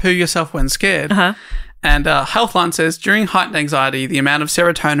why poo yourself when scared. Uh-huh. And Healthline says, during heightened anxiety, the amount of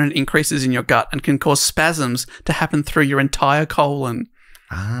serotonin increases in your gut and can cause spasms to happen through your entire colon.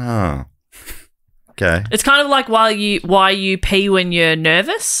 Ah. Okay. It's kind of like why you pee when you're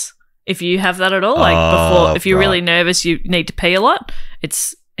nervous. If you have that at all, like Oh, if you're right. really nervous, you need to pee a lot.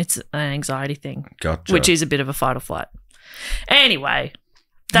 It's an anxiety thing, Gotcha. which is a bit of a fight or flight. Anyway,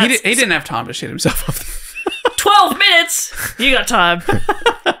 He didn't have time to shit himself off. 12 minutes. You got time.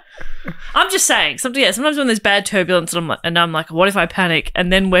 I'm just saying. Sometimes when there's bad turbulence and I'm like, what if I panic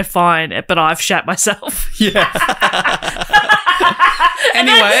and then we're fine, but I've shat myself. Yeah. And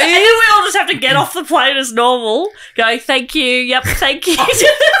then we all just have to get off the plane as normal, go, thank you, yep, thank you to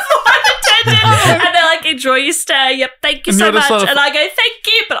the flight attendant. And they're like, enjoy your stay, yep, thank you And so you're much. just sort of- And I go, thank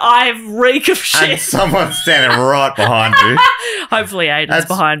you, but I have reek of And shit. someone's standing right behind you. Hopefully Aiden's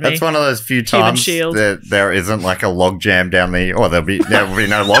behind me. That's one of those few Human times shield. that there isn't like a log jam down the, or there will be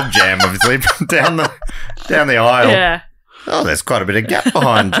no log jam obviously down the aisle. Yeah. Oh, there's quite a bit of gap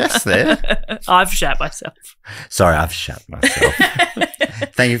behind Jess there. I've shat myself. Sorry, I've shut myself.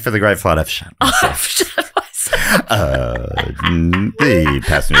 Thank you for the great flight. I've shut myself. I've shat myself. The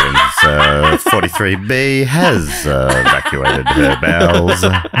passenger in 43B has evacuated her bowels.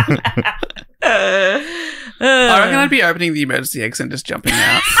 I reckon I'd be opening the emergency exit and just jumping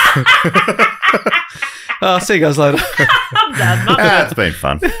out. See you guys later. I'm done. It's been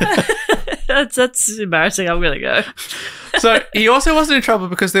fun. That's embarrassing. I'm going to go. So he also wasn't in trouble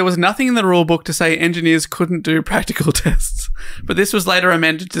because there was nothing in the rule book to say engineers couldn't do practical tests. But this was later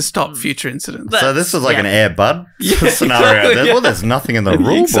amended to stop future incidents. So this was like an Air Bud scenario. exactly, yeah. Well, there's nothing in the rule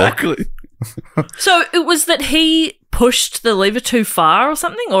book. Exactly. So it was that he pushed the lever too far or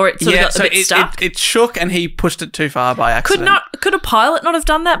something, or it sort of got a bit stuck? It shook and he pushed it too far by accident. Could a pilot not have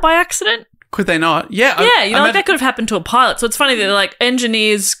done that by accident? Could they not? Yeah. Yeah, like that could have happened to a pilot. So it's funny that like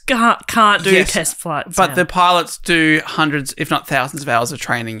engineers can't do Yes, test flights. But now. the pilots do hundreds, if not thousands of hours of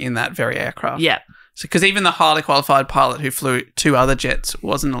training in that very aircraft. Yeah. Because even the highly qualified pilot who flew two other jets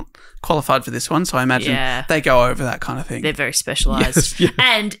wasn't qualified for this one. So I imagine they go over that kind of thing. They're very specialised. Yes, yeah.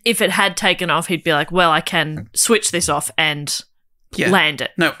 And if it had taken off, he'd be like, well, I can switch this off and land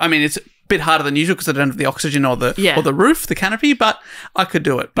it. No, I mean, it's a bit harder than usual because I don't have the oxygen or the roof, the canopy, but I could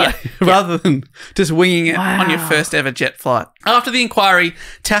do it. But rather than just winging it on your first ever jet flight. After the inquiry,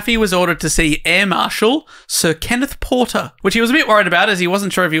 Taffy was ordered to see Air Marshal Sir Kenneth Porter, which he was a bit worried about as he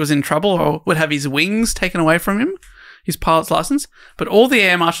wasn't sure if he was in trouble or would have his wings taken away from him his pilot's license, but all the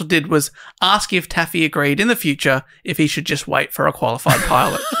air marshal did was ask if Taffy agreed in the future if he should just wait for a qualified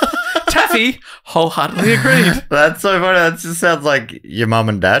pilot. Taffy wholeheartedly agreed. That's so funny. That just sounds like your mum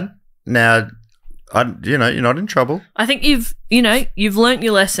and dad. Now, you're not in trouble. I think you've learnt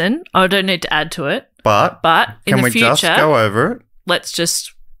your lesson. I don't need to add to it. But in the future, just go over it? Let's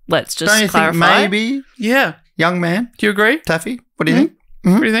just Don't you clarify. think maybe, Yeah. young man, Do you agree? Taffy? What do you think?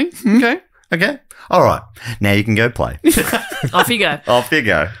 What do you think? Okay. Okay. All right. Now you can go play. Off you go. Off you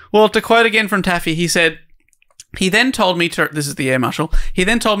go. Well, to quote again from Taffy, he said, he then told me to, this is the air marshal, he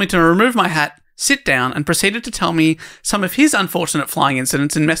then told me to remove my hat, sit down, and proceeded to tell me some of his unfortunate flying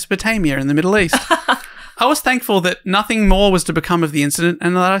incidents in Mesopotamia in the Middle East. I was thankful that nothing more was to become of the incident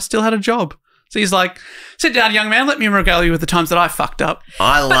and that I still had a job. So he's like, sit down, young man, let me regale you with the times that I fucked up.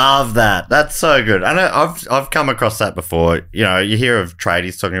 I love that. That's so good. I know I've come across that before. You know, you hear of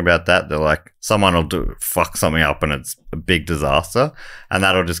tradies talking about that. They're like, someone will fuck something up and it's a big disaster. And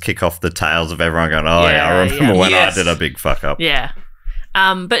that'll just kick off the tails of everyone going, oh, yeah, I remember when I did a big fuck up. Yeah.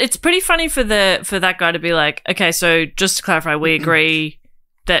 But it's pretty funny for that guy to be like, okay, so just to clarify, we agree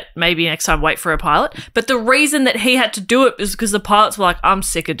that maybe next time wait for a pilot. But the reason that he had to do it is because the pilots were like, I'm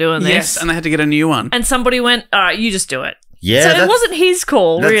sick of doing this. Yes, and they had to get a new one. And somebody went, all right, you just do it. Yeah. So it wasn't his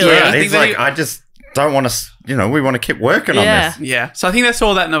call, really. Yeah, I think he's that like, I just don't want to, we want to keep working on this. Yeah. So I think they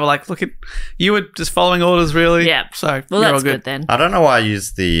saw that and they were like, look, you were just following orders, really. Yeah. So well, you're that's all good then. I don't know why I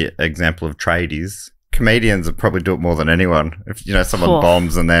use the example of tradies. Comedians would probably do it more than anyone. If, someone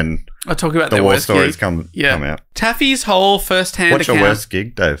bombs and then I'll talk about the their war worst stories gig. come out. Taffy's whole first-hand What's account. your worst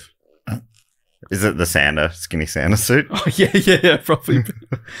gig, Dave? Is it the skinny Santa suit? Oh, yeah, probably.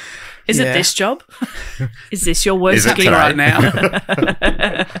 Is it this job? Is this your worst Is it gig today? right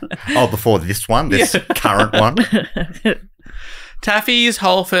now? Oh, before this one, this current one. Taffy's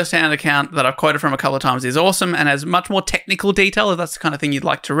whole first-hand account that I've quoted from a couple of times is awesome and has much more technical detail if that's the kind of thing you'd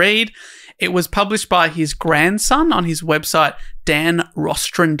like to read. It was published by his grandson on his website,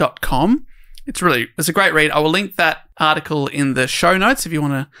 danrostron.com. It's a great read. I will link that article in the show notes if you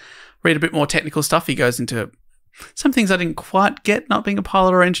want to read a bit more technical stuff. He goes into some things I didn't quite get, not being a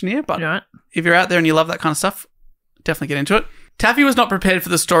pilot or engineer, but if you're out there and you love that kind of stuff, definitely get into it. Taffy was not prepared for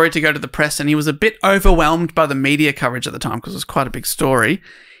the story to go to the press, and he was a bit overwhelmed by the media coverage at the time because it was quite a big story.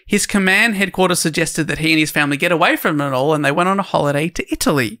 His command headquarters suggested that he and his family get away from it all, and they went on a holiday to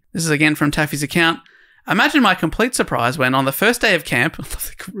Italy. This is again from Taffy's account. Imagine my complete surprise when, on the first day of camp, I love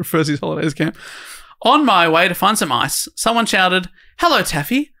that he refers to his holiday as camp, on my way to find some ice, someone shouted, "Hello,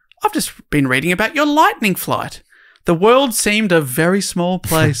 Taffy. I've just been reading about your lightning flight. The world seemed a very small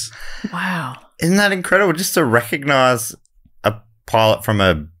place." Wow. Isn't that incredible? Just to recognise a pilot from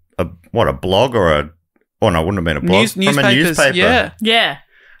a blog or a... Oh, no, it wouldn't have been a blog. From a newspaper. Yeah.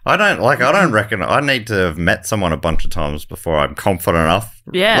 I don't reckon... I need to have met someone a bunch of times before I'm confident enough.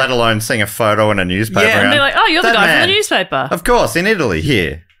 Yeah. Let alone seeing a photo in a newspaper. Yeah, and be like, oh, you're the guy from the newspaper. Of course, in Italy,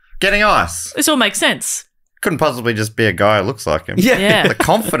 here. Getting ice. This all makes sense. Couldn't possibly just be a guy who looks like him. Yeah. The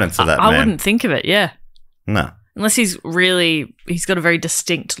confidence of that man. I wouldn't think of it, yeah. No. Unless he's got a very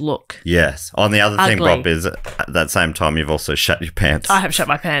distinct look. Yes. On the other thing, Ugly. Bob, is at that same time you've also shut your pants. I have shut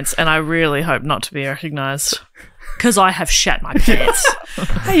my pants, and I really hope not to be recognised. Because I have shat my pants.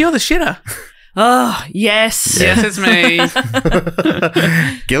 Hey, you're the shitter. Oh, yes. Yes, it's me.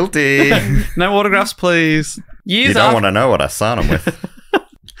 Guilty. No autographs, please. You don't want to know what I sign them with.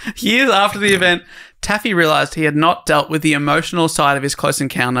 Years after the event, Taffy realised he had not dealt with the emotional side of his close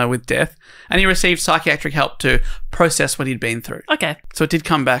encounter with death, and he received psychiatric help to process what he'd been through. Okay. So it did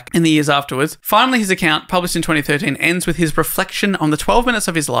come back in the years afterwards. Finally, his account, published in 2013, ends with his reflection on the 12 minutes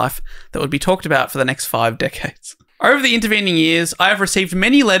of his life that would be talked about for the next 5 decades. Over the intervening years, I have received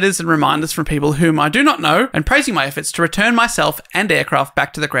many letters and reminders from people whom I do not know and praising my efforts to return myself and aircraft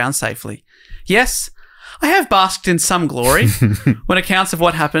back to the ground safely. Yes, I have basked in some glory when accounts of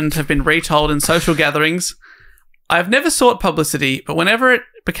what happened have been retold in social gatherings. I have never sought publicity, but whenever it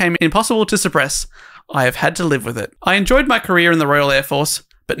became impossible to suppress, I have had to live with it. I enjoyed my career in the Royal Air Force,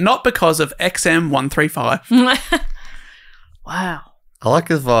 but not because of XM135. Wow. I like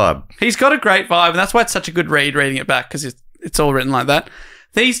his vibe. He's got a great vibe, and that's why it's such a good read reading it back, because it's all written like that.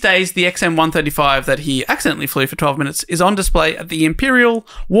 These days, the XM135 that he accidentally flew for 12 minutes is on display at the Imperial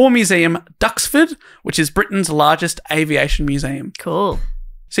War Museum, Duxford, which is Britain's largest aviation museum. Cool.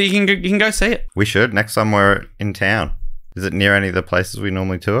 So you can go see it. We should next time we're in town. Is it near any of the places we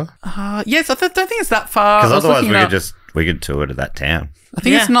normally tour? Yes, I don't think it's that far. Because otherwise we could tour to that town. I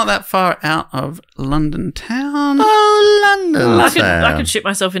think it's not that far out of London town. Oh, London town. I could shit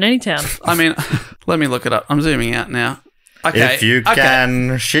myself in any town. I mean, let me look it up. I'm zooming out now. Okay. If you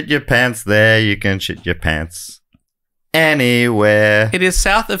can shit your pants there, you can shit your pants anywhere. It is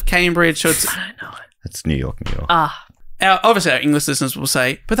south of Cambridge, so it's I don't know it. It's New York, New York. obviously our English listeners will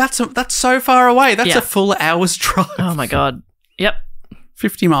say, but that's so far away. That's Yeah. a full hour's drive. Oh my God. Yep.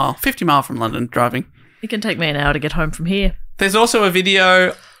 50 mile from London driving. It can take me an hour to get home from here. There's also a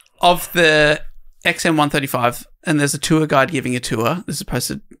video of the XM135, and there's a tour guide giving a tour. This is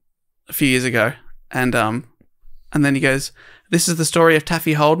posted a few years ago, and then he goes, "This is the story of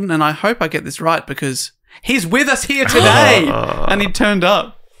Taffy Holden, and I hope I get this right because he's with us here today," and he turned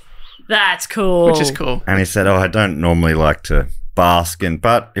up, That's cool. which is cool. And he said, I don't normally like to bask in,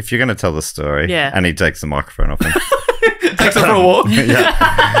 but if you're going to tell the story. Yeah. And he takes the microphone off him. Takes her for a walk.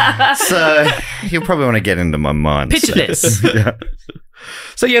 Yeah. So he'll probably want to get into my mind. Picture this. Yeah.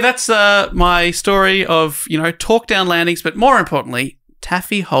 So yeah, that's my story of talk down landings, but more importantly,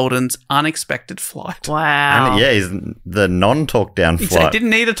 Taffy Holden's unexpected flight. Wow. And yeah, he's the non-talk down He flight. didn't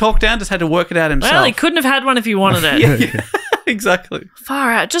need a talk down, just had to work it out himself. Well, he couldn't have had one if he wanted it. yeah, exactly.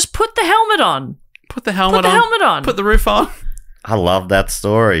 Far out. Just put the helmet on. Put the helmet on. Put the roof on. I love that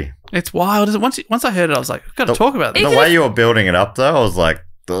story. It's wild. Once I heard it, I was like, I've got to talk about this. The way you were building it up, though, I was like,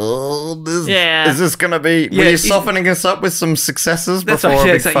 is this going to be... Yeah, were you softening us up with some successes That's before right. a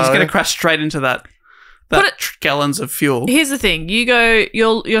Yeah, big exactly. He's photo? going to crash straight into that gallons of fuel. Here's the thing. You go,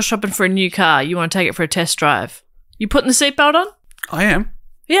 you're shopping for a new car. You want to take it for a test drive. You putting the seatbelt on? I am.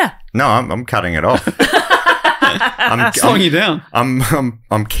 Yeah. No, I'm cutting it off. I'm Slowing you down.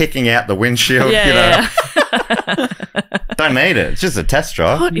 I'm kicking out the windshield. Yeah. Don't need it. It's just a test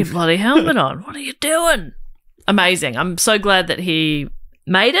drive. Put your bloody helmet on. What are you doing? Amazing. I'm so glad that he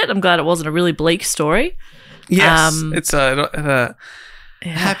made it. I'm glad it wasn't a really bleak story. Yes. It's a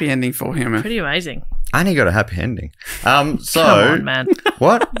happy ending for him. Pretty amazing. And he got a happy ending. Come on, man.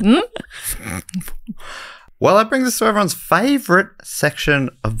 What? Well, that brings us to everyone's favourite section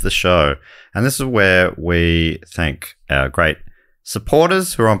of the show. And this is where we thank our great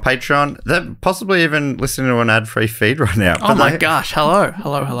supporters who are on Patreon. They're possibly even listening to an ad-free feed right now. Oh my gosh. Hello.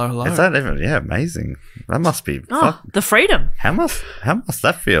 Is that even... Yeah, amazing. That must be... The freedom. How must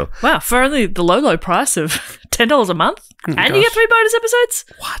that feel? Wow, for only the low price of $10 a month. Oh And you get 3 bonus episodes?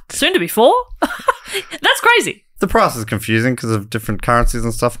 What? Soon to be 4? That's crazy. The price is confusing because of different currencies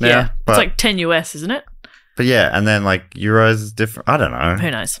and stuff now. Yeah. But, It's like 10 US, isn't it? but yeah, and then like euros is different. I don't know. Who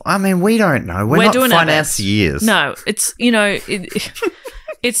knows? I mean, we don't know. We're not doing our best. financiers. No, it's,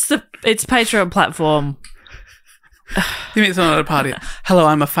 it's Patreon platform. You meet someone at a party. Hello,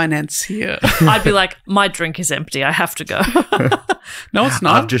 I'm a financier. I'd be like, my drink is empty. I have to go. No, it's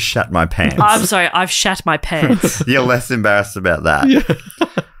not. I've just shat my pants. I'm sorry. I've shat my pants. You're less embarrassed about that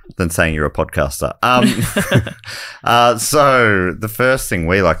than saying you're a podcaster. So the first thing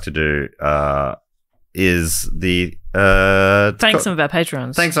we like to do is the Thanks some of our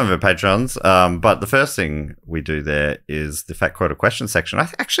patrons. thanks some of our patrons. But the first thing we do there is the fact, quote, or question section. I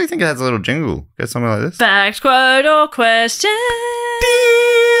actually think it has a little jingle. Go something like this. Fact, quote, or question.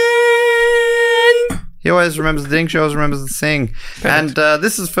 He always remembers the ding. She always remembers the sing. Perfect. And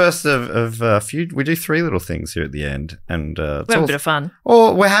this is first of a few. We do 3 little things here at the end, and We have a bit of fun.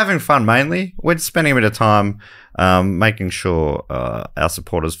 Or we're having fun mainly. We're just spending a bit of time making sure our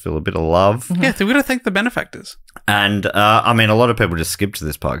supporters feel a bit of love. Yeah, we've got to thank the benefactors. And I mean, a lot of people just skip to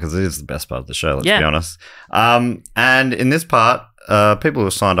this part because it is the best part of the show. Let's be honest. And in this part, people who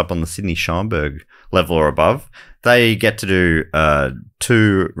have signed up on the Sydney Scheinberg level or above, they get to do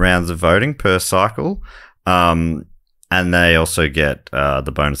 2 rounds of voting per cycle. And they also get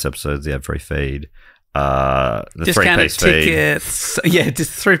the bonus episodes, the ad-free feed, the Discounted 3-piece feed. tickets. Yeah,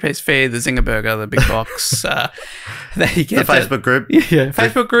 just 3-piece feed, the Zinger Burger, the big box. They get The Facebook group. Yeah,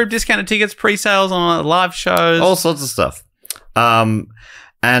 Facebook group, discounted tickets, pre-sales on live shows. All sorts of stuff.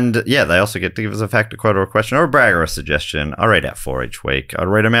 And yeah, they also get to give us a fact, a quote, or a question, or a brag, or a suggestion. I read out 4 each week. I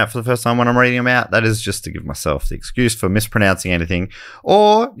read them out for the first time when I'm reading them out. That is just to give myself the excuse for mispronouncing anything,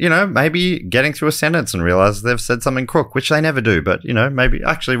 or maybe getting through a sentence and realize they've said something crook, which they never do. But maybe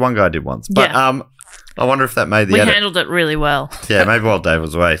actually one guy did once. But I wonder if that made the We edit. handled it really well. Yeah, maybe while Dave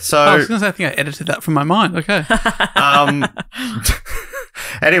was away. So I was going to say, I think I edited that from my mind. Okay.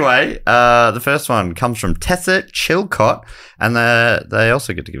 Anyway, the first one comes from Tessa Chilcott, and they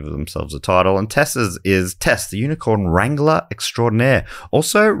also get to give themselves a title. And Tessa's is Tess, the Unicorn Wrangler Extraordinaire.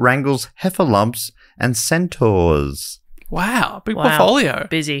 Also wrangles heffalumps and centaurs. Wow, big portfolio.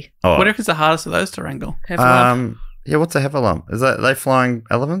 Busy. Oh, What if it's the hardest of those to wrangle? Have fun. yeah, what's a heffalump? Are they flying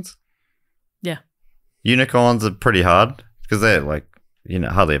elephants? Yeah. Unicorns are pretty hard because they're like,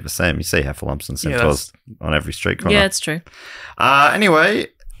 hardly ever see them. You see heffalumps and centaurs on every street corner. Yeah, it's true. Anyway,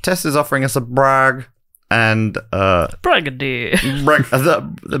 Tess is offering us a brag and Bragadier.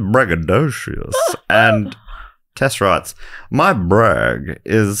 the braggadocious and Tess writes, my brag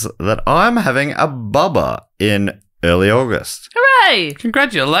is that I'm having a bubba in early August. Hooray!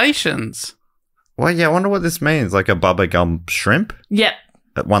 Congratulations. Well, yeah, I wonder what this means. Like a bubba gum shrimp Yep.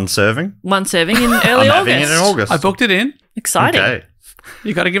 at one serving? One serving in early I'm August. having it in August. I booked it in. Exciting. Okay.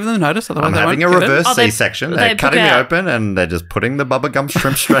 You got to give them the notice, otherwise I'm they having a won't get it. reverse Oh, C-section. they They're cutting book me out. open and they're just putting the bubba gum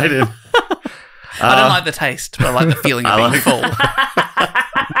shrimp straight in. I don't like the taste, but I like the feeling of being full.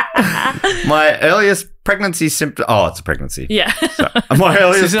 My earliest pregnancy symptom. Oh, it's a pregnancy. Yeah. My This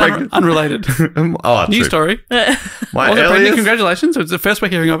earliest is pregnancy. unrelated. Oh, New true. story. My Also pregnant, earliest, congratulations. It's the first we're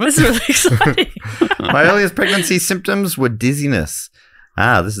hearing of it. This is really exciting. my earliest pregnancy symptoms were dizziness.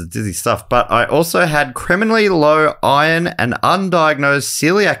 This is dizzy stuff. But I also had criminally low iron and undiagnosed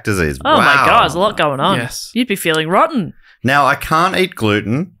celiac disease. Oh my Wow. God, there's a lot going on. Yes. You'd be feeling rotten. Now, I can't eat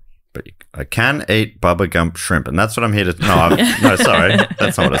gluten, but I can eat bubba gump shrimp. And that's what I'm here to... No, sorry.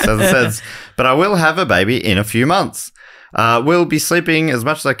 That's not what it says. It says, but I will have a baby in a few months. Will be sleeping as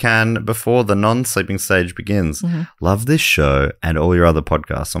much as I can before the non-sleeping stage begins. Mm-hmm. Love this show and all your other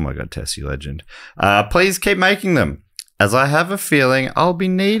podcasts. Oh my God, Tess, you legend. Please keep making them, as I have a feeling I'll be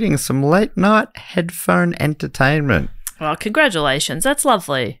needing some late-night headphone entertainment. Well, congratulations. That's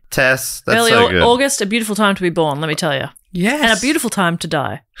lovely. Tess, that's Early so good. August, a beautiful time to be born, let me tell you. Yes. And a beautiful time to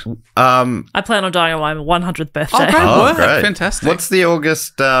die. Um, I plan on dying on my 100th birthday. Oh, great oh, work. great. Fantastic. What's the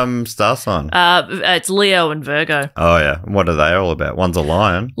August star sign? It's Leo and Virgo. Oh, yeah. What are they all about? One's a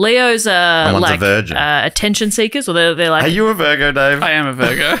lion. Leos are one's a like virgin. attention seekers, or they're like Are you a Virgo, Dave? I am a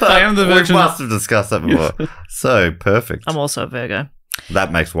Virgo. I am the We virgin. must have discussed that before. So perfect. I'm also a Virgo.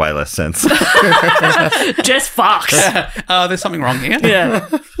 That makes way less sense. Just fucks. There's something wrong here. Yeah.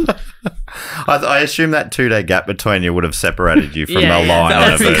 I assume that 2-day gap between you would have separated you from Yeah, a yeah. lion and a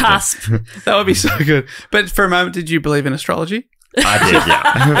That's the virgin. cusp. That would be so good. But for a moment, did you believe in astrology? I did,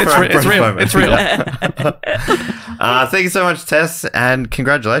 yeah. It's, For a it's brief real. moment, It's real. yeah. Thank you so much, Tess, and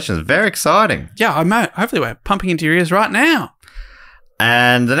congratulations. Very exciting. Yeah, hopefully we're pumping into your ears right now.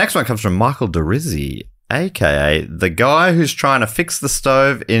 And the next one comes from Michael DeRizzi, a.k.a. the guy who's trying to fix the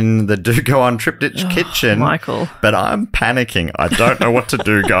stove in the Do Go On Triptych kitchen. Michael. But I'm panicking. I don't know what to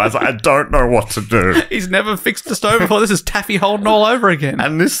do, guys. I don't know what to do. He's never fixed a stove before. This is Taffy Holden all over again.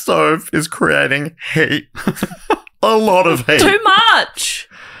 And this stove is creating heat. A lot of heat. Too much.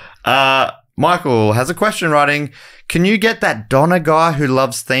 Michael has a question writing, can you get that Donna guy who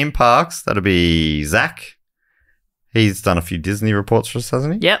loves theme parks? That'll be Zach. He's done a few Disney reports for us,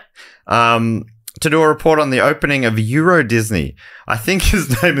 hasn't he? Yep. To do a report on the opening of Euro Disney. I think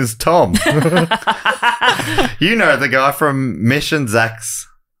his name is Tom. You know, the guy from Mission Zach's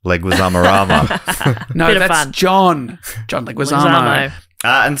Leguizamo. No, Bit of that's fun. John Leguizamo. Leguizamo.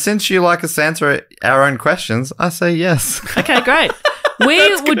 And since you like us to answer our own questions, I say yes. Okay, great.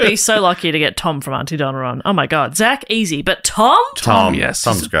 We would be so lucky to get Tom from Auntie Donna on. Oh my God. Zach, easy. But Tom? Tom, Yes.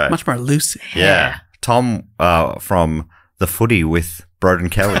 Tom's he's great. Much more elusive. Yeah. Tom from The Footy with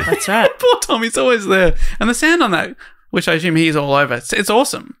Broden Kelly. That's right. Poor Tom, he's always there. And the sound on that, which I assume he's all over, it's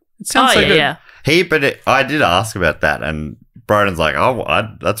awesome. It sounds Oh, so yeah, good. yeah. I did ask about that, and Broden's like,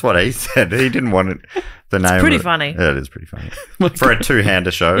 that's what he said. He didn't want it. The name. pretty of it. funny. Yeah, it is pretty funny. For a two-hander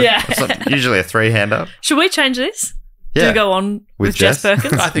show. Yeah. It's not usually a three-hander. Should we change this? Yeah. Do go on with Jess Jess?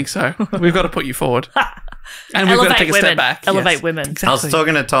 Perkins? I think so. We've got to put you forward. And we've got to take a women. step back. Elevate Yes. women. Exactly. I was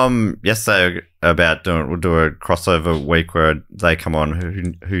talking to Tom yesterday about we'll do a crossover week where they come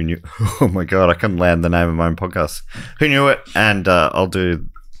on. Who knew? Oh my God, I couldn't land the name of my own podcast. Who knew it? And I'll do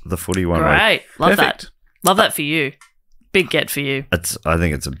the footy one. Week. Great. Love Perfect. that. Love that for you. Big get for you. I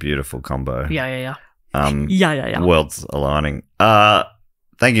think it's a beautiful combo. Yeah. Yeah. Worlds aligning.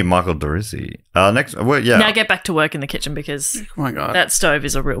 Thank you, Michael DeRizzi. Next, Now get back to work in the kitchen because Oh my God. that stove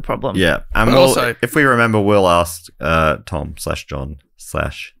is a real problem. Yeah, and But we'll, also- if we remember, we'll ask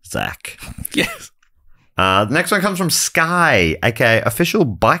Tom/John/Zach. Yes. The next one comes from Sky, aka official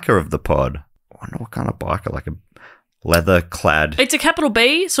biker of the pod. I wonder what kind of biker, like a leather-clad, It's a capital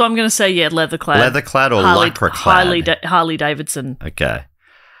B, so I'm going to say, leather-clad. leather-clad or lycra-clad? Harley Davidson. Okay,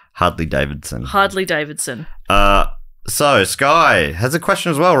 Harley Davidson. Harley Davidson. So Sky has a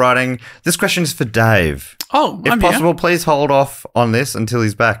question as well, writing, this question is for Dave. Oh, If I'm possible, please hold off on this until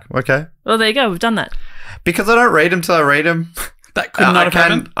he's back. Okay. Well, there you go. We've done that. Because I don't read them till I read them. here. That could not have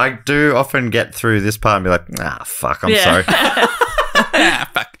happened. I do often get through this part and be like, fuck, I'm sorry.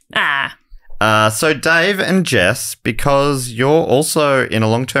 Fuck. So So Dave and Jess, because you're also in a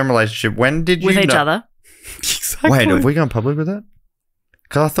long-term relationship, when did you with each know- other. Exactly. Wait, have we gone public with that?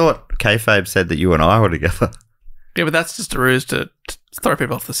 Because I thought kayfabe said that you and I were together. Yeah, but that's just a ruse to throw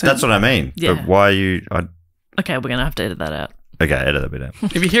people off the scent. That's what I mean. Yeah. But why are you... Okay, we're going to have to edit that out. Okay, edit that bit out.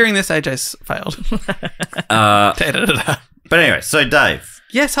 If you're hearing this, AJ's failed. But anyway, so Dave,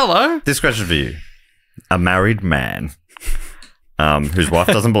 Yes, hello. this question for you. A married man whose wife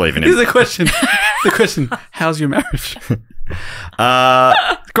doesn't believe in Here's him. the question. How's your marriage?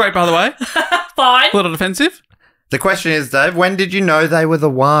 Great, by the way. Fine. A little defensive. The question is, Dave, when did you know they were the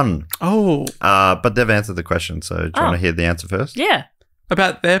one? Oh. But they've answered the question, so do you want to hear the answer first? Yeah.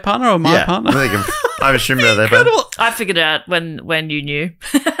 About their partner or my partner? I'm assuming they're their partner. I figured it out when you knew.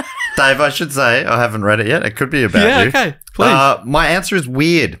 Dave, I should say, I haven't read it yet. It could be about Yeah, you. okay. Please. My answer is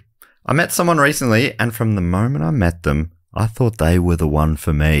weird. I met someone recently, and from the moment I met them, I thought they were the one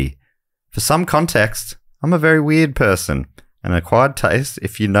for me. For some context, I'm a very weird person. An acquired taste,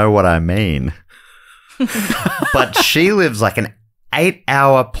 if you know what I mean. But she lives like an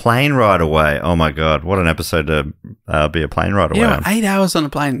 8-hour plane ride away. Oh my God, what an episode to be a plane ride away. Yeah, 8 hours on a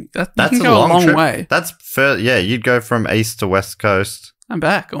plane. That's That's you can go a long trip. way. That's yeah, you'd go from east to west coast. I'm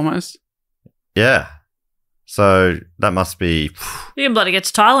back almost. Yeah. So that must be You can bloody get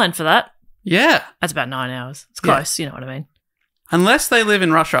to Thailand for that. Yeah. That's about 9 hours. It's Yeah. close, you know what I mean. Unless they live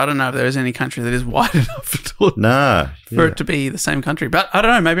in Russia, I don't know if there is any country that is wide enough for it to be the same country. But I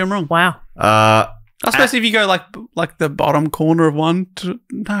don't know. Maybe I'm wrong. Wow. I suppose if you go like the bottom corner of one to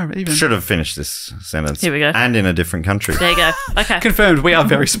no, even Should have finished this sentence. Here we go. And in a different country. There you go. Okay. confirmed. We are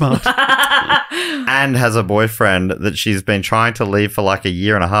very smart. And has a boyfriend that she's been trying to leave for like a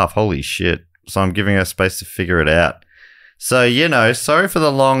year and a half. Holy shit. So I'm giving her space to figure it out. So, sorry for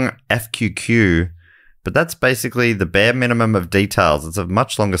the long FQQ, but that's basically the bare minimum of details. It's a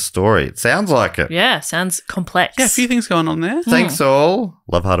much longer story. It sounds like it. Yeah, sounds complex. Yeah, a few things going on there. Thanks all.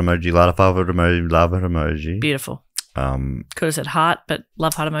 Love heart emoji, love heart emoji, love heart emoji. Beautiful. Um, Could have said heart, but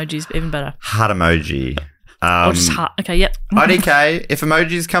love heart emojis even better. heart emoji. Or just heart. Okay, yep. IDK, if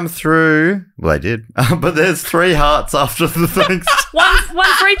emojis come through, well, they did, but there's 3 hearts after the thanks. one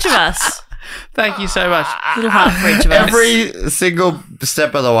for each of us. Thank you so much. Little heart for each of us. Every single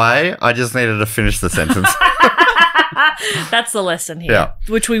step of the way, I just needed to finish the sentence. That's the lesson here, Yeah.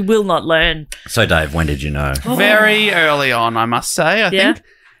 which we will not learn. So, Dave, when did you know? Very early on, I must say. I think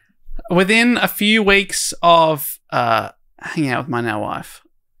within a few weeks of hanging out with my now wife,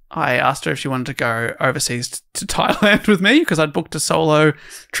 I asked her if she wanted to go overseas to Thailand with me because I'd booked a solo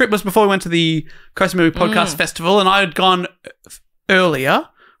trip. It was before we went to the Coast Movie Podcast Festival, and I had gone earlier.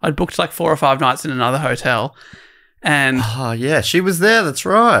 I'd booked like 4 or 5 nights in another hotel. And Oh, yeah, she was there. That's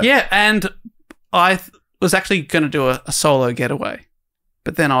right. yeah, and I was actually going to do a solo getaway.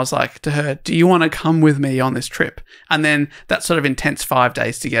 But then I was like to her, do you want to come with me on this trip? And then that sort of intense 5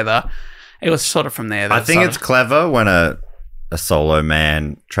 days together, it was sort of from there. I think it's clever when a solo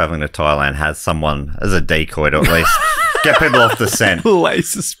man traveling to Thailand has someone as a decoy to at least get people off the scent. lay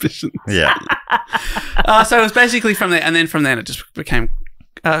suspicions. Yeah. So it was basically from there. And then from then it just became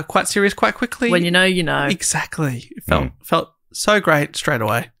quite serious quite quickly. When you know, you know. Exactly. It felt so great straight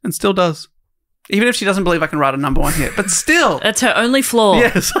away and still does. Even if she doesn't believe I can write a number 1 hit. But still. That's her only flaw.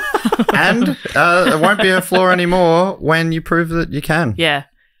 Yes. And it won't be a flaw anymore when you prove that you can. Yeah.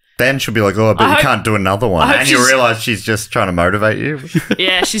 Then she'll be like, oh, but you can't do another one. hope And you she's- realise she's just trying to motivate you.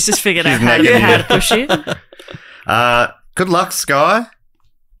 Yeah, she's just figured out She's how negging to push you. Good luck, Sky.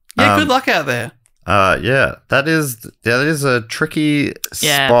 Yeah, good luck out there. Yeah, that is a tricky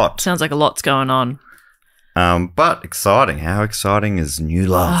Yeah. spot. Sounds like a lot's going on. But exciting. How exciting is new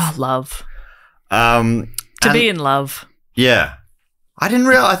love? Oh, love. To To be in love. Yeah. I didn't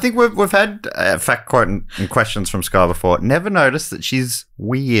realize. I think we've had fact quote and questions from Sky before. Never noticed that she's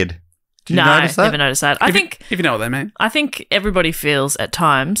weird. Did you notice that? Never noticed that. If you know what they mean. I think everybody feels at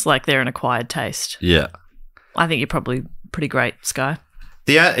times like they're an acquired taste. Yeah. I think you're probably pretty great, Sky.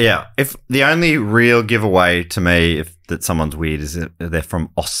 If the only real giveaway to me if that someone's weird is that they're from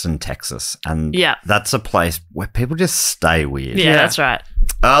Austin, Texas, and that's a place where people just stay weird. Yeah, that's right.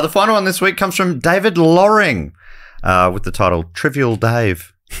 The final one this week comes from David Loring with the title Trivial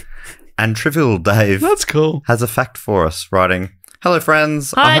Dave. And Trivial Dave That's cool. has a fact for us, writing, "Hello,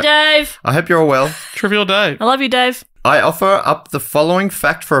 friends. Hi, Dave. I hope you're all well. Trivial day. I love you, Dave. I offer up the following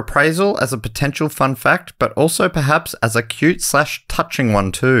fact for appraisal as a potential fun fact, but also perhaps as a cute/touching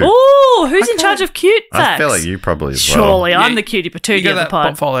one too." Ooh, who's in charge of cute facts? I feel like you probably as well. Surely, I'm Yeah, the cutie You patootie got of the that pod.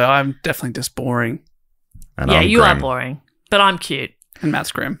 portfolio. I'm definitely just boring. And Yeah, I'm you are grim. boring, but I'm cute. And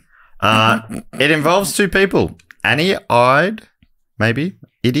Matt's grim. It involves 2 people. Iddy,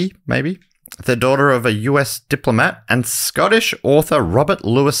 maybe, the daughter of a US diplomat, and Scottish author Robert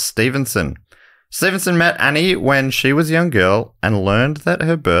Louis Stevenson. Stevenson met Annie when she was a young girl and learned that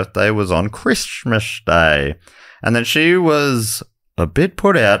her birthday was on Christmas Day, and that she was a bit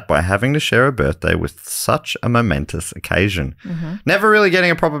put out by having to share a birthday with such a momentous occasion. Never really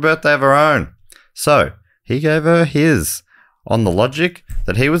getting a proper birthday of her own. So he gave her his, on the logic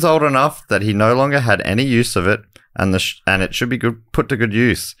that he was old enough that he no longer had any use of it, and it should be put to good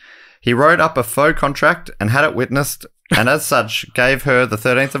use. He wrote up a faux contract and had it witnessed, and as such, gave her the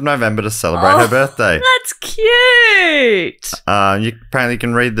 13th of November to celebrate her birthday. That's cute. You apparently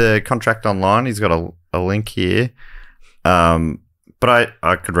can read the contract online. He's got a link here. But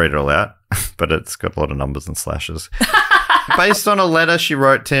I could read it all out, but it's got a lot of numbers and slashes. Based on a letter she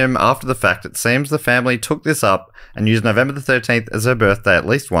wrote to him after the fact, it seems the family took this up and used November the 13th as her birthday at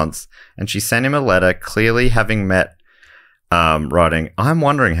least once, and she sent him a letter clearly having met, writing, I'm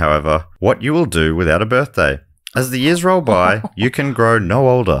wondering, however, what you will do without a birthday. As the years roll by, you can grow no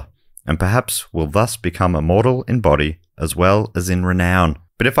older, and perhaps will thus become immortal in body as well as in renown.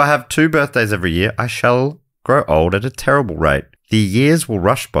 But if I have 2 birthdays every year, I shall grow old at a terrible rate. The years will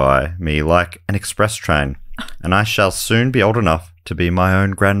rush by me like an express train, and I shall soon be old enough to be my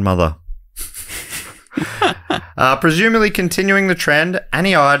own grandmother. Presumably continuing the trend,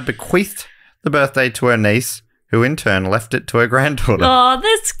 Annie Ide bequeathed the birthday to her niece, who in turn left it to her granddaughter. Oh,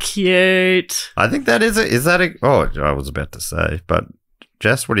 that's cute. I think that is that oh, I was about to say, but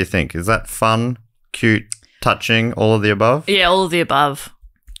Jess, what do you think? Is that fun, cute, touching, all of the above? Yeah, all of the above.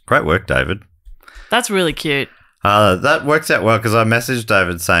 Great work, David. That's really cute. That works out well because I messaged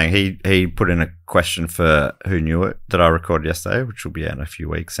David saying he put in a question for Who Knew It that I recorded yesterday, which will be out in a few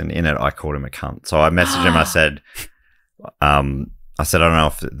weeks, and in it I called him a cunt. So I messaged him. I said, I don't know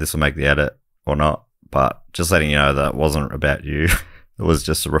if this will make the edit or not, but just letting you know that it wasn't about you. It was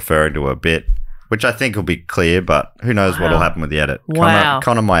just referring to a bit, which I think will be clear, but who knows what will happen with the edit. Wow.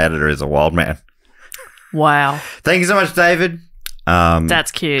 Connor, my editor, is a wild man. Wow. Thank you so much, David.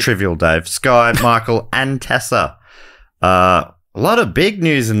 That's cute. Trivial Dave, Sky, Michael, and Tessa. A lot of big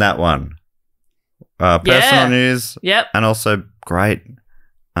news in that one. Personal news. Yep. And also great,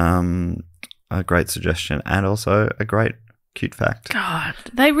 a great suggestion, and also a great cute fact. God,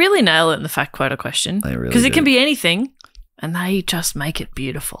 they really nail it in the fact quota question. They really Because it do. can be anything, and they just make it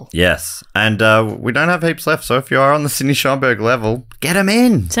beautiful. Yes. And we don't have heaps left, so if you are on the Sydney Scheinberg level, get them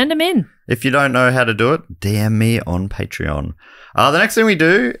in. Send them in. If you don't know how to do it, DM me on Patreon. The next thing we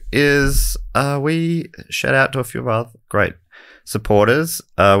do is we shout out to a few of our great supporters.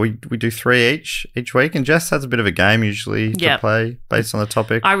 We do 3 each week, and Jess has a bit of a game usually to play based on the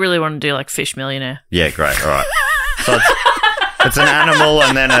topic. I really want to do like Fish Millionaire. Yeah, great. All right. So it's an animal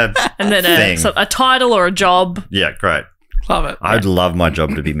and then a thing. A title or a job. Yeah, great. Love it. I'd love my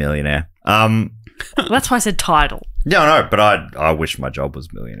job to be millionaire. That's why I said title. Yeah, I know, but I wish my job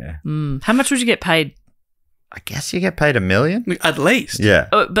was millionaire. How much would you get paid? I guess you get paid $1 million. At least. Yeah.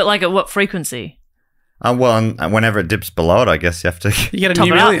 But like at what frequency? Well, and whenever it dips below it, I guess you have to. You get a Top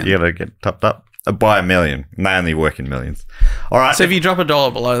new it up. million. You got to get topped up by $1 million. And they only work in millions. All right. So if you drop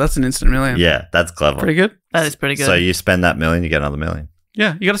 $1 below, that's an instant million. Yeah, that's clever. Pretty good. That is pretty good. So you spend that $1 million, you get another $1 million.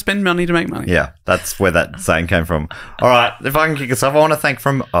 Yeah, you got to spend money to make money. Yeah, that's where that saying came from. All right, if I can kick us off, I want to thank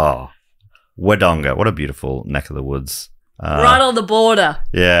from Wurundjeri. What a beautiful neck of the woods. Right on the border.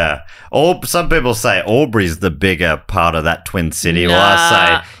 Yeah. Some people say Albury's the bigger part of that twin city. Nah. Well,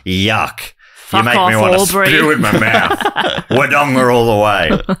 I say, yuck. Fuck you make off, me want to Albury. spew in my mouth. Wodonga all the way.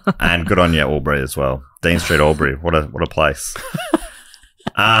 And good on you, Albury, as well. Dean Street, Albury. What a place.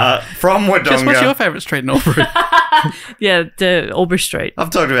 From Wodonga. Guess what's your favourite street in Albury? Yeah, the Albury Street. I've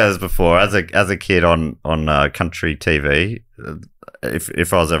talked about this before. As a kid on country TV,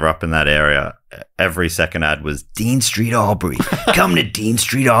 if I was ever up in that area, every second ad was Dean Street, Albury. Come to Dean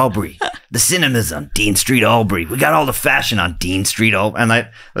Street, Albury. The cinema's on Dean Street, Albury. We got all the fashion on Dean Street, Albury. And they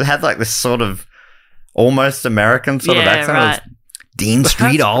had like this sort of almost American sort of accent. Right. It was Dean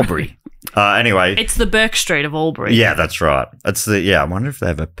Street, Albury. Anyway. It's the Burke Street of Albury. Yeah, that's right. I wonder if they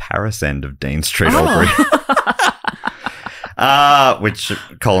have a Paris end of Dean Street, Albury. Which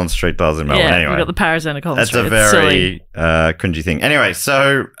Collins Street does in Melbourne. Yeah, anyway, we've got the Paris end of Collins Street. That's a very cringy thing. Anyway,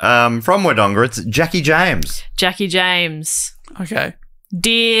 so from Wodonga, it's Jackie James. Jackie James. Okay.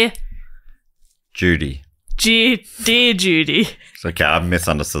 Dear Judy. Dear Judy. It's okay, I've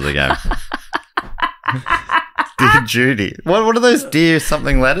misunderstood the game. Dear Judy. What are those dear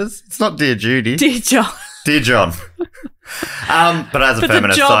something letters? It's not Dear Judy. Dear John. Dear John. But as a But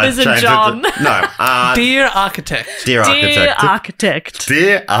feminist, the job I isn't changed John. it to, no. Dear Architect. Dear Architect. Architect.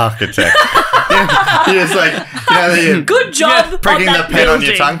 Dear Architect. You're just like, Good job. pricking on the that pen on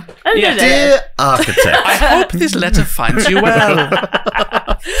your building. tongue. Yeah. Dear Architect. I hope this letter finds you well.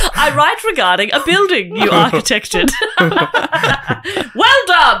 I write regarding a building you architected. Well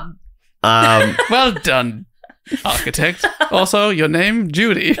done. Well done. Architect. Also, your name,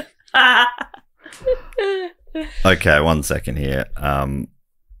 Judy. Okay, 1 second here.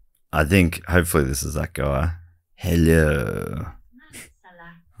 I think hopefully this is that guy. Hello.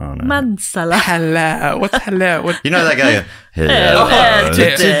 Oh no. Mansala. Hello. What's hello? What? You know that guy? Hello.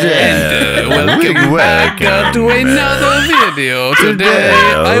 Welcome back to another video. Today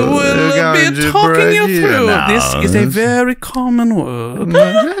I will be talking you through. This is a very common word.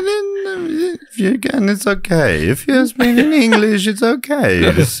 If you can, it's okay. If you speak in English, it's okay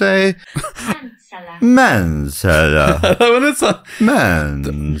to say Mansala.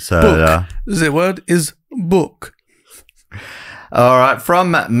 Mansala. The word is book. All right,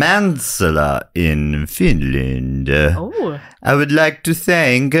 from Mansala in Finland. Oh. I would like to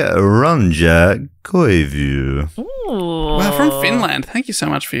thank Ronja Koivu. Ooh. Well, from Finland. Thank you so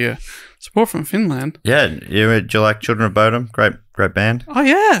much for your support from Finland. Yeah, do you like Children of Bodom? Great band. Oh,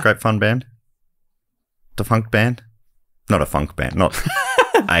 yeah. Great fun band. Defunct band. Not a funk band. Not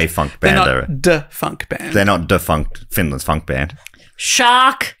a funk band. They're not defunct band. They're not defunct. Finland's funk band.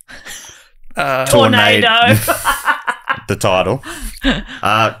 Shark. Tornado. Tornado. The title.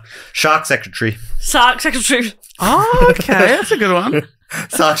 Shark Secretary. Shark Secretary. Oh, okay. That's a good one.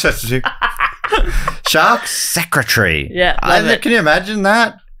 Shark Secretary. Shark Secretary. Yeah, love it. Can you imagine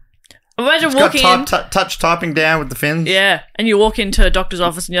that? Imagine It's walking in. got touch typing down with the fins. Yeah, and you walk into a doctor's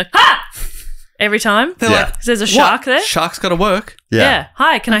office and you're like, ha! Every time. They're Yeah. like, 'Cause there's a shark there. Shark's got to work. Yeah.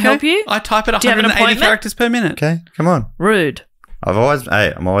 Hi, can I help you? I type at Do you have an 180 appointment? characters per minute. Okay, come on. Rude. I'm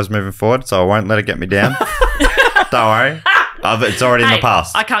always moving forward, so I won't let it get me down. Don't worry. It's already in the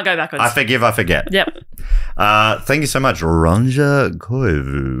past. I can't go backwards. I forgive, I forget. Yep. Thank you so much, Ronja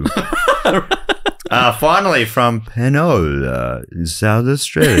Koivu. Finally, from Penola in South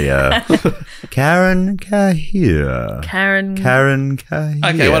Australia, Karen Kahir. Karen Kahir.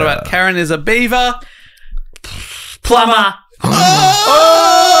 Okay, what about Karen is a beaver? Plumber.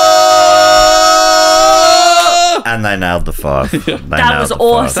 And they nailed the 5. That was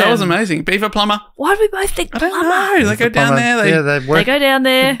awesome. That was amazing. Beaver plumber? Why do we both think I don't plumber? know. They go down there. They They work. go down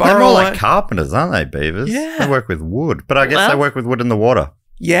there. They're more burrow like away. carpenters, aren't they, beavers? Yeah. They work with wood. But I guess Well- they work with wood in the water.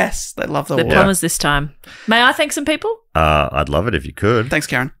 Yes, they love the The water. plumbers this time. May I thank some people? I'd love it if you could. Thanks,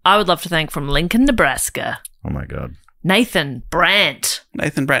 Karen. I would love to thank from Lincoln, Nebraska, Oh, my God. Nathan Brandt.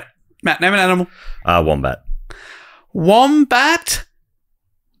 Nathan Brett. Matt, name an animal. Wombat. Wombat.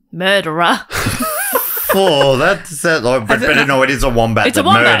 Murderer. Oh, that's that. But no, it is a wombat It's a that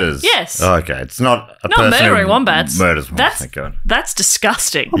wombat, murders. yes. Oh, okay, it's not a Not person murdering who wombats. Murders wombats. That's Thank God. that's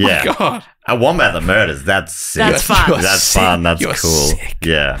disgusting. Oh, Yeah. my God. A wombat that murders. That's sick. That's fun. You're That's sick. fun. That's You're cool. sick.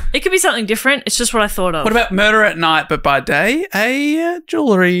 Yeah. It could be something different. It's just what I thought of. What about murder at night, but by day? A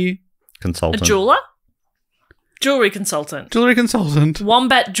jewelry a Consultant. jeweler? Jewelry consultant. consultant.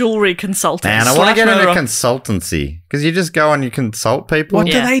 Wombat jewelry consultant. Man, I want to get into Slash consultancy because you just go and you consult people. What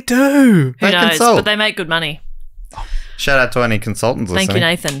Yeah. do they do? Who They knows? consult. But they make good money. Shout out to any consultants Thank you, listening.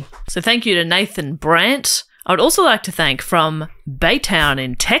 Nathan. So thank you to Nathan Brandt. I would also like to thank from Baytown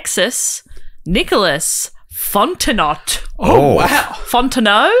in Texas, Nicholas Fontenot. Oh, Oh. wow.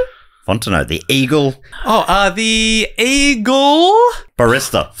 Fontenot? Want to know the eagle Oh, the eagle.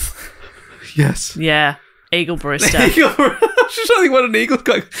 barista. Yes. Yeah, Eagle Barista. Eagle. I was just trying to think what an eagle's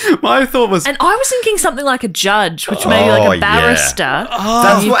got. My thought was, And I was thinking something like a judge, which may be like Oh, a yeah. barrister.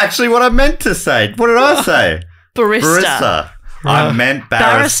 That's actually what I meant to say. What did I say? Barista. Barista. I meant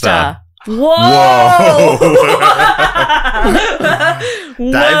barrister. Whoa!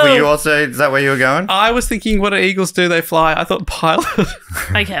 Dave, were you also? Is that where you were going? I was thinking, what do eagles do? They fly. I thought pilot.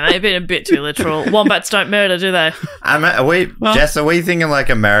 Okay, maybe a bit too literal. Wombats don't murder, do they? Jess, are we thinking like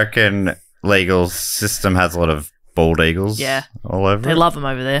American legal system has a lot of bald eagles? Yeah. all over. They love them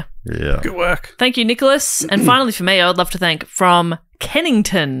over there. Yeah. Good work. Thank you, Nicholas. And finally, for me, I would love to thank from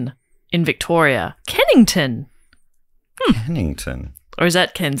Kennington in Victoria. Kennington. Kennington. Or is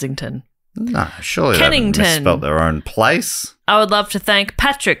that Kensington? No, surely they Kennington. haven't misspelt their own place. I would love to thank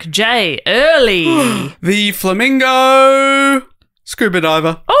Patrick J. Early. The flamingo scuba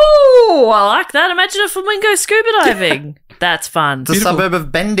diver. Oh, I like that. Imagine a flamingo scuba diving. That's fun. It's a suburb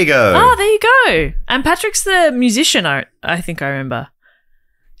of Bendigo. Oh, there you go. And Patrick's the musician, I think I remember.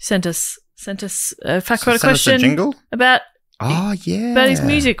 Sent us a fact quote a Send us question jingle? about Yeah. his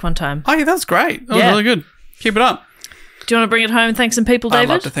music one time. Oh, yeah, that's great. That was Yeah. really good. Keep it up. Do you want to bring it home and thank some people, I'd David?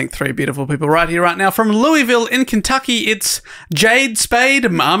 love to thank 3 beautiful people right here, right now. From Louisville in Kentucky, it's Jade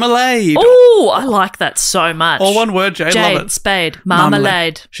Spade Marmalade. Oh, I like that so much. All one word, Jade. Jade, Love it. Spade,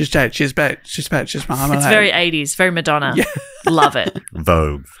 Marmalade. She's Jade. She's Spade. She's Spade. She's Marmalade. It's very 80s, very Madonna. Love it.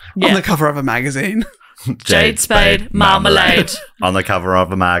 Vogue. On Yeah. the cover of a magazine. Jade, Spade, Marmalade. On the cover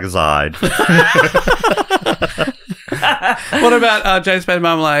of a magazine. What about Jade Spade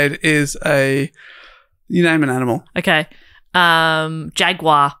Marmalade is a... You name an animal. Okay.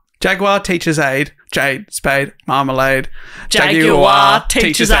 Jaguar. Jaguar, teacher's aid. Jade Spade Marmalade. Jaguar,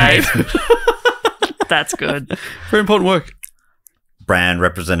 teacher's aid. That's good. Very important work. Brand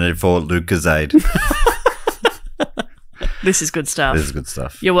representative for Lucasade. This is good stuff. This is good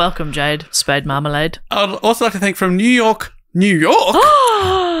stuff. You're welcome, Jade Spade Marmalade. I'd also like to thank from New York. Is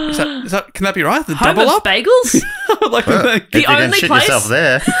that, can that be right? The Home double of up? bagels? I'd like to thank... If you can only shit place- yourself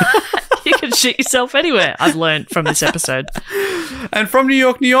there. You can shit yourself anywhere. I've learned from this episode. And from New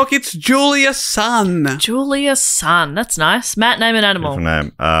York, it's Julia Sun. Julia Sun. That's nice. Matt, name an animal.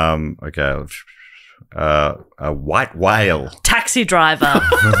 Different name. Okay. A white whale. Taxi driver.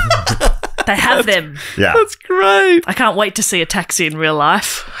 They have them. Yeah. That's great. I can't wait to see a taxi in real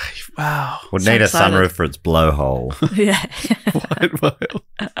life. Wow. Would So need excited. a sunroof for its blowhole. Yeah. White whale.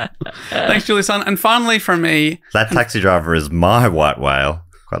 Thanks, Julia Sun. And finally from me... That taxi driver is my white whale,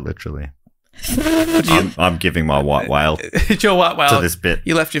 quite literally. I'm giving my white whale It's your white whale. to this bit.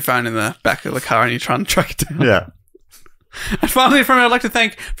 You left your phone in the back of the car and you're trying to track it down. Yeah. And finally, from me, I'd like to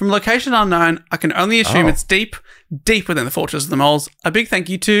thank, from location unknown, I can only assume Oh. it's deep within the Fortress of the Moles. A big thank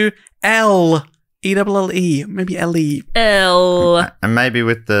you to L. E-double-L-E. Maybe L-E. L. And maybe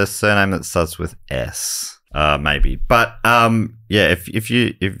with the surname that starts with S. Maybe. But yeah, if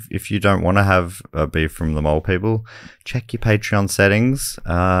you don't want to have a beef from the mole people, check your Patreon settings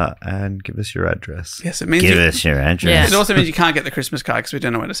and give us your address. Yes, it means Give you, us your address. Yeah. it also means you can't get the Christmas card because we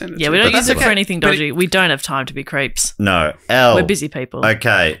don't know where to send it Yeah, to. we don't But use it that's for okay. anything But dodgy. We don't have time to be creeps. No, L. We're busy people.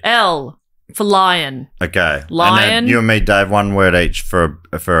 Okay. L for lion. Okay. Lion. And then you and me, Dave, one word each for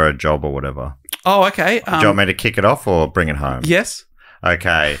a job or whatever. Oh, okay. Do you want me to kick it off or bring it home? Yes.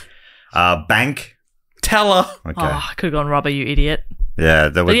 Okay. Bank. Teller. Okay. Oh, I could have gone robber, you idiot. Yeah.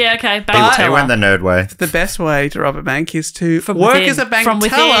 There was, But yeah, okay. They Bank teller. went the nerd way. The best way to rob a bank is to From work within. as a bank From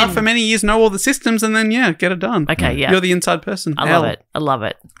teller within. for many years, know all the systems, and then, yeah, get it done. Okay, yeah. You're the inside person. I L. love it. I love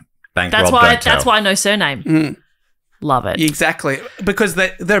it. Bank That's rob, why. don't tell. That's why no surname. Mm. Love it. Exactly. Because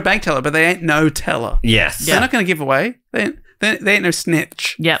they're a bank teller, but they ain't no teller. Yes. They're not going to give away. They ain't no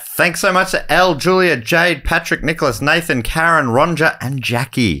snitch. Yep. Thanks so much to Elle, Julia, Jade, Patrick, Nicholas, Nathan, Karen, Ronja, and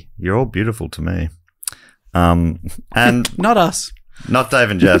Jackie. You're all beautiful to me. And Not us. not Dave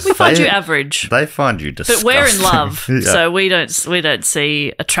and Jess. We find you average, They find you but disgusting. we're in love, Yeah. so we don't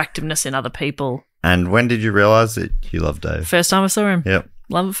see attractiveness in other people. And when did you realise that you love Dave? First time I saw him, Yep.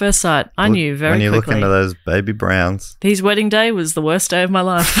 love at first sight. I knew very when you quickly. look into those baby browns. His wedding day was the worst day of my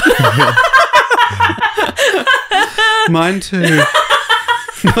life. Mine too.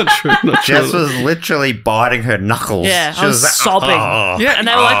 Not true. Not true. Jess was literally biting her knuckles. Yeah, She I was like, sobbing. "Oh." Yeah. And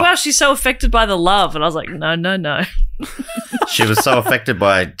they were like, wow, she's so affected by the love. And I was like, no. She was so affected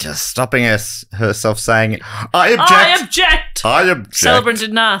by just stopping herself saying, I object. I object. I object. Celebrant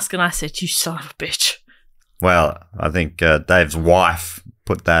didn't ask. And I said, you son of a bitch. Well, I think Dave's wife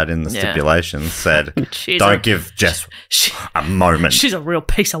put that in the Yeah. stipulations, said, She's don't give Jess a moment. She's a real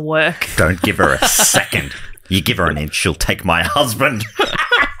piece of work. Don't give her a second. You give her an inch, she'll take my husband.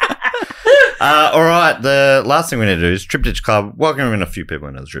 All right, the last thing we need to do is Triptych Club. Welcoming a few people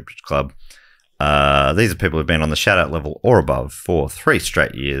into the Triptych Club. These are people who've been on the shout-out level or above for 3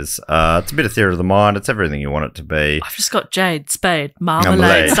 straight years. It's a bit of theatre of the mind. It's everything you want it to be. I've just got Jade, Spade, Marmalade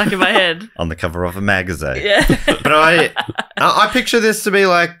Marmalade. stuck in my head. On the cover of a magazine. Yeah. But I picture this to be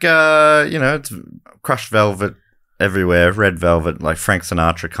like, it's crushed velvet everywhere, red velvet, like Frank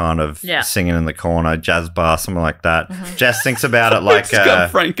Sinatra kind of Yeah. singing in the corner, jazz bar, something like that. Jess thinks about it like It's got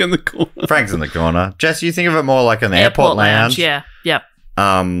Frank in the corner. Frank's in the corner. Jess, you think of it more like an airport lounge. Yeah. Yep.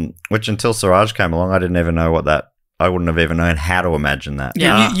 Which until Siraj came along, I didn't even know what that. I wouldn't have even known how to imagine that.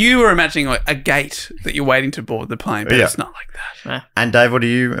 Yeah. You were imagining like a gate that you're waiting to board the plane, but Yeah. it's not like that. And Dave, what do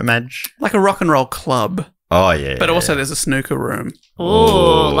you imagine? Like a rock and roll club, Oh yeah, but also there's a snooker room.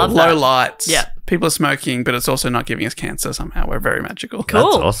 Oh, love Low that. lights. Yeah. People are smoking, but it's also not giving us cancer somehow. We're very magical. Cool.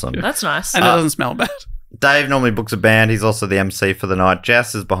 That's awesome. That's nice. And it doesn't smell bad. Dave normally books a band. He's also the MC for the night.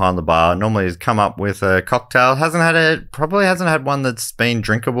 Jess is behind the bar. Normally he's come up with a cocktail. Probably hasn't had one that's been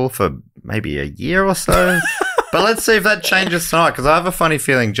drinkable for maybe a year or so. But let's see if that changes tonight, because I have a funny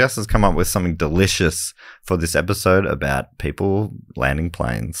feeling Jess has come up with something delicious for this episode about people landing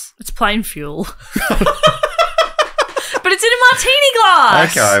planes. It's plain fuel. But it's in a martini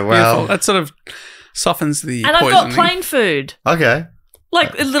glass. Okay, well, Beautiful. That sort of softens the And I've poisoning. got plain food. okay.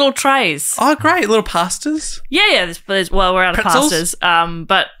 Like in little trays. Oh, great. Little pastas. Yeah. Well, we're out of Pretzels? pastas.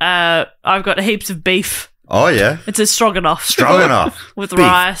 But I've got heaps of beef. Oh yeah, It's a stroganoff. stroganoff With Beef,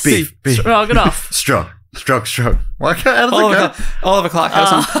 rice. beef. Stroganoff. strong. Strog. How does it go? Oliver Clark has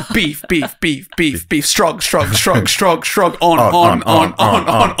some beef, strog, on,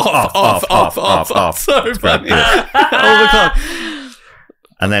 off. So funny. Oliver Clark.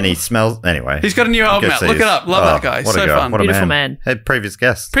 And then he smells. Anyway, he's got a new album out. Look it up. Love that guy. What So a guy. fun. What a Beautiful man. Hey, previous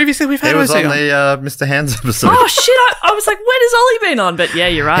guest. Previously, we've had He was Ozzy on the Mr. Hands episode. Oh shit! I was like, when has Ollie been on? But yeah,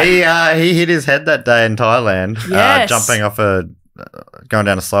 you're right. He hit his head that day in Thailand, Yes. jumping off going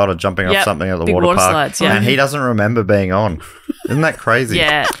down a slide or jumping off something at the Big water water park. slides, yeah. And he doesn't remember being on. Isn't that crazy?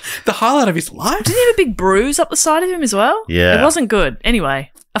 Yeah. The highlight of his life. Didn't he have a big bruise up the side of him as well? Yeah. It wasn't good.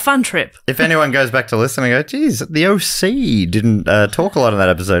 Anyway, a fun trip. If anyone goes back to listen and go, geez, the OC didn't talk a lot in that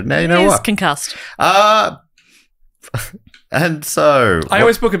episode. Now you know He is what? concussed. And so... I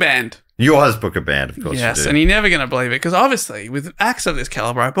always book a band. You always book a band, of course Yes, you do. and you're never going to believe it because obviously with acts of this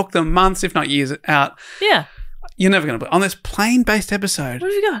caliber, I book them months, if not years out. Yeah. You're never going to believe. On this plane-based episode,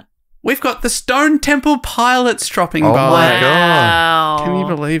 What have you got? we've got the Stone Temple Pilots dropping Oh by. my God. Wow. Can you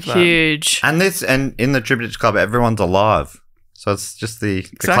believe that? Huge. And in the Tribute Club, everyone's alive. So it's just the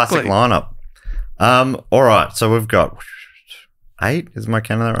classic Exactly. lineup. All right, so we've got 8, is my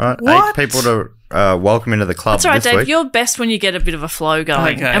count that right? What? 8 people to welcome into the club That's all right, this Dave. week. You're best when you get a bit of a flow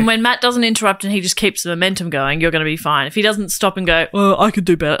going. Okay. And when Matt doesn't interrupt and he just keeps the momentum going, you're going to be fine. If he doesn't stop and go, oh, I could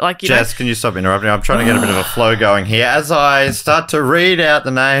do better. Like, you know. Jess, can you stop interrupting? I'm trying to get a bit of a flow going here as I start to read out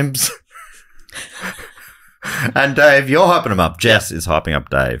the names. And Dave, you're hyping them up. Jess is hyping up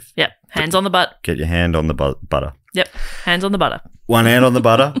Dave. Yep. Hands on the butt. Get your hand on the butter. Yep. Hands on the butter. One hand on the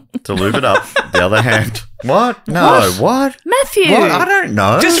butter to lube it up. The other hand. What? No, what? Matthew. What? I don't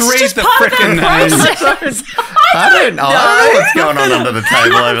know. Just read just the part of freaking that names. process. I don't know. I don't know what's going on under the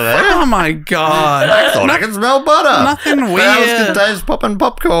table over there. Oh my God. I thought I could smell butter. Nothing That was weird. because Dave's popping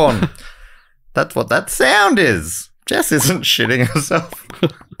popcorn. That's what that sound is. Jess isn't shitting herself.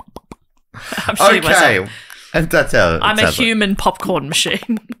 I'm shitting myself. Okay. And that's how I'm a sounds like. human popcorn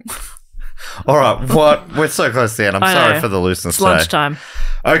machine. All right. What? We're so close to the end. I'm I sorry know. for the looseness It's today. lunchtime.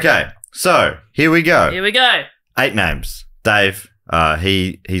 Okay. So here we go. Here we go. 8 names. Dave,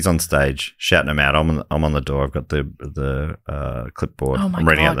 he's on stage shouting them out. I'm on the door. I've got the clipboard. Oh my I'm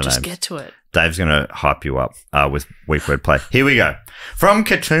reading out God, the just names. get to it. Dave's going to hype you up with weak word play. Here we go. From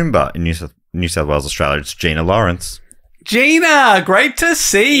Katoomba in New South Wales, Australia, it's Gina Lawrence. Gina, great to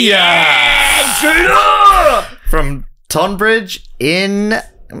see ya. From Tonbridge in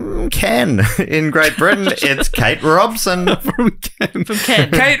Ken in Great Britain, it's Kate Robson. From Ken. From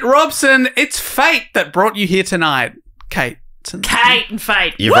Ken. Kate Robson, it's fate that brought you here tonight. Kate. Kate and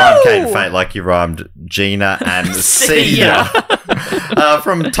Fate. You rhymed Kate and Fate like you rhymed Gina and See Sia.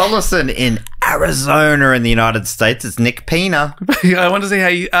 From Tolleson in Arizona in the United States, it's Nick Pena. I want to see how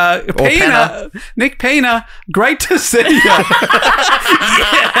you... Penna. Nick Pena, great to see ya.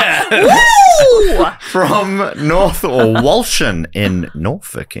 Woo! From North or Walshan in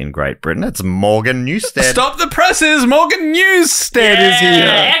Norfolk in Great Britain, it's Morgan Newstead. Stop the presses. Morgan Newstead is here.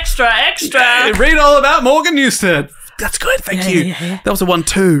 Extra. Read all about Morgan Newstead. That's good. Thank you. Yeah. That was a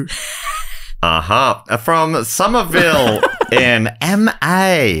 1-2. From Somerville in MA.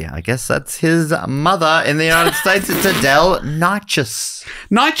 I guess that's his mother in the United States. It's Adele Nightjes.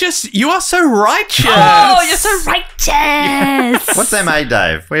 Nightjes, you are so righteous. Oh, you're so righteous. What's MA,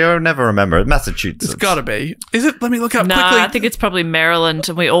 Dave? We'll never remember it. Massachusetts. It's got to be. Is it? Let me look up No, quickly. I think it's probably Maryland,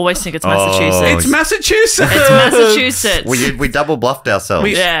 and we always think it's Oh. Massachusetts. It's Massachusetts. It's Massachusetts. We double bluffed ourselves.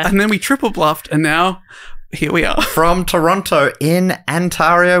 Yeah. And then we triple bluffed, and now here we are. From Toronto in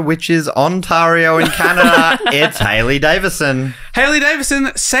Ontario, which is Ontario in Canada, it's Hayley Davison. Hayley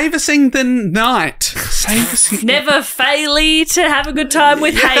Davison, savouring the night. Savouring. Never faily to have a good time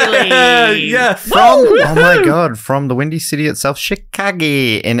with Hayley. Yeah. Oh my God, from the Windy City itself, Chicago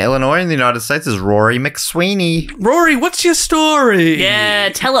in Illinois in the United States is Rory McSweeney. Rory, what's your story? Yeah,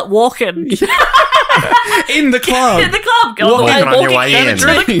 tell it walking. In the club. In the club. Go Walking on your way down in.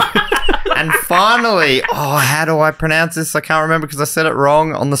 through the club. And finally, how do I pronounce this? I can't remember because I said it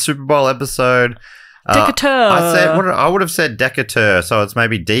wrong on the Super Bowl episode. Decatur. I would have said Decatur, so it's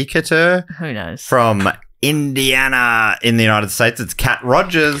maybe Decatur. Who knows? From Indiana in the United States, it's Cat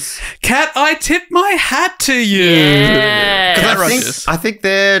Rogers. Cat, I tip my hat to you. Yeah. Cat I Rogers. think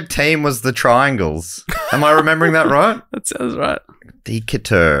their team was the Triangles. Am I remembering that right? That sounds right.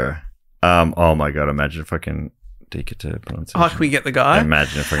 Decatur. Oh my God, imagine if I can Decatur pronunciation. Oh, can we get the guy?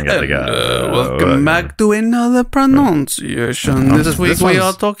 Imagine if I can get the guy. Welcome back to another pronunciation. This week we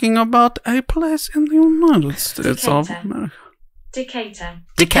are talking about a place in the United States of America. Decatur.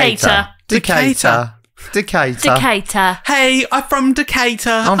 Decatur. Decatur. Decatur. Hey, I'm from Decatur.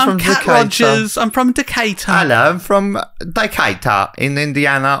 I'm from Cat Decatur. Rogers. I'm from Decatur. Hello, I'm from Decatur in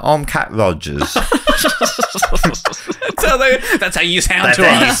Indiana. I'm Cat Rogers. That's how you sound to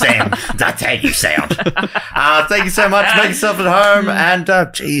us. That's how you sound. Thank you so much. Make yourself at home. And,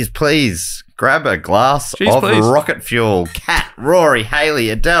 geez, please grab a glass of rocket fuel. Kat, Rory, Haley,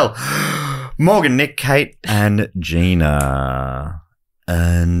 Adele, Morgan, Nick, Kate, and Gina.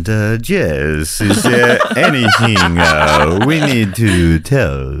 And, Jess, is there anything we need to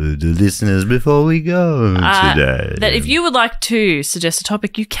tell the listeners before we go today? That if you would like to suggest a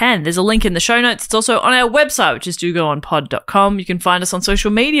topic, you can. There's a link in the show notes. It's also on our website, which is dogoonpod.com. You can find us on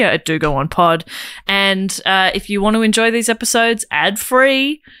social media at dogoonpod. And if you want to enjoy these episodes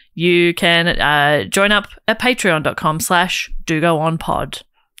ad-free, you can join up at patreon.com/dogoonpod.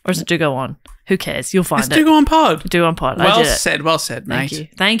 Or is it dogoon? Who cares? You'll find it. It's Do Go On Pod. Do On Pod. Well said, mate.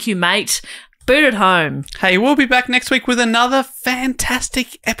 Thank you, mate. Boot it home. Hey, we'll be back next week with another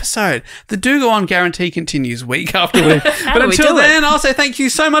fantastic episode. The Do Go On guarantee continues week after week. But until then, I'll say thank you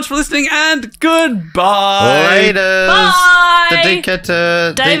so much for listening and goodbye. Later. Bye. The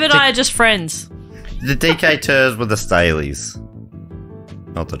Decatur. Dave and I are just friends. The Decaturs with the Staleys.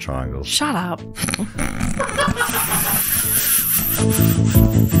 Not the triangles. Shut up.